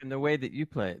 And the way that you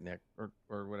play it, Nick,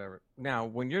 or whatever. Now,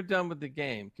 when you're done with the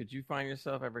game, could you find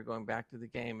yourself ever going back to the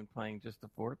game and playing just the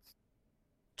forts?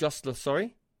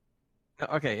 Sorry?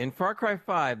 Okay, in Far Cry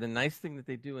 5, the nice thing that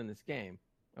they do in this game,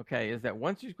 okay, is that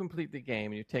once you complete the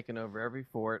game and you've taken over every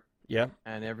fort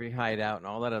and every hideout and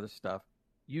all that other stuff,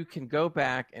 you can go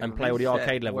back and play all the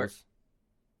arcade levels.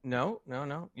 No.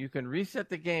 You can reset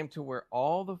the game to where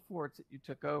all the forts that you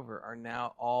took over are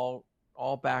now all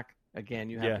back again.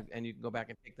 You have to, and you can go back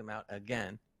and take them out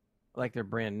again, like they're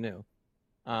brand new.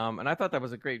 And I thought that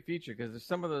was a great feature because there's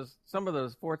some of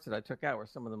those forts that I took out were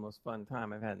some of the most fun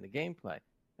time I've had in the gameplay.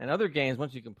 And other games,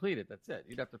 once you complete it, that's it.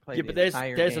 You'd have to play. Yeah, but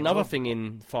there's another thing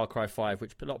in Far Cry 5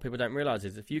 which a lot of people don't realize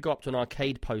is if you go up to an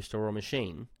arcade poster or a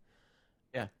machine,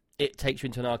 it takes you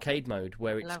into an arcade mode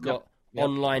where it's got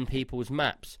online people's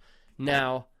maps.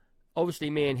 Now,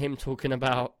 obviously, me and him talking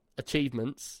about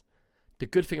achievements. The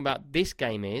good thing about this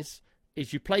game is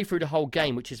you play through the whole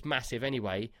game, which is massive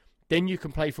anyway. Then you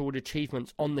can play through all the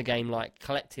achievements on the game, like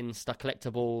collecting stuff,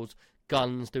 collectibles,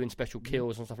 guns, doing special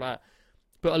kills and stuff like that.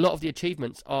 But a lot of the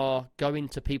achievements are going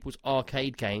to people's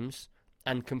arcade games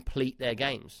and complete their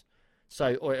games.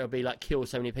 So, or it'll be like kill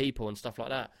so many people and stuff like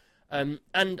that.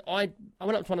 And I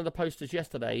went up to one of the posters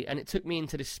yesterday, and it took me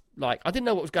into this, like, I didn't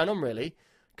know what was going on, really,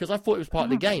 because I thought it was part of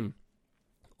the game.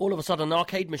 All of a sudden, an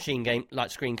arcade machine game,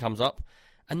 like, screen comes up,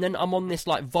 and then I'm on this,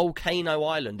 like, volcano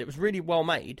island. It was really well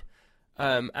made,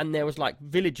 and there was, like,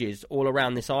 villages all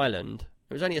around this island.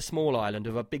 It was only a small island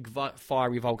with a big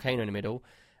fiery volcano in the middle,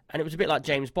 and it was a bit like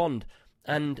James Bond.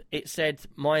 And it said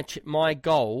my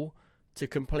goal to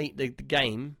complete the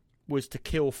game was to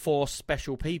kill 4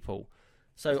 special people.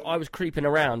 So I was creeping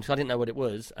around because I didn't know what it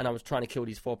was, and I was trying to kill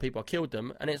these 4 people. I killed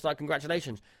them, and it's like,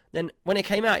 congratulations. Then when it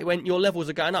came out, it went, your levels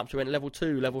are going up. So it went level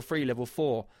 2, level 3, level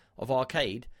 4 of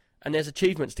arcade, and there's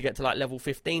achievements to get to like level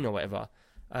 15 or whatever.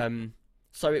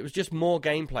 So it was just more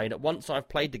gameplay that once I've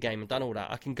played the game and done all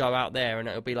that, I can go out there and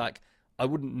it'll be like, I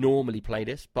wouldn't normally play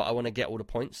this, but I want to get all the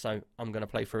points, so I'm going to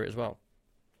play through it as well.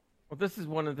 Well, this is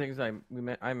one of the things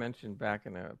I mentioned back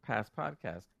in a past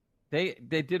podcast. They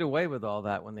did away with all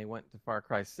that when they went to Far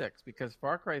Cry 6, because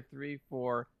Far Cry 3,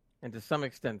 4, and to some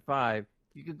extent 5,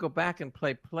 you could go back and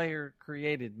play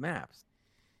player-created maps.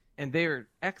 And they're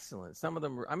excellent. Some of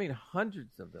them were,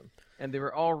 hundreds of them. And they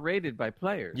were all rated by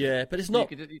players. Yeah, but it's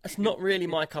not really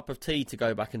my cup of tea to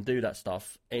go back and do that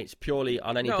stuff. It's purely,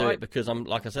 I'll only do it because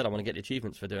like I said, I want to get the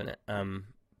achievements for doing it.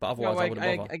 But otherwise I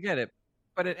wouldn't bother. I get it.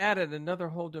 But it added another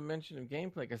whole dimension of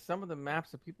gameplay because some of the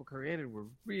maps that people created were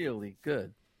really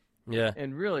good. Yeah.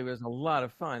 And really was a lot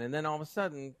of fun. And then all of a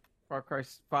sudden, Far Cry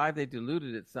 5, they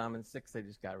diluted it some, and 6, they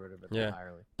just got rid of it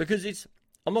entirely. Because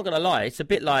I'm not going to lie, it's a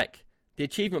bit like the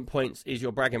achievement points is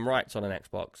your bragging rights on an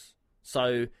Xbox.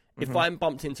 So if I'm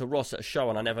bumped into Ross at a show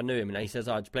and I never knew him and he says,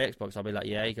 I just play Xbox, I'll be like,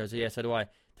 yeah. He goes, yeah, so do I.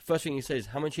 The first thing he says,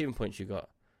 how many achievement points you got?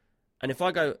 And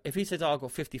if he says, I've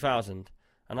got 50,000,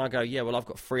 and I go, yeah, well, I've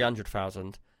got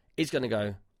 300,000, he's going to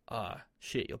go,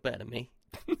 shit, you're better than me.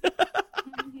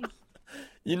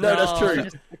 That's true.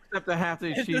 Except that half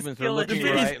the achievements are looking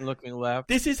right and looking left.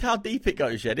 This is how deep it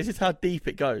goes, yeah? This is how deep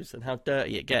it goes and how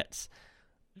dirty it gets.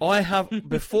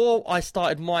 Before I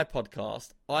started my podcast,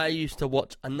 I used to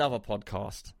watch another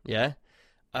podcast, yeah?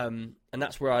 And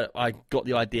that's where I got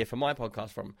the idea for my podcast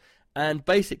from. And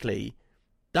basically,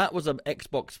 that was an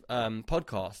Xbox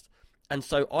podcast. And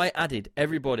so I added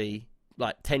everybody,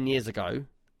 like 10 years ago,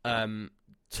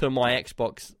 to my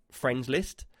Xbox friends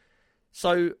list.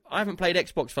 So I haven't played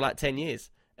Xbox for like 10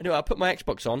 years. Anyway, I put my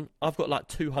Xbox on. I've got like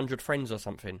 200 friends or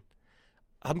something.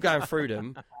 I'm going through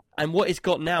them. And what it's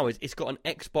got now is it's got an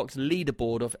Xbox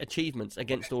leaderboard of achievements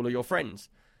against all of your friends.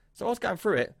 So I was going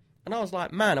through it, and I was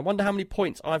like, man, I wonder how many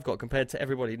points I've got compared to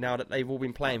everybody now that they've all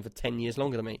been playing for 10 years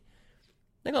longer than me.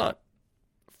 They got like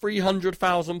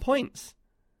 300,000 points.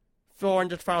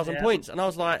 400,000 points. And I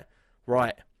was like,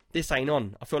 right, this ain't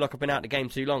on. I feel like I've been out of the game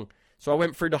too long. So I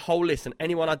went through the whole list, and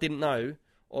anyone I didn't know,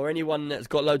 or anyone that's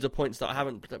got loads of points that I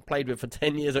haven't played with for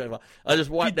 10 years or whatever, I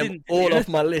just wiped them all off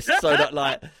my list so that,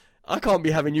 like, I can't be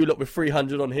having you lot with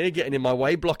 300 on here, getting in my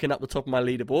way, blocking up the top of my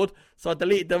leaderboard. So I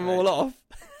deleted them all off.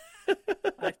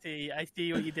 I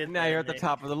see what you did. Now you're at the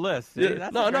top of the list. See?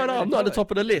 Yeah. No, I'm not at the top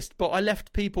of the list, but I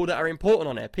left people that are important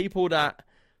on there, people that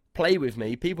play with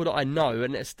me, people that I know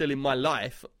and that are still in my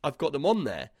life. I've got them on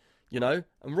there, and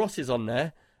Ross is on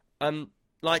there.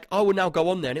 Like, I will now go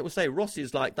on there and it will say, Ross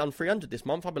is, like, done 300 this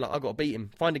month. I'll be like, I've got to beat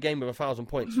him. Find a game with 1,000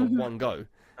 points for one go.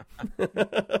 Do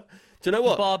you know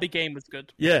what? The Barbie game was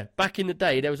good. Yeah, back in the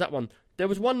day, there was that one. There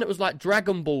was one that was like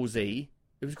Dragon Ball Z.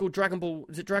 It was called Dragon Ball.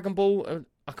 Is it Dragon Ball?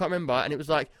 I can't remember. And it was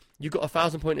like, you got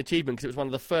 1,000-point achievement because it was one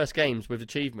of the first games with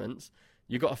achievements.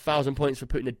 You got 1,000 points for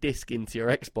putting a disc into your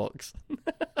Xbox.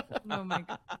 Oh my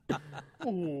god.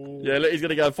 Yeah, look, he's going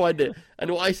to go and find it. And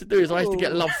what I used to do is I used to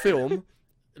get Love Film.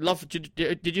 Did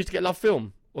you used to get Love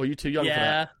Film? Or are you too young for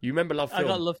that? You remember Love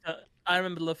Film? I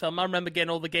remember the film. I remember getting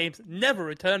all the games, never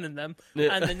returning them,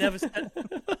 and they never said.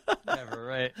 Never,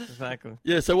 right? Exactly.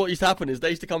 Yeah, so what used to happen is they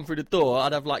used to come through the door.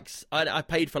 I'd have I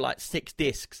paid for like 6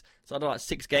 discs, so I'd have like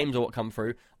 6 games or what come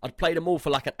through. I'd play them all for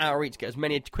like an hour each, get as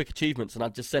many quick achievements, and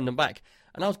I'd just send them back.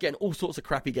 And I was getting all sorts of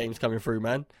crappy games coming through,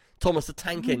 man. Thomas the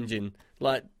Tank Engine,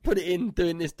 like put it in,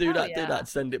 doing this, do that,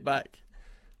 send it back.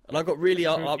 And I got really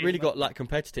got like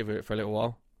competitive with it for a little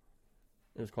while.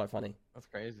 It was quite funny. That's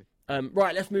crazy.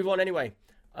 Right, let's move on anyway.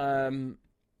 Oh,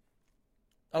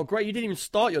 great! You didn't even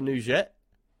start your news yet.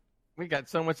 We got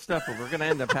so much stuff, but we're going to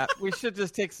end up. We should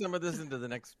just take some of this into the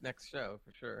next show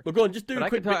for sure. Well, go on, just do a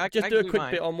quick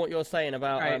bit on what you're saying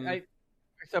about. Right,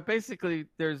 so basically,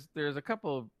 there's a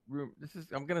couple of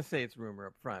I'm going to say it's rumor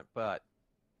up front, but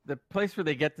the place where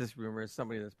they get this rumor is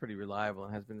somebody that's pretty reliable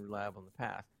and has been reliable in the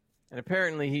past. And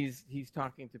apparently, he's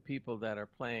talking to people that are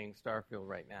playing Starfield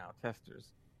right now,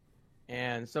 testers.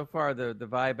 And so far, the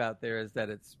vibe out there is that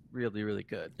it's really, really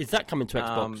good. Is that coming to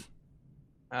Xbox?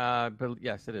 But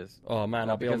yes, it is. Oh man,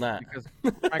 I'll be on that. Because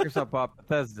Microsoft bought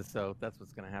Bethesda, so that's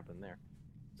what's going to happen there.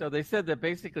 So they said that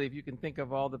basically, if you can think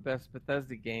of all the best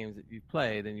Bethesda games that you've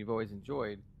played and you've always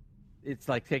enjoyed, it's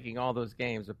like taking all those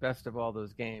games, the best of all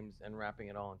those games, and wrapping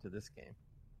it all into this game.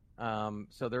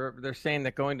 So they're saying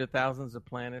that going to thousands of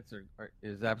planets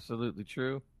is absolutely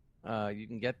true. You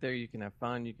can get there, you can have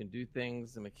fun, you can do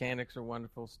things. The mechanics are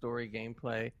wonderful, story,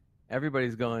 gameplay.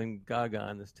 Everybody's going gaga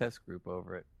in this test group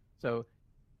over it. So,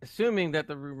 assuming that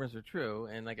the rumors are true,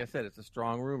 and like I said, it's a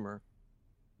strong rumor,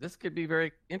 this could be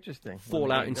very interesting.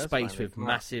 Fallout in space with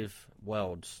massive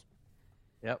worlds.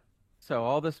 Yep. So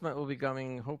all this will be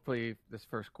coming, hopefully, this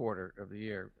first quarter of the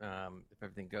year, if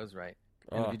everything goes right.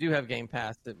 And if you do have Game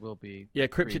Pass, it will be. Yeah,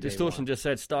 Cryptic Distortion just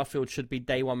said Starfield should be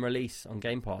day one release on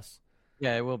Game Pass.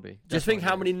 Yeah, it will be. Just think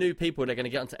how many new people they're going to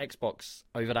get onto Xbox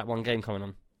over that one game coming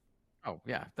on. Oh,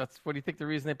 yeah. What do you think the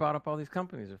reason they bought up all these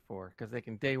companies are for? Because they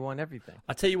can day one everything.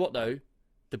 I tell you what, though,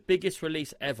 the biggest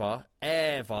release ever,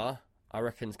 I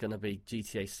reckon is going to be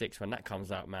GTA 6 when that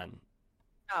comes out, man.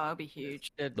 Oh, it'll be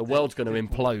huge. The world's going to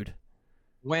implode.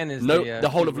 When is the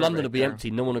whole of London will be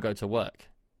empty. No one will go to work.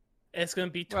 It's going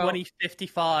to be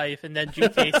 2055, and then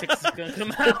GTA 6 is going to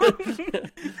come out.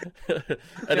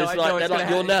 And it's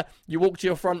like, you walk to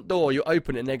your front door, you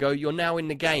open it, and they go, you're now in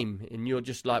the game. And you're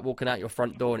just like walking out your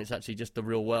front door, and it's actually just the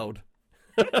real world.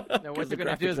 No, what they're going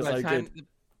to do is by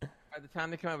the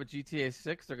time they come out with GTA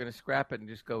 6, they're going to scrap it and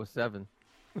just go with 7.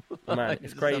 Man,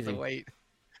 it's crazy. Have to wait.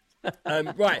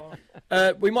 Right,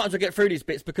 we might as well get through these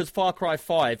bits because Far Cry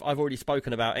 5 I've already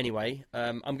spoken about anyway.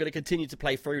 I'm going to continue to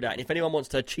play through that, and if anyone wants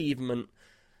to achievement,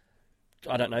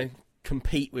 I don't know,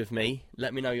 compete with me,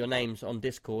 let me know your names on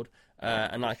Discord.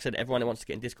 And like I said, everyone who wants to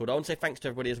get in Discord, I want to say thanks to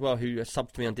everybody as well who has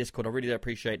subbed to me on Discord. I really do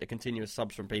appreciate the continuous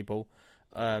subs from people.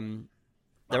 They're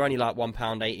only like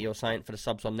 £1.80 or something for the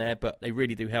subs on there, but they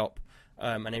really do help,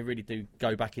 and they really do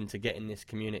go back into getting this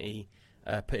community,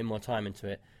 putting more time into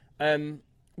it.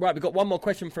 Right, we've got one more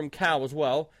question from Cal as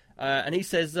well, and he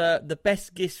says, the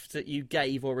best gifts that you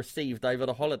gave or received over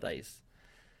the holidays?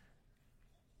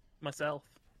 Myself.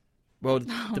 Well,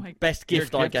 the best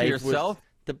gift I gave was...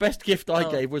 The best gift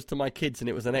I gave was to my kids, and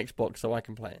it was an Xbox, so I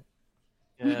can play it.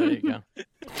 Yeah, there you go.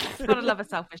 Gotta love a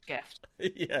selfish gift.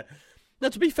 Yeah. No,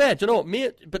 to be fair, do you know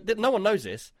what? But no one knows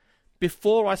this.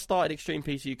 Before I started Extreme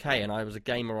PC UK and I was a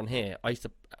gamer on here, I used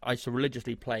to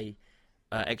religiously play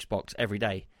Xbox every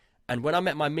day. And when I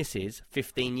met my missus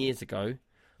 15 years ago,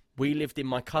 we lived in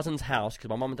my cousin's house because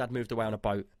my mum and dad moved away on a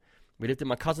boat. We lived in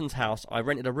my cousin's house. I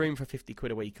rented a room for 50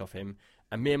 quid a week off him.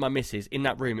 And me and my missus, in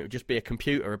that room, it would just be a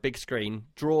computer, a big screen,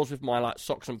 drawers with my like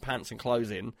socks and pants and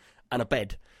clothes in, and a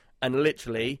bed. And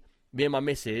literally, me and my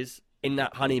missus, in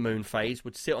that honeymoon phase,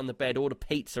 would sit on the bed, order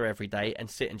pizza every day, and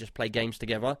sit and just play games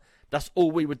together. That's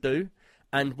all we would do.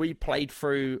 And we played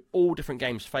through all different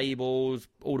games, Fables,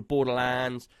 all the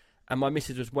Borderlands. And my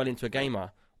missus was well into a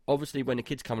gamer. Obviously, when the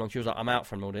kids come along, she was like, I'm out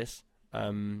from all this.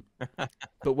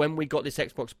 But when we got this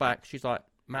Xbox back, she's like,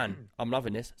 man, I'm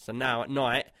loving this. So now at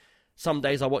night, some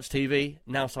days I watch TV.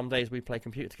 Now some days we play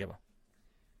computer together.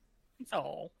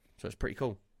 Oh. So it's pretty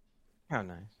cool. How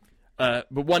nice. But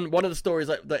one of the stories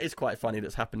that is quite funny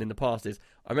that's happened in the past is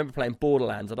I remember playing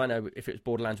Borderlands. I don't know if it was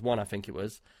Borderlands 1, I think it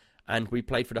was. And we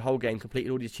played for the whole game,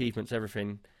 completed all the achievements,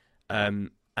 everything.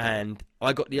 And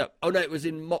I got it was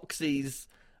in Moxie's,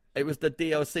 it was the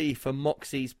DLC for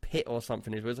Moxie's Pit or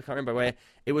something it was, I can't remember, where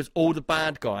it was all the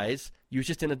bad guys. You was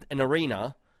just in an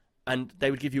arena, and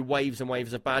they would give you waves and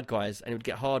waves of bad guys, and it would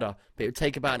get harder. But it would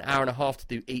take about an hour and a half to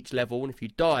do each level, and if you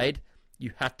died,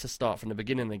 you had to start from the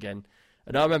beginning again.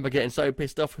 And I remember getting so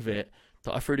pissed off with it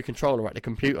that I threw the controller at the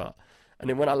computer. And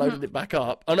then when I loaded it back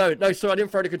up, sorry, I didn't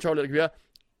throw the controller at the computer.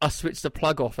 I switched the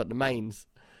plug off at the mains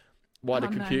while the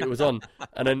computer was on.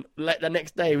 And then the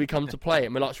next day we come to play it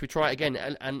and we're like, should we try it again?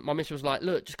 And my missus was like,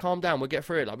 look, just calm down, we'll get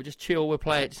through it. Like, we just chill, we'll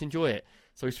play it, just enjoy it.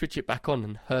 So we switch it back on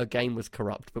and her game was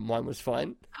corrupt, but mine was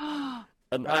fine.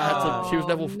 And I had to, she was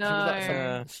at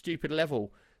some stupid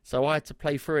level. So I had to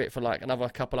play through it for like another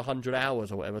couple of 100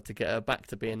 hours or whatever to get her back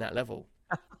to being that level.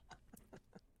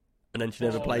 And then she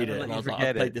never played it. And I was like,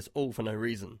 I played this all for no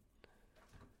reason.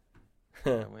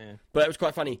 But it was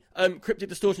quite funny. Cryptic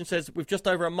Distortion says, with just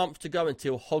over a month to go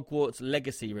until Hogwarts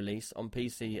Legacy release on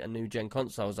PC and new gen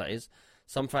consoles, that is,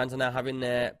 some fans are now having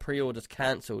their pre-orders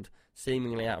cancelled,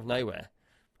 seemingly out of nowhere.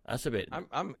 That's a bit...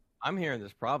 I'm hearing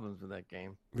there's problems with that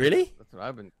game. Really? That's what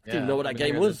I've been... I didn't know what that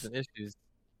game was. Issues.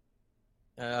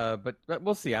 But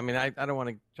we'll see. I mean, I don't want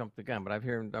to jump the gun, but I've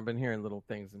been hearing little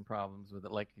things and problems with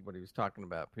it, like what he was talking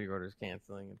about, pre-orders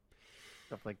canceling and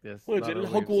stuff like this. What is it?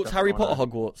 Hogwarts, Harry Potter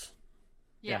Hogwarts?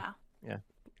 Yeah.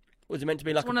 Was it meant to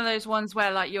be like it's one of those ones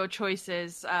where like your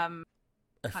choices kind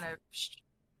of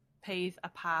pave a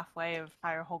pathway of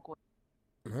higher Hogwarts.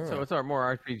 So it's our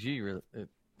more RPG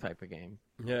type of game.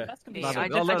 Yeah. I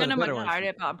don't know much about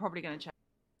it, but I'm probably going to check.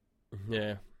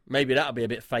 Yeah. Maybe that'll be a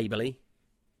bit Fable-y.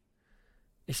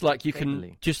 It's like you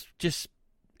can just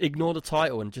ignore the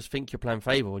title and just think you're playing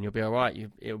Fable and you'll be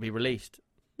alright. It'll be released.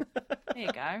 There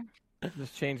you go.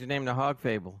 Just change the name to Hog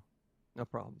Fable. No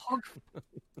problem.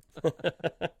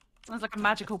 Sounds like a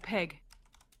magical pig.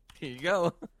 Here you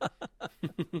go.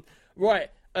 Right.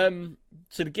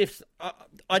 So the gifts.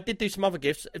 I did do some other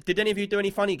gifts. Did any of you do any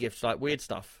funny gifts, like weird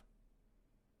stuff?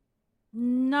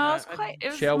 No,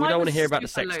 Shell, we don't want to hear about the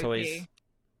sex toys.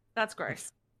 That's gross.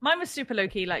 Mine was super low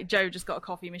key. Like Joe just got a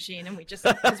coffee machine, and we just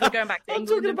because we're going back to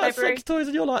England in February. Sex toys,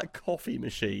 and you're like, a coffee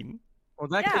machine. Well,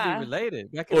 that could be related.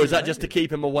 Or is that just to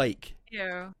keep him awake?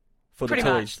 Yeah. For pretty the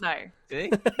toys? Much, no. See?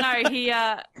 No, he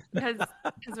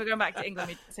because we're going back to England,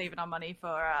 we're saving our money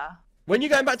for. When are you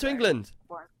going back to England?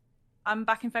 I'm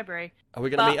back in February. Are we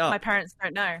going to meet up? My parents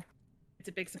don't know. It's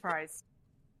a big surprise.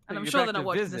 And I'm sure they're not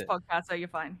watching this podcast, so you're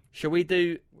fine. Shall we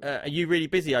do... are you really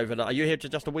busy over that? Are you here for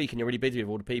just a week and you're really busy with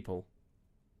all the people?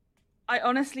 I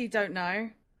honestly don't know.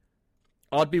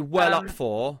 I'd be well up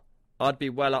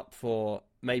for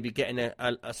maybe getting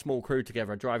a small crew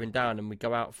together, driving down, and we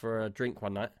go out for a drink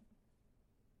one night.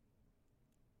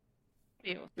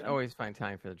 You can always find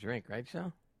time for the drink, right,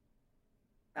 Shell?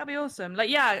 That'd be awesome. Like,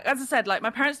 yeah, as I said, like my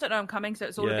parents don't know I'm coming, so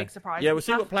it's all a big surprise. Yeah, we'll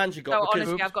see what plans you got. So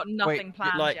honestly, I've got nothing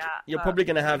planned yet. You're probably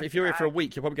going to have, if you're here for a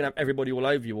week, you're probably going to have everybody all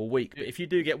over you all week. But if you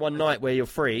do get one night where you're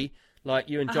free, like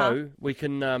you and Joe, we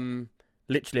can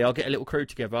literally, I'll get a little crew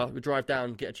together. We'll drive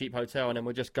down, get a cheap hotel, and then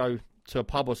we'll just go to a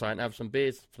pub or something and have some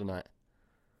beers for the night.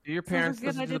 Do your parents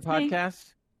listen to the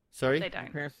podcast? Sorry? They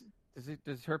don't.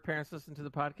 Does her parents listen to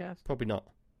the podcast? Probably not.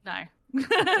 No.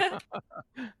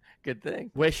 Good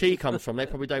thing. Where she comes from, they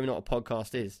probably don't even know what a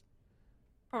podcast is.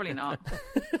 Probably not.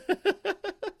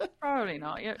 Probably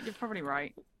not. You're probably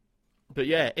right. But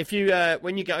yeah, if you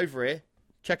when you get over here,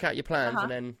 check out your plans,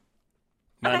 and then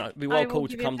it'd be well cool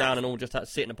to come down and all just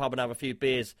sit in a pub and have a few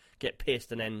beers, get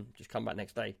pissed, and then just come back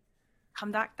next day.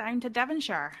 Come back down to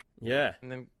Devonshire. Yeah.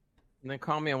 And then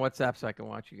call me on WhatsApp so I can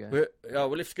watch you guys.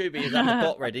 Well, if Scooby is at the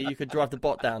bot ready, you could drive the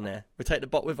bot down there. We'll take the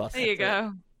bot with us. There you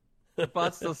go. The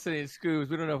bot's still sitting in Scoobs.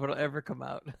 We don't know if it'll ever come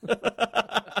out.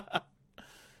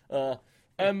 What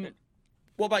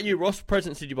about you, Ross?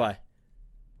 Presents did you buy?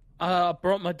 I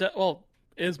brought my dad. Well,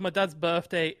 it was my dad's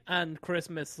birthday and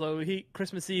Christmas. So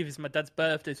Christmas Eve is my dad's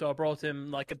birthday. So I brought him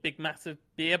like a big, massive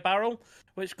beer barrel,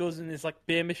 which goes in his like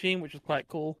beer machine, which was quite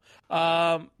cool.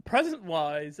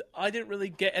 Present-wise, I didn't really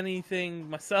get anything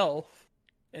myself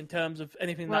in terms of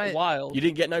anything that wild. You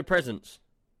didn't get no presents?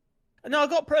 No, I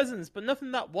got presents, but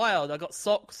nothing that wild. I got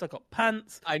socks, I got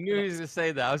pants. I knew he was going to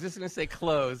say that. I was just going to say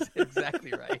clothes.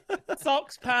 Exactly right.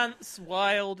 Socks, pants,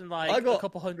 wild, and like a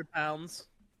couple £100.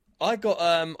 I got,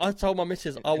 I told my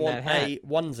missus I want a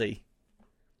onesie.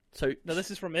 So no, this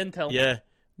is from Intel. Yeah.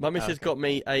 My missus got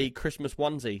me a Christmas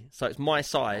onesie, so it's my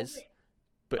size.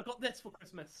 But I got this for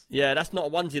Christmas. Yeah, that's not a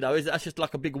onesie though, is it? That's just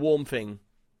like a big warm thing.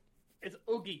 It's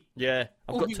Oogie. Yeah,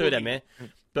 I've got two of them here.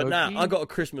 But now I got a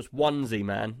Christmas onesie,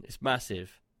 man. It's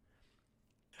massive.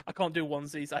 I can't do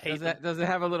onesies. I hate them. Does it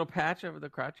have a little patch over the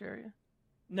crotch area?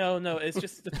 No, it's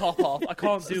just the top off. I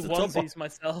can't do onesies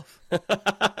myself.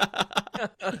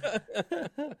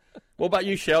 What about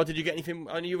you, Shell? Did you get anything?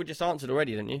 I know you were just answered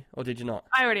already, didn't you? Or did you not?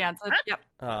 I already answered. Yep.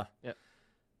 Yep.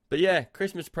 But yeah,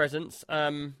 Christmas presents.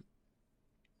 I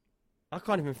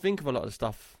can't even think of a lot of the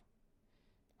stuff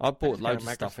I bought just got a loads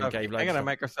of stuff and gave loads. I got a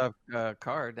of stuff. Microsoft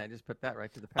card. I just put that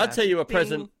right to the I'll past. tell you a Bing.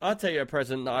 present. I'll tell you a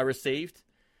present that I received.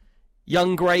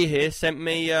 Young Gray here sent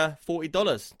me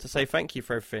 $40 to say thank you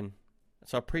for everything.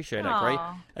 So I appreciate that, Gray.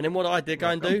 Aw. And then what I did go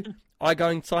and do, I go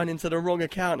and sign into the wrong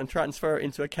account and transfer it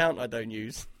into an account I don't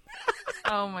use.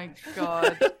 Oh my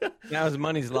god. Now his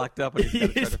money's locked up and he's got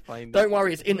to try to find it. Don't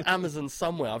worry, it's in Amazon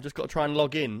somewhere. I've just got to try and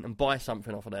log in and buy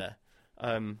something off of there.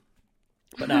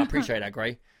 But no, I appreciate that,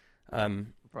 Gray. No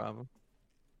problem.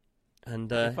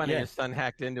 And It's funny yeah. your son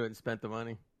hacked into it and spent the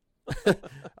money.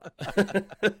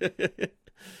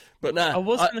 But no, I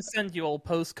was going to send you all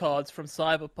postcards from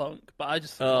Cyberpunk, but I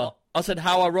just forgot. I said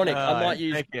how ironic. I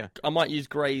Thank you. might use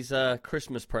Gray's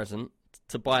Christmas present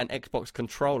to buy an Xbox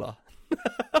controller.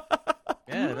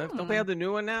 Yeah, don't they have the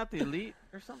new one now, the Elite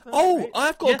or something? Oh, Right?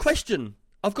 I've got a Yes. question.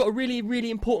 I've got a really, really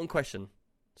important question.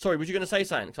 Sorry, was you going to say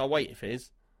something? 'Cause I'll wait if it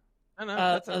is. I know,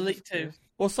 that's what I was Elite just 2. curious.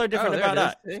 What's so different there about it is,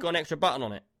 that? see? It's got an extra button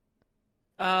on it.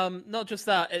 Not just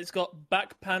that, it's got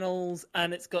back panels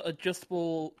and it's got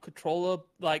adjustable controller.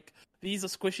 Like, these are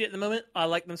squishy at the moment. I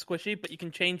like them squishy, but you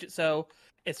can change it so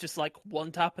it's just like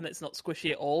one tap and it's not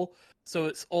squishy at all. So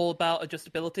it's all about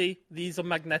adjustability. These are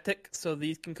magnetic, so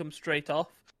these can come straight off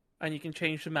and you can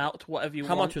change them out to whatever you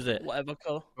How want. much was it? Whatever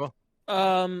color.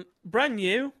 Cool. Brand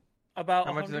new, about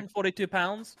How much is it?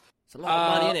 £142. It's a lot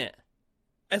of money in it.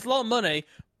 It's a lot of money,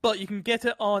 but you can get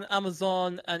it on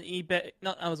Amazon and eBay.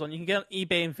 Not Amazon. You can get it on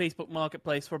eBay and Facebook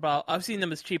Marketplace for about. I've seen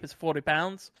them as cheap as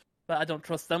 £40, but I don't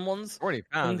trust them ones.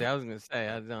 £40. Yeah, I was going to say.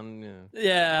 I don't,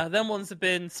 Yeah, them ones have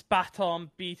been spat on,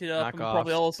 beaten up, Knock and off.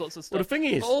 probably all sorts of stuff. Well, the thing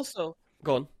is, But also,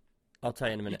 go on. I'll tell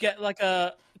you in a you minute. get like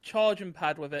a charging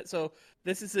pad with it. So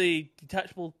this is a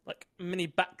detachable like mini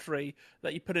battery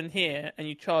that you put in here and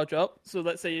you charge up. So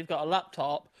let's say you've got a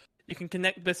laptop, you can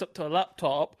connect this up to a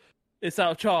laptop. It's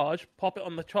out of charge. Pop it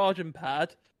on the charging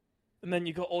pad, and then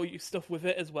you got all your stuff with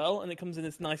it as well. And it comes in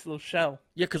this nice little shell.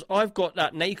 Yeah, because I've got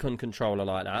that Nacon controller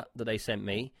like that they sent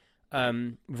me,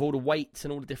 with all the weights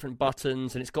and all the different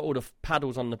buttons, and it's got all the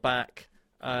paddles on the back.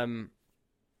 And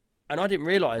I didn't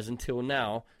realise until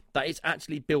now that it's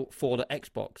actually built for the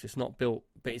Xbox. It's not built,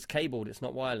 but it's cabled. It's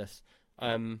not wireless.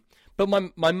 But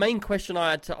my main question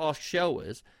I had to ask Shell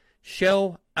was,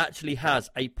 Shell actually has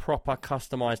a proper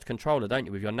customised controller, don't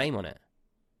you, with your name on it?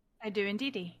 I do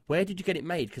indeedy. Where did you get it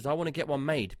made? Because I want to get one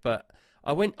made, but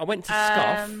I went to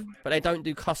Scuff, but they don't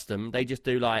do custom. They just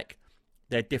do like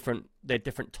they're different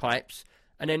types.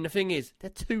 And then the thing is, they're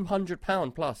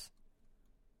 £200 plus.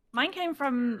 Mine came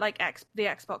from like the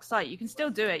Xbox site. You can still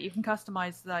do it. You can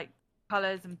customize like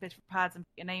colors and different pads and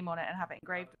put your name on it and have it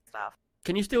engraved and stuff.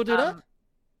 Can you still do that?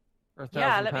 For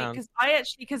Yeah,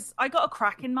 £1,000. because I got a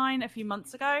crack in mine a few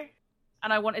months ago,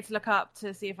 and I wanted to look up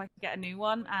to see if I could get a new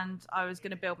one, and I was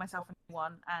going to build myself a new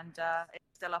one, and it's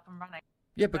still up and running.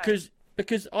 Yeah,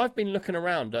 because I've been looking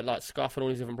around at like Scuff and all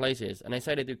these different places, and they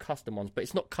say they do custom ones, but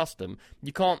it's not custom.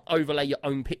 You can't overlay your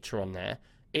own picture on there.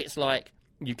 It's like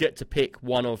you get to pick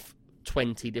one of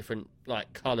 20 different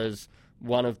like colours,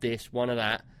 one of this, one of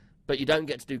that, but you don't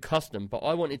get to do custom. But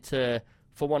I wanted to,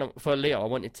 for Leo, I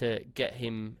wanted to get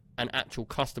him an actual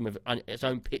custom with its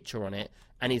own picture on it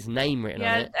and his name written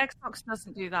on it. Yeah, Xbox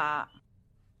doesn't do that.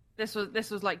 This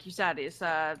was like you said, it's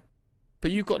But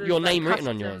you've got there's, your like, name written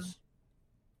on custom- yours.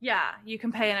 yeah, you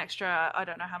can pay an extra, I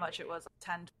don't know how much it was,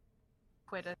 10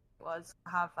 quid it was,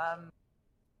 to have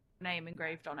name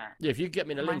engraved on it. Yeah, if you get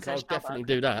me the Mine link, says I'll definititely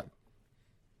do that.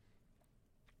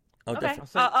 Okay,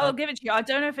 I'll give it to you. I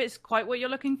don't know if it's quite what you're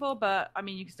looking for, but I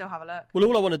mean, you can still have a look. Well,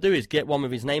 all I want to do is get one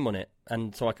with his name on it,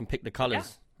 and so I can pick the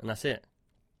colours, and that's it.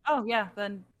 Oh yeah,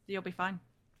 then you'll be fine.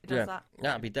 It does Yeah, that.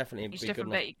 that'd be definitely Each be good different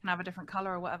enough. bit, you can have a different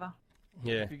color or whatever.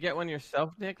 Yeah. If you get one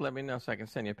yourself, Nick, let me know so I can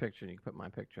send you a picture and you can put my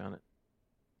picture on it.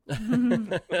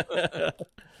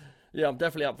 Yeah, I'm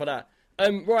definitely up for that.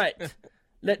 Right,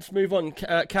 let's move on.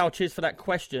 Cal, cheers for that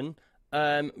question.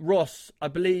 Ross, I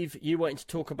believe you wanted to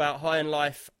talk about High on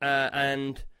Life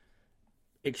and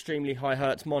extremely high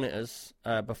hertz monitors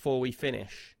before we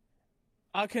finish.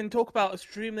 I can talk about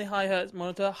extremely high hertz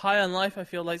monitor. High on Life, I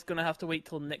feel like it's going to have to wait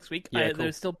till next week. Yeah, cool.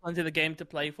 There's still plenty of the game to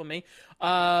play for me.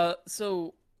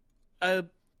 So, a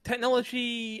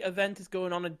technology event is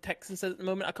going on in Texas at the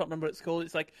moment. I can't remember what it's called.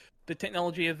 It's like the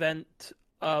technology event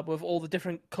with all the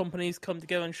different companies come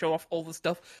together and show off all the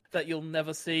stuff that you'll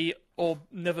never see or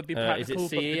never be Is practical.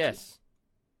 it but CES?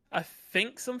 I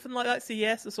think something like that,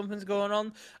 CES or something's going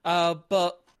on.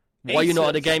 But Why are you not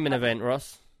at a Asus- gaming event,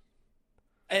 Ross?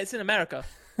 It's in America.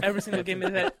 Every single gaming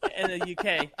event in the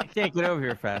UK. I can't get over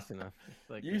here fast enough. It's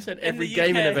like, You said In every the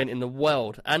gaming UK. event in the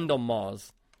world and on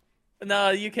Mars. No,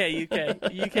 UK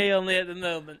only at the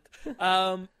moment.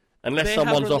 Unless They have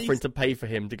someone's released- offering to pay for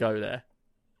him to go there.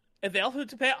 If they offer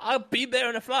to pay, I'll be there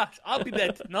in a flash. I'll be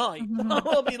there tonight.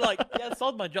 I'll be like, yeah,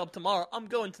 sold my job tomorrow. I'm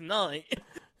going tonight.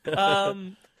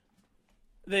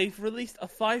 They've released a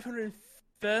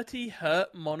 530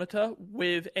 hertz monitor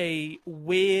with a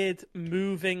weird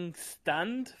moving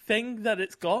stand thing that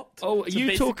it's got. Oh, are So you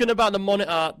basic- talking about the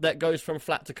monitor that goes from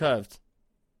flat to curved?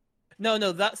 No,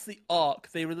 that's the Arc.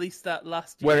 They released that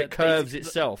last year. Where it curves Basically-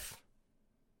 itself?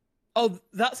 Oh,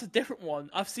 that's a different one.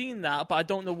 I've seen that, but I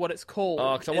don't know what it's called.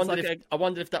 Oh, because It's I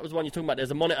wondered if that was the one you're talking about.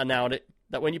 There's a monitor now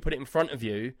that when you put it in front of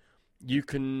you, you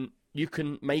can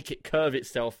make it curve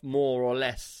itself more or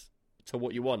less to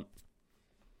what you want.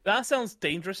 That sounds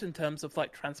dangerous in terms of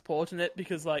like transporting it,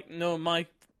 because like, no, my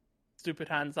stupid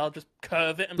hands, I'll just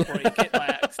curve it and break it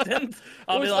by accident.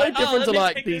 I'll Well, be it's like, no different let to me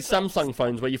like pick these this up. Samsung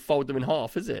phones where you fold them in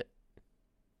half, is it?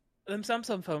 Them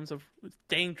Samsung phones are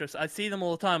dangerous. I see them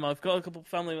all the time. I've got a couple of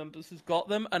family members who've got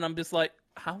them, and I'm just like,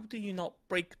 how do you not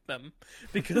break them?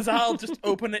 Because I'll just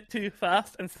open it too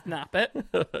fast and snap it.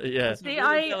 Yeah. It's See, really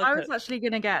I was delicate. actually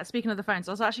going to get, speaking of the phones,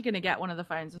 I was actually going to get one of the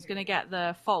phones. I was going to get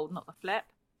the Fold, not the Flip,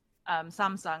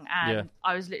 Samsung. And Yeah.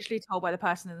 I was literally told by the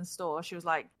person in the store, she was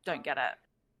like, don't get it.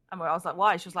 And I was like,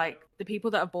 why? She was like, the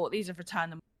people that have bought these have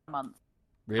returned them in a month.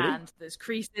 Really? And there's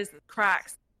creases, there's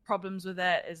cracks, problems with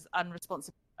it, is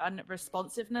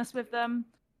unresponsiveness with them.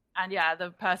 And yeah,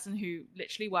 the person who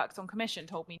literally works on commission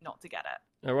told me not to get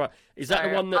it. All right. Is that the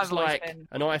So, one that's I've always like been-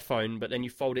 an iPhone, but then you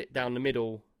fold it down the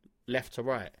middle, left to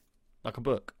right, like a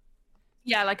book?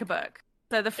 Yeah, like a book.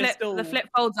 So the flip, still- the flip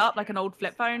folds up like an old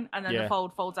flip phone, and then Yeah. the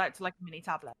fold folds out to like a mini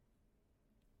tablet.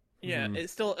 Yeah, Mhm.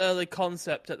 it's still early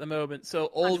concept at the moment, so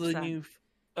all the 100%. new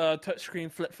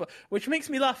touchscreen flip phone, which makes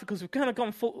me laugh because we've kind of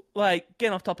gone full, like,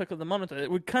 getting off topic of the monitor,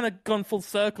 we've kind of gone full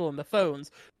circle on the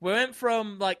phones. We went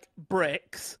from, like,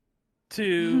 bricks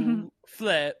to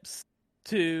flips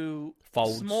to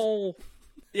Folds. small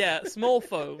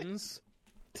phones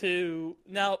to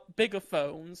now bigger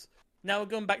phones. Now we're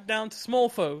going back down to small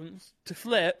phones to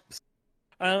flips.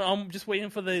 And I'm just waiting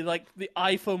for the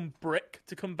iPhone brick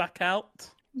to come back out.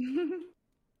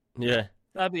 Yeah.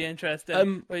 That'd be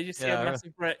interesting. Where you just see yeah, a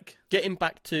massive brick. Getting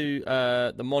back to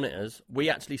the monitors, we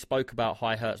actually spoke about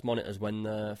high hertz monitors when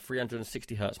the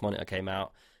 360 hertz monitor came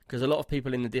out, because a lot of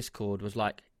people in the Discord was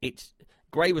like,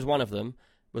 Gray was one of them,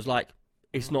 was like,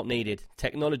 it's not needed.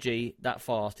 Technology that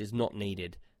fast is not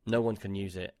needed. No one can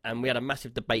use it. And we had a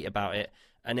massive debate about it.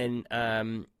 And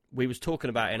then we was talking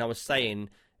about it, and I was saying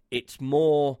it's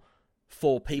more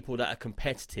for people that are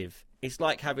competitive. It's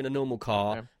like having a normal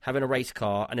car, Yeah. having a race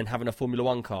car, and then having a Formula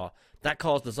One car. That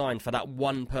car's designed for that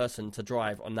one person to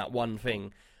drive on that one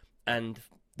thing. And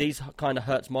these kind of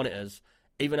hertz monitors,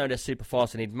 even though they're super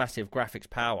fast and need massive graphics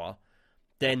power,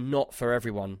 they're not for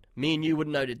everyone. Me and you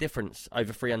wouldn't know the difference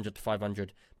over 300 to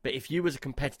 500. But if you was a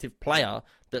competitive player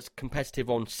that's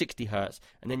competitive on 60 hertz,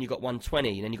 and then you got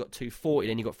 120, and then you got 240,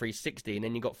 then you got 360, and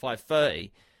then you got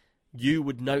 530, you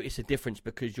would notice a difference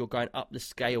because you're going up the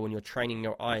scale and you're training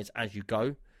your eyes as you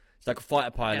go. It's like a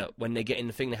fighter pilot. When they get in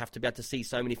the thing, they have to be able to see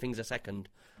so many things a second.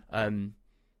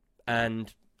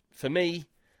 And for me,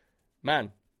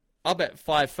 man, I bet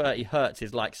 530 hertz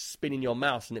is like spinning your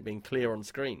mouse and it being clear on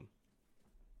screen.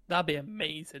 That'd be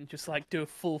amazing. Just like do a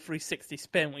full 360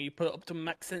 spin where you put it up to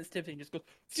max sensitivity and just go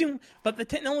zoom. But the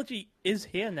technology is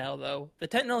here now, though. The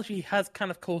technology has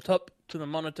kind of caught up to the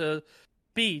monitor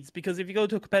speeds, because if you go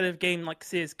to a competitive game like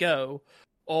CSGO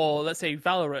or let's say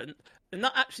Valorant, they're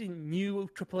not actually new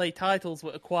AAA titles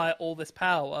that acquire all this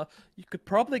power. You could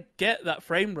probably get that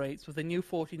frame rates with the new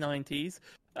 4090s,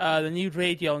 the new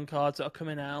Radeon cards that are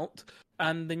coming out,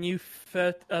 and the new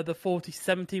the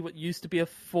 4070, what used to be a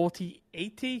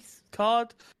 4080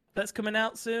 card that's coming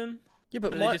out soon. Yeah,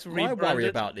 but They my just worry rebranded.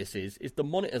 about this is the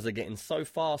monitors are getting so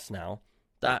fast now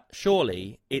that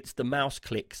surely it's the mouse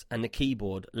clicks and the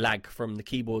keyboard lag from the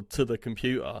keyboard to the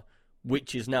computer,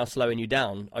 which is now slowing you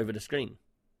down over the screen.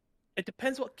 It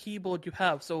depends what keyboard you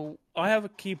have. So I have a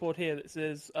keyboard here that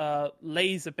says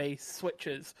laser-based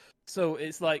switches. So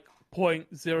it's like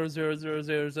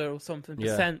 0.00000 something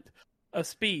Yeah. percent of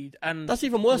speed, and That's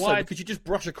even worse though, why- because you just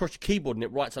brush across your keyboard and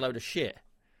it writes a load of shit.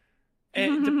 It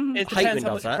I hate depends how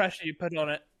Windows much that. pressure you put on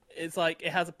it. It's like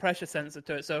it has a pressure sensor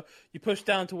to it, so you push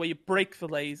down to where you break the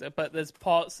laser, but there's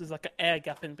like an air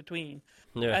gap in between,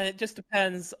 Yeah. and it just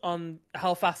depends on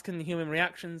how fast can the human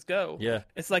reactions go. Yeah.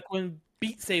 It's like when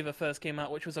Beat Saber first came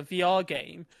out, which was a VR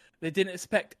game. They didn't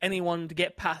expect anyone to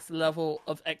get past the level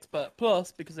of Expert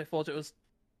Plus because they thought it was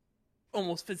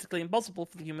almost physically impossible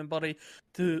for the human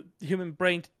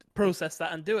brain to process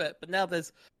that and do it. But now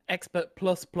there's Expert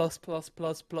Plus plus plus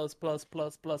plus plus plus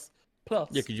plus plus plus.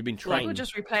 Yeah, because you've been People trained.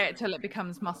 just replay it till it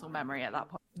becomes muscle memory at that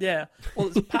point. Yeah, well,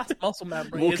 it's past muscle memory.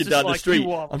 It's Walking just down the like street,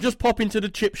 you are. I'm just popping to the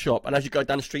chip shop, and as you go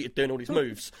down the street, you're doing all these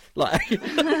moves. Like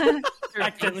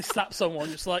Accidentally slap someone,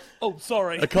 just like, oh,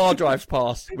 sorry. a car drives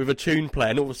past with a tune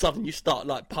playing, all of a sudden you start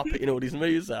like puppeting all these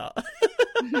moves out.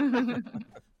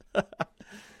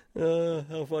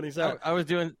 How funny is that? I was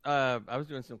doing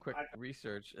some quick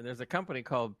research, and there's a company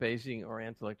called Beijing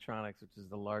Oriental Electronics, which is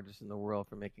the largest in the world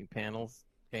for making panels,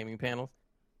 gaming panels,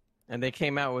 and they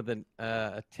came out with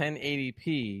a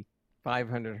 1080p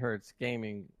 500 hertz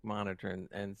gaming monitor,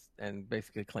 and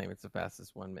basically claim it's the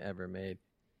fastest one ever made.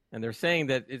 And they're saying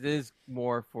that it is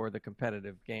more for the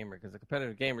competitive gamer, because the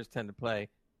competitive gamers tend to play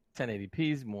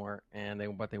 1080p's more,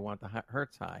 but they want the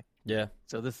hertz high. Yeah.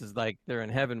 So this is like they're in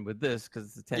heaven with this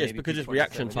because it's a 1080p. Yes, because it's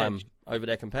reaction 27 time inch. over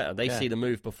their competitor. They see the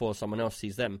move before someone else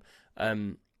sees them.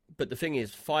 But the thing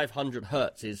is, 500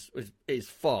 hertz is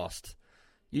fast.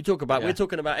 You talk about we're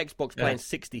talking about Xbox playing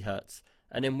 60 hertz,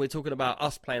 and then we're talking about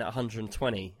us playing at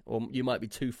 120, or you might be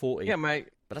 240. Yeah, but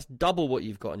that's double what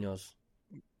you've got on yours.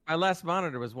 My last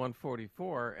monitor was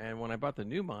 144, and when I bought the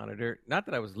new monitor, not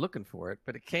that I was looking for it,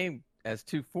 but it came as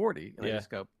 240, and I just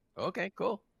go, okay,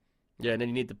 cool. Yeah, and then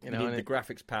you need the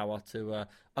graphics power to.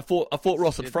 I thought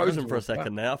Ross had it frozen runs for a really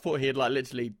second there. I thought he had like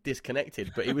literally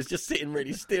disconnected, but he was just sitting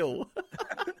really still.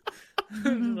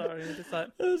 Sorry, just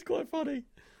like... That was quite funny.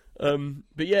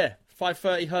 But yeah,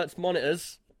 530 hertz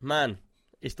monitors, man,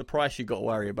 it's the price you got to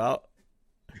worry about.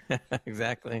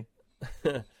 Exactly.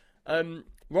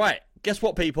 Right, guess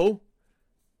what, people?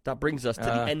 That brings us to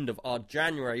the end of our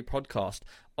January podcast.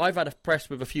 I've had a press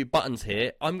with a few buttons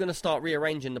here. I'm going to start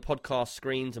rearranging the podcast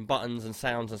screens and buttons and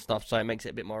sounds and stuff so it makes it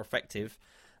a bit more effective.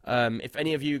 If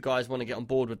any of you guys want to get on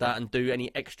board with that and do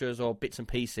any extras or bits and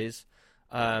pieces,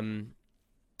 then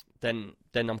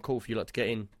I'm cool for you lot to get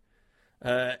in.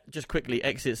 Just quickly,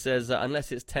 Exit says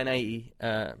unless it's 1080,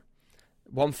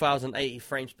 1080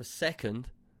 frames per second,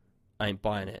 I ain't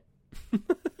buying it.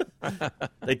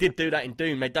 They did do that in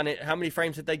Doom. They done it. How many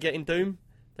frames did they get in Doom?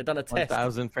 They done a test.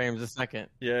 1,000 frames a second.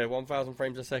 Yeah, 1,000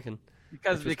 frames a second.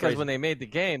 Because when they made the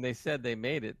game, they said they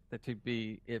made it to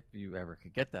be, if you ever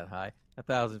could get that high,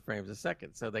 1,000 frames a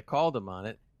second. So they called them on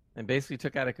it and basically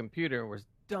took out a computer and was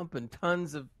dumping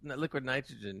tons of liquid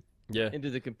nitrogen into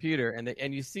the computer,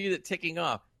 and you see it ticking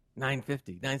off.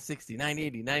 950, 960,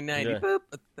 980, 990, boop,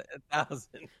 1,000.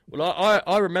 Well,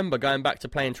 I remember going back to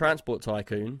playing Transport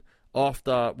Tycoon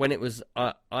after when it was.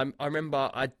 I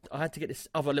remember I had to get this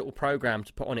other little program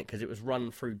to put on it because it was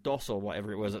run through DOS or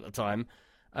whatever it was at the time,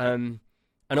 and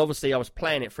obviously I was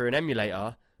playing it through an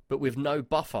emulator but with no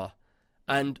buffer.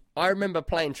 And I remember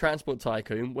playing Transport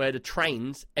Tycoon where the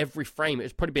trains, every frame, I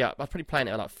was probably playing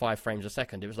it at like 5 frames a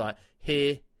second. It was like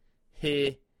here.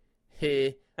 I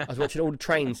was watching all the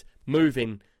trains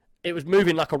moving. It was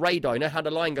moving like a radar. You know how the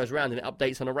line goes around and it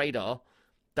updates on a radar?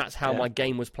 That's how my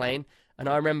game was playing. And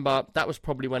I remember that was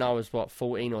probably when I was,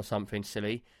 14 or something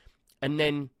silly. And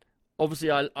then,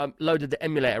 obviously, I loaded the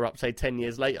emulator up, say, 10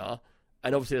 years later.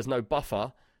 And obviously there's no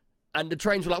buffer. And the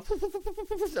trains were like,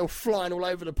 they were flying all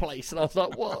over the place. And I was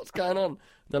like, what's going on?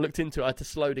 And I looked into it. I had to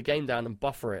slow the game down and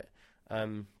buffer it.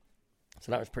 So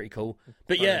that was pretty cool.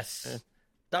 But yes,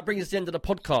 that brings us to the end of the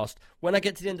podcast. When I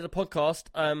get to the end of the podcast,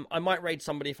 I might raid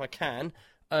somebody if I can.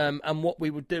 And what we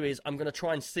would do is I'm going to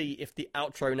try and see if the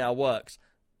outro now works.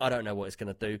 I don't know what it's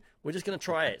going to do. We're just going to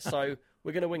try it. So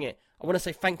we're going to wing it. I want to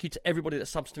say thank you to everybody that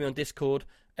subs to me on Discord,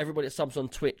 everybody that subs on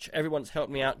Twitch, everyone that's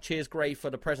helped me out. Cheers, Gray, for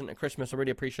the present at Christmas. I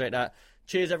really appreciate that.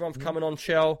 Cheers, everyone, for coming on,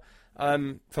 Shell,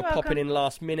 for popping in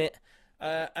last minute.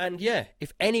 And yeah,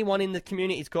 if anyone in the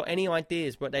community's got any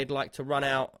ideas what they'd like to run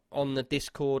out on the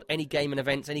Discord, any gaming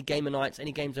events, any gamer nights,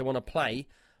 any games they want to play,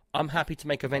 I'm happy to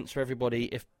make events for everybody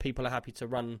if people are happy to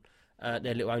run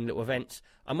their own little events.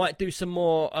 I might do some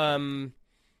more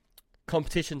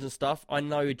competitions and stuff. I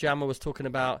know Jammer was talking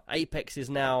about Apex is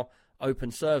now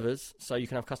open servers, so you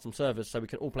can have custom servers, so we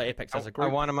can all play Apex as a group.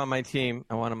 I want him on my team.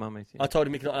 I told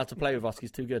him he's not allowed to play with us.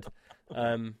 He's too good.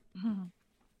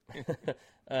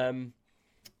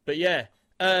 But yeah,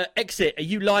 Exit, are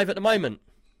you live at the moment?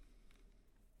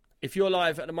 If you're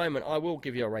live at the moment, I will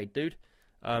give you a raid, dude.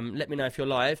 Let me know if you're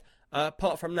live.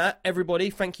 Apart from that, everybody,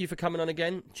 thank you for coming on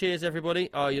again. Cheers, everybody.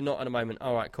 Oh, you're not at the moment.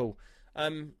 All right, cool.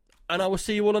 And I will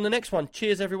see you all on the next one.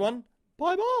 Cheers, everyone.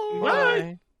 Bye-bye.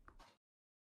 Bye.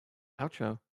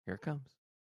 Outro. Here it comes.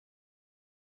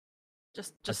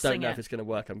 Just I don't sing know it. if it's going to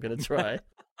work. I'm going to try.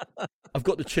 I've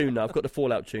got the tune now. I've got the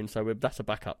Fallout tune, so that's a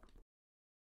backup.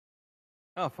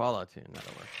 Oh, Fallout tune.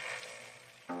 That'll work.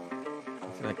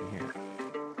 Let's see if I can hear it.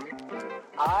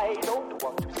 I don't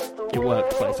want to set the Your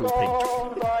workplace all pink.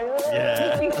 world on fire.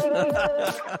 Yeah.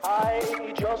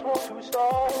 I just want to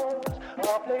start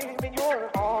a flame in your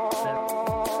heart.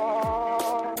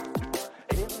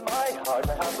 In my heart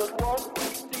I have but one